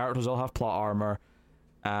 The characters all have plot armor,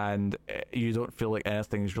 and you don't feel like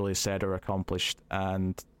anything's really said or accomplished.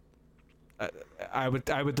 And I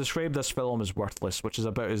would describe this film as worthless, which is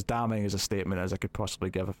about as damning as a statement as I could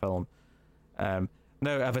possibly give a film. Now,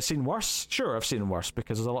 have I seen worse? Sure, I've seen worse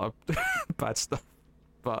because there's a lot of bad stuff,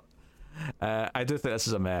 but I do think this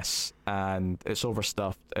is a mess, and it's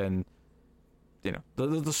overstuffed, and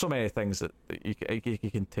there's so many things that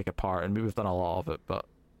you can take apart, and we've done a lot of it, but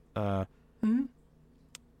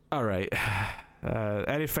all right.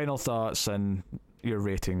 Any final thoughts and your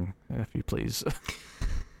rating, if you please?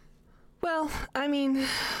 Well, I mean,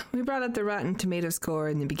 we brought up the Rotten Tomato score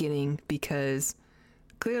in the beginning because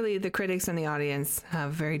clearly the critics and the audience have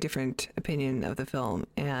a very different opinion of the film.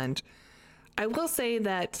 And I will say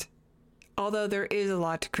that although there is a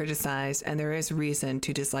lot to criticize and there is reason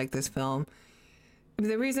to dislike this film,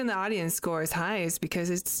 the reason the audience score is high is because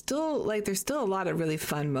it's still like there's still a lot of really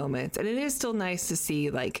fun moments, and it is still nice to see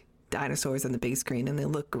like dinosaurs on the big screen, and they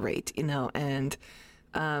look great, and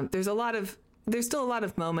there's still a lot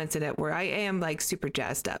of moments in it where I am like super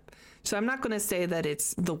jazzed up. So I'm not going to say that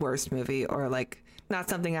it's the worst movie or like not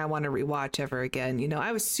something I want to rewatch ever again.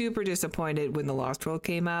 I was super disappointed when The Lost World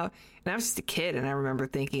came out, and I was just a kid, and I remember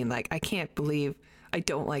thinking like, I can't believe I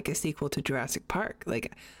don't like a sequel to Jurassic Park.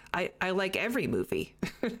 Like I like every movie,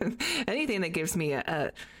 anything that gives me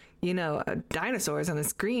dinosaurs on the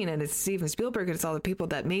screen, and it's Steven Spielberg, and it's all the people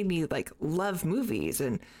that made me like love movies,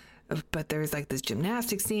 but there's like this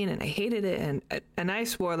gymnastics scene, and I hated it, and I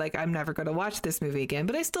swore like I'm never going to watch this movie again,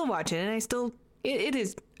 but I still watch it, and it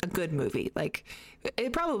is a good movie. Like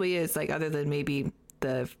it probably is, like other than maybe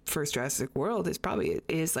the first Jurassic World, it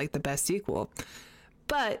is like the best sequel,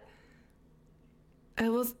 but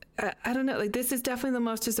I don't know, like this is definitely the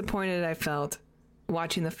most disappointed I felt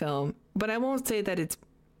watching the film, but I won't say that it's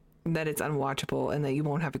unwatchable and that you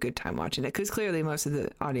won't have a good time watching it, because clearly most of the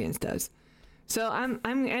audience does. So I'm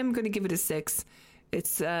going to give it a 6.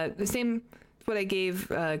 It's the same what I gave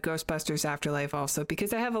Ghostbusters Afterlife also,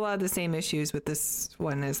 because I have a lot of the same issues with this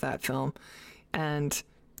one as that film, and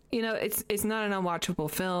it's not an unwatchable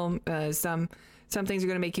film. Some things are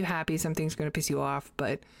going to make you happy, some things are going to piss you off,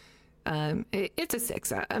 but it's a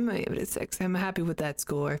 6. I'm going to give it a 6. I'm happy with that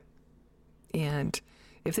score, and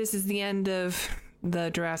if this is the end of the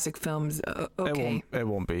Jurassic films, okay. It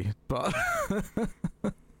won't be, but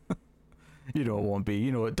it won't be.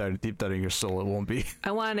 It deep down in your soul, it won't be.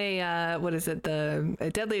 I want a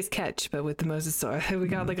Deadliest Catch, but with the Mosasaur. We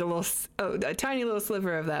got like a tiny little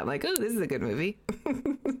sliver of that. I'm like, oh, this is a good movie.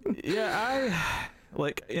 Yeah,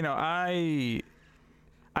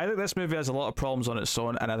 I think this movie has a lot of problems on its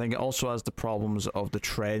own, and I think it also has the problems of the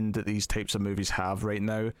trend that these types of movies have right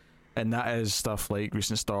now. And that is stuff like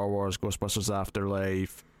recent Star Wars, Ghostbusters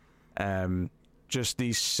Afterlife, just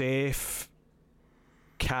these safe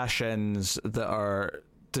cash-ins that are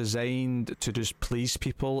designed to just please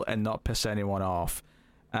people and not piss anyone off.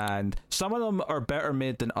 And some of them are better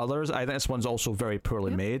made than others. I think this one's also very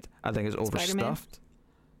poorly made. I think it's overstuffed.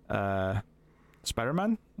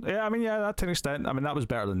 Spider-Man? Yeah, that to an extent. That was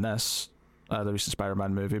better than this, the recent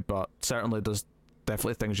Spider-Man movie, but certainly there's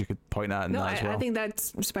definitely things you could point at in that as well. I think that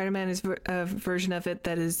Spider-Man is a version of it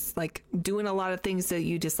that is like doing a lot of things that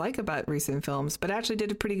you dislike about recent films, but actually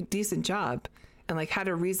did a pretty decent job and like had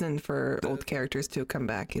a reason for old characters to come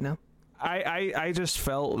back, I just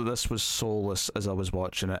felt that this was soulless as I was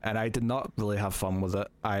watching it, and I did not really have fun with it.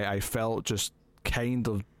 I felt just kind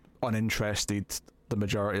of uninterested the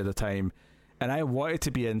majority of the time, and I wanted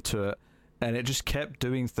to be into it, and it just kept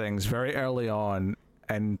doing things very early on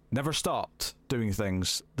and never stopped doing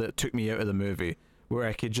things that took me out of the movie, where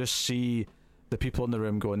I could just see the people in the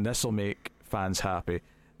room going, this will make fans happy,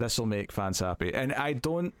 this will make fans happy. And I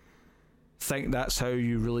don't think that's how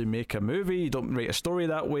you really make a movie. You don't write a story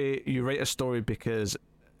that way. You write a story because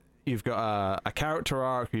you've got a character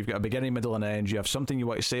arc, you've got a beginning, middle, and end, you have something you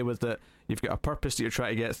want to say with it, you've got a purpose that you're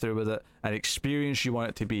trying to get through with it, an experience you want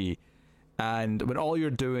it to be. And when all you're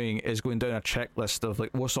doing is going down a checklist of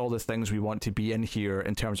like, what's all the things we want to be in here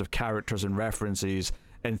in terms of characters and references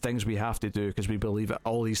and things we have to do because we believe that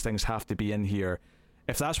all these things have to be in here,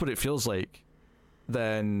 if that's what it feels like,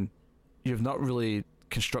 then you've not really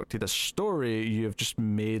constructed a story. You've just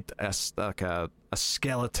made a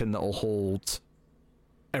skeleton that will hold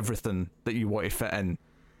everything that you want to fit in,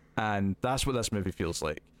 and that's what this movie feels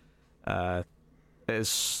like.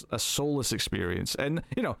 It's a soulless experience, and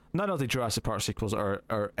you know, none of the Jurassic Park sequels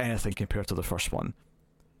are anything compared to the first one,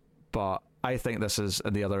 but I think this is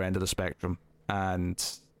at the other end of the spectrum, and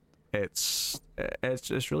it's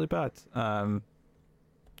really bad.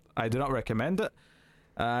 I do not recommend it,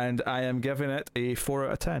 and I am giving it a 4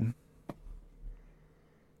 out of 10.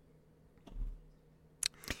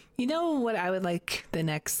 You know what I would like the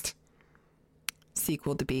next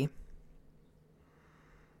sequel to be?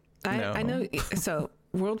 I know. So,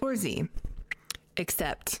 World War Z,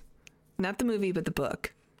 except not the movie, but the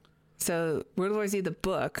book. So, World War Z, the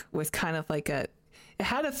book, was kind of like it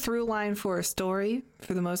had a through line for a story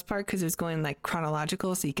for the most part because it was going like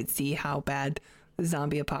chronological, so you could see how bad the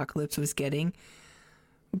zombie apocalypse was getting.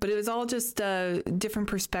 But it was all just different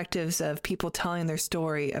perspectives of people telling their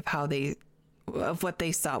story of of what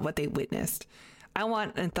they saw, what they witnessed. I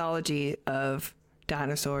want an anthology of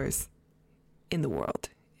dinosaurs in the world.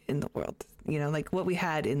 You know, like what we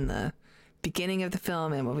had in the beginning of the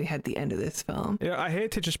film and what we had at the end of this film. Yeah, I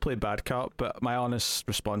hate to just play bad cop, but my honest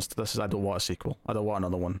response to this is I don't want a sequel. I don't want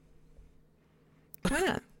another one. Why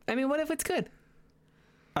not? I mean, what if it's good?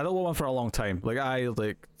 I don't want one for a long time. Like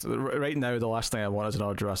right now, the last thing I want is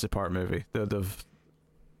another Jurassic Park movie.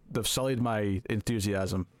 They've sullied my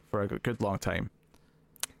enthusiasm for a good long time.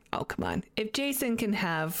 Oh, come on. If Jason can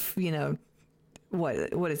have, you know, what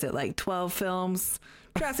is it, like 12 films?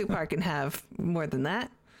 Jurassic Park can have more than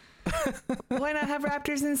that. Why not have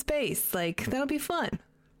raptors in space? Like, that'll be fun.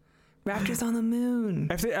 Raptors on the moon.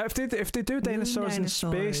 If they do dinosaurs in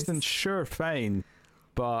space, then sure, fine.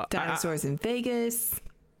 But dinosaurs in Vegas.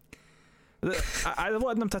 I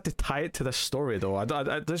want them to have to tie it to the story, though. I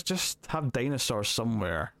just have dinosaurs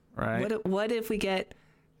somewhere, right? What if we get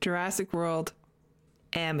Jurassic World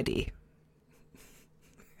Amity?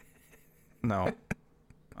 No,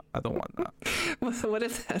 I don't want that. What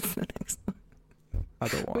if that's the next one? I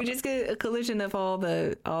don't want. We just get a collision of all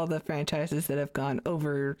the franchises that have gone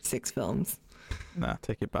over 6 films. Nah,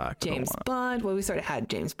 take it back. James Bond. Well, we sort of had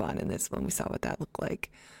James Bond in this one. We saw what that looked like.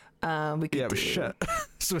 It was shit.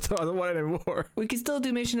 So I don't want any more. We could still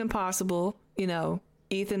do Mission Impossible. You know,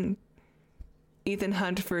 Ethan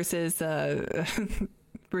Hunt versus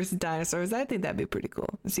dinosaurs. I think that'd be pretty cool.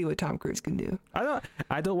 See what Tom Cruise can do. I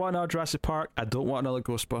don't want another Jurassic Park. I don't want another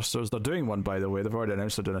Ghostbusters. They're doing one, by the way. They've already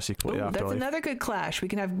announced they're doing a sequel. That's another good clash. We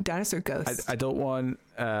can have dinosaur ghosts. I don't want.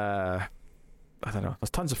 I don't know. There's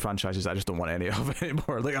tons of franchises I just don't want any of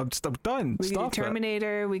anymore. Like I'm done. We can do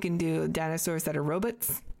Terminator. We can do dinosaurs that are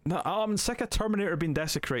robots. No, I'm sick of Terminator being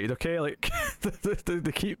desecrated. Okay, like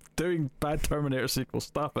they keep doing bad Terminator sequels.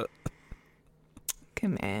 Stop it.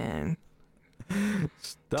 Come on.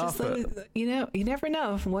 Stop it. You know, you never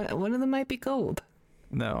know. One of them might be gold.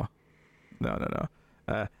 No.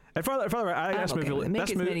 And further, I think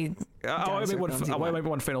this movie. I want to make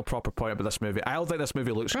one final proper point about this movie. I don't think this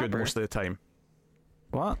movie looks good most of the time.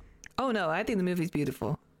 What? Oh no, I think the movie's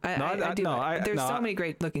beautiful. I do. There's so many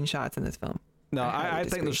great looking shots in this film. No, I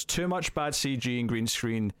think there's too much bad CG and green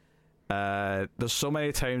screen. There's so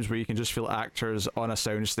many times where you can just feel actors on a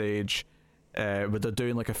soundstage, where they're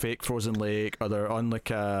doing like a fake frozen lake, or they're on like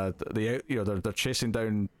they're chasing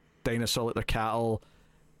down dinosaur like their cattle.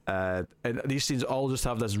 And these scenes all just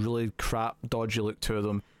have this really crap, dodgy look to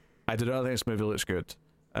them. I do not think this movie looks good.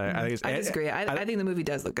 I disagree. I think the movie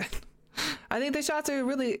does look good. I think the shots are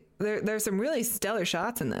really there's some really stellar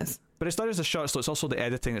shots in this. But it's not just the shots, though, it's also the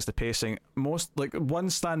editing, it's the pacing. One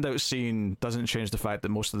standout scene doesn't change the fact that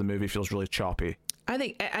most of the movie feels really choppy. I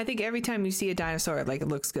think every time you see a dinosaur, like, it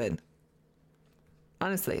looks good.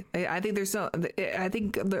 Honestly, I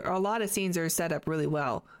think there are a lot of scenes that are set up really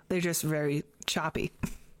well. They're just very choppy.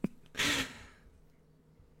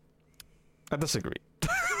 I disagree.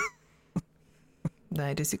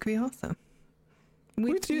 I disagree also.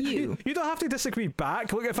 With you. You don't have to disagree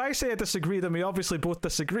back. Look, if I say I disagree, then we obviously both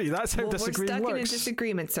disagree. That's how disagreeing works. We're stuck in a works.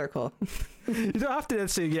 disagreement circle. You don't have to then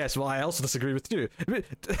say, yes, well, I also disagree with you.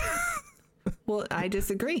 Well, I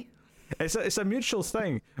disagree. It's a mutual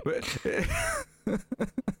thing.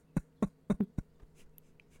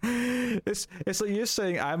 It's like you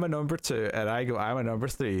saying I'm a number 2 and I go I'm a number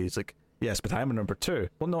 3. It's like, yes, but I'm a number 2.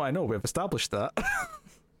 Well, no, I know, we've established that.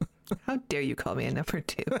 How dare you call me a number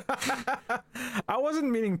 2? I wasn't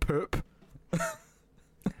meaning poop.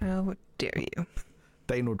 How dare you?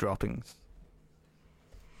 Dino droppings.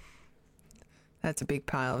 That's a big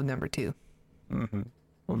pile of number 2. Mm-hmm.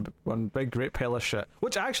 One big great pile of shit.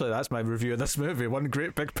 Which actually, that's my review of this movie. One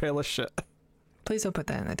great big pile of shit. Please don't put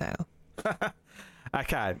that in the title. I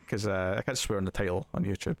can't, because I can't swear on the title on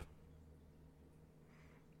YouTube.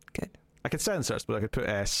 Good. I could censor it, but I could put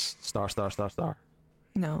S ******.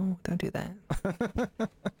 No, don't do that.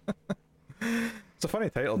 It's a funny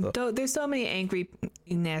title, though. There's so many angry,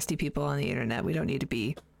 nasty people on the internet. We don't need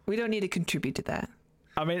to contribute to that.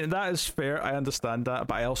 I mean, that is fair. I understand that,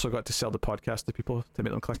 but I also got to sell the podcast to people to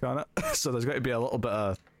make them click on it. So there's got to be a little bit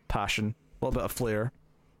of passion, a little bit of flair.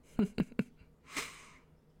 You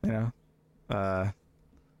know,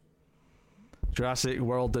 Jurassic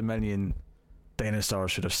World Dominion,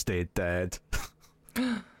 dinosaurs should have stayed dead.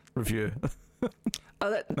 Review. Oh,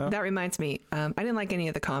 that reminds me. I didn't like any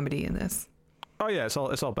of the comedy in this. Oh yeah, it's all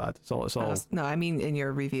bad. It's all. No, I mean in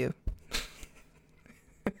your review.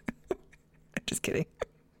 Just kidding.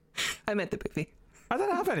 I meant the movie. I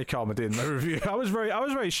didn't have any comedy in my review. I was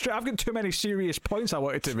very straight. I've got too many serious points I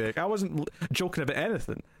wanted to make. I wasn't joking about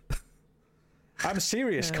anything. I'm a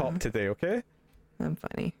serious cop today, okay? I'm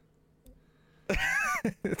funny.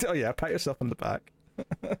 Oh yeah, pat yourself on the back.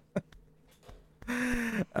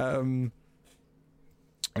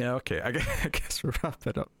 Yeah, okay. I guess we'll wrap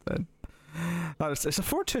it up then. It's a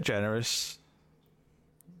 4 too generous.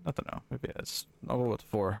 I don't know. Maybe it is. I'll go with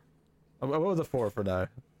 4. I'll go with a 4 for now.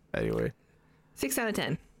 Anyway. 6 out of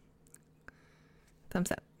 10.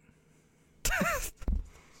 Thumbs up.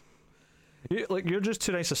 You're just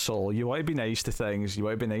too nice a soul. You want to be nice to things. You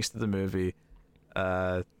want to be nice to the movie,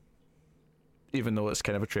 even though it's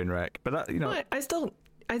kind of a train wreck. But that, you know, I still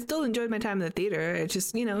enjoyed my time in the theater. It's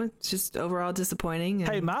just, it's just overall disappointing.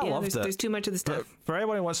 And hey, Matt loved it. There's too much of the stuff. For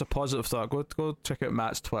anyone who wants a positive thought, go check out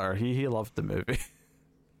Matt's Twitter. He loved the movie.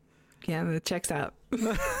 Yeah, it checks out.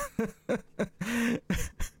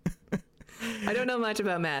 I don't know much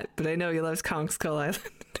about Matt, but I know he loves Kong Skull Island.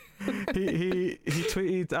 he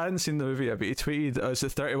tweeted, I hadn't seen the movie yet, but he tweeted, it's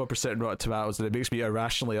at 31% Rotten Tomatoes and it makes me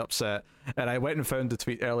irrationally upset. And I went and found the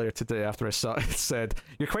tweet earlier today after I saw it. It said,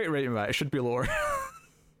 "You're quite right, Matt, it should be lower."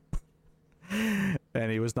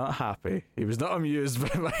 And he was not happy. He was not amused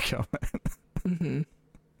by my comment.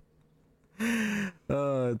 Mm-hmm.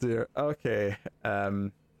 Oh dear. Okay.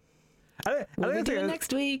 We'll be doing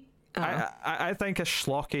next week. I think a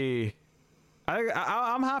schlocky.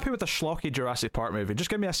 I'm happy with a schlocky Jurassic Park movie. Just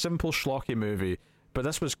give me a simple schlocky movie. But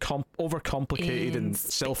this was overcomplicated and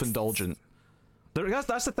self-indulgent.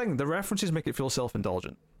 That's the thing. The references make it feel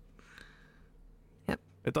self-indulgent. Yep.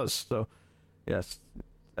 It does. So, yes.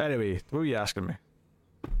 Anyway, what were you asking me?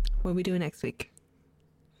 What are we doing next week?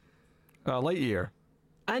 Lightyear.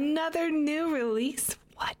 Another new release?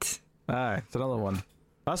 What? Aye, it's another one.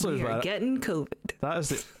 That's we are getting COVID. That is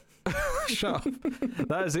the... Shut up.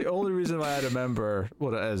 That is the only reason why I remember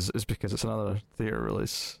what it is because it's another theater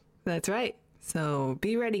release. That's right. So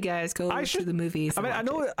be ready, guys. Go to the movies. I mean, I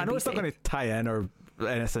know it's not going to tie in or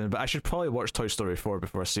anything, but I should probably watch Toy Story 4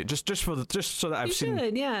 before I see it. Just so that I've seen. You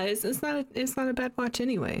should, yeah. It's not a bad watch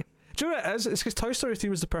anyway. Do you know what it is? It's because Toy Story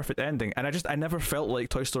 3 was the perfect ending, and I never felt like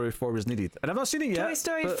Toy Story 4 was needed. And I've not seen it yet. Toy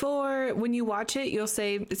Story 4, when you watch it, you'll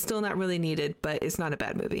say it's still not really needed, but it's not a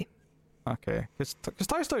bad movie. Okay, because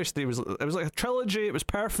Toy Story 3 was like a trilogy. It was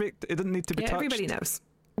perfect. It didn't need to be touched. Everybody knows.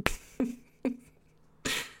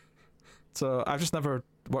 So I've just never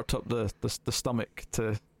worked up the stomach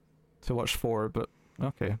to watch 4. But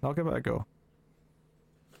okay, I'll give it a go.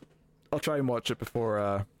 I'll try and watch it before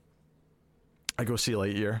I go see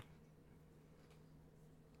Lightyear.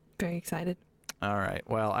 Very excited. All right.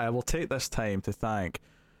 Well, I will take this time to thank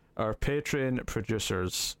our Patreon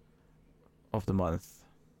producers of the month.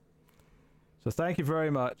 So thank you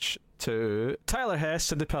very much to Tyler Hess,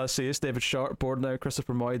 Cindy Palacios, David Short, Bordnow,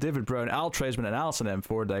 Christopher Moy, David Brown, Al Tresman, and Alison M.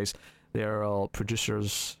 Fordyce. They are all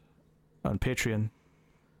producers on Patreon.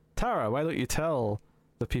 Tara, why don't you tell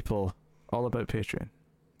the people all about Patreon?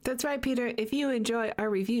 That's right, Peter. If you enjoy our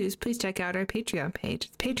reviews, please check out our Patreon page.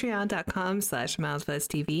 It's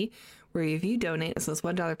patreon.com/MilesBuzzTV, where if you donate as low as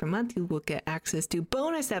 $1 per month, you will get access to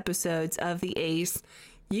bonus episodes of The Ace.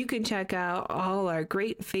 You can check out all our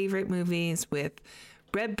great favorite movies with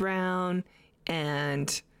Red Brown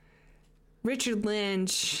and Richard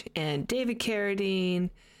Lynch and David Carradine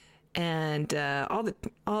and all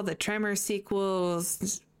the Tremor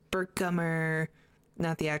sequels, Burt Gummer,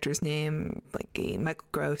 not the actor's name, like Michael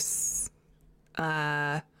Gross.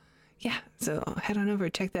 So head on over,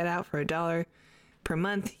 check that out for $1 per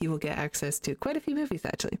month. You will get access to quite a few movies,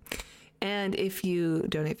 actually. And if you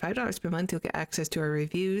donate $5 per month, you'll get access to our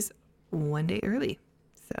reviews one day early.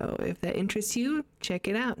 So if that interests you, check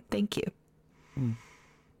it out. Thank you.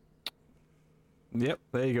 Yep,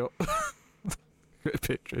 there you go. Good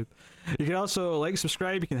picture. You can also like,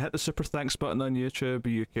 subscribe. You can hit the super thanks button on YouTube.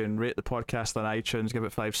 You can rate the podcast on iTunes, give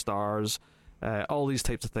it 5 stars. All these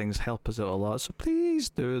types of things help us out a lot, so please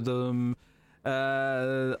do them.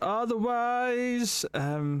 Otherwise,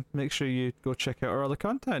 make sure you go check out our other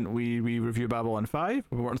content. We review Babylon 5.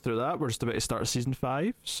 We're working through that. We're just about to start season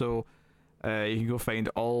 5, so you can go find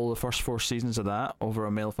all the first 4 seasons of that over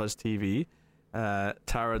on MailFuzz TV.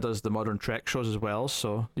 Tara does the modern Trek shows as well,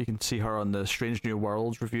 so you can see her on the Strange New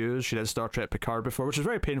Worlds reviews. She did Star Trek Picard before, which is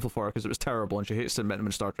very painful for her because it was terrible and she hates to admit when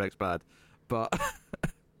Star Trek's bad, but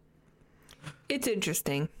it's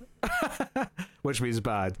interesting. Which means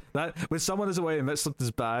bad. That when someone is away and admits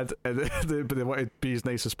something's bad and they want to be as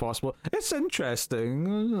nice as possible, it's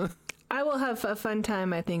interesting. I will have a fun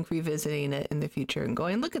time, I think, revisiting it in the future and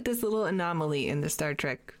going, look at this little anomaly in the Star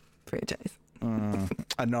Trek franchise.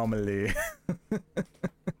 Anomaly.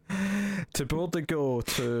 To boldly go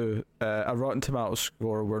to a Rotten Tomatoes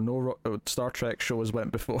score where no Star Trek shows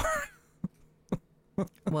went before.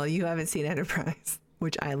 Well, you haven't seen Enterprise,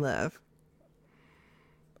 which I love.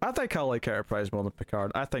 I think I'll like Enterprise more than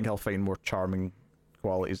Picard. I think I'll find more charming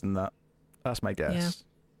qualities in that. That's my guess. Yeah.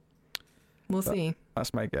 We'll see.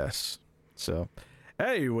 That's my guess. So,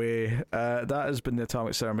 anyway, that has been the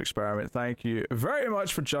Atomic Serum Experiment. Thank you very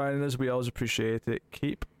much for joining us. We always appreciate it.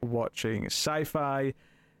 Keep watching sci-fi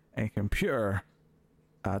and computer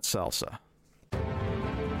at Salsa.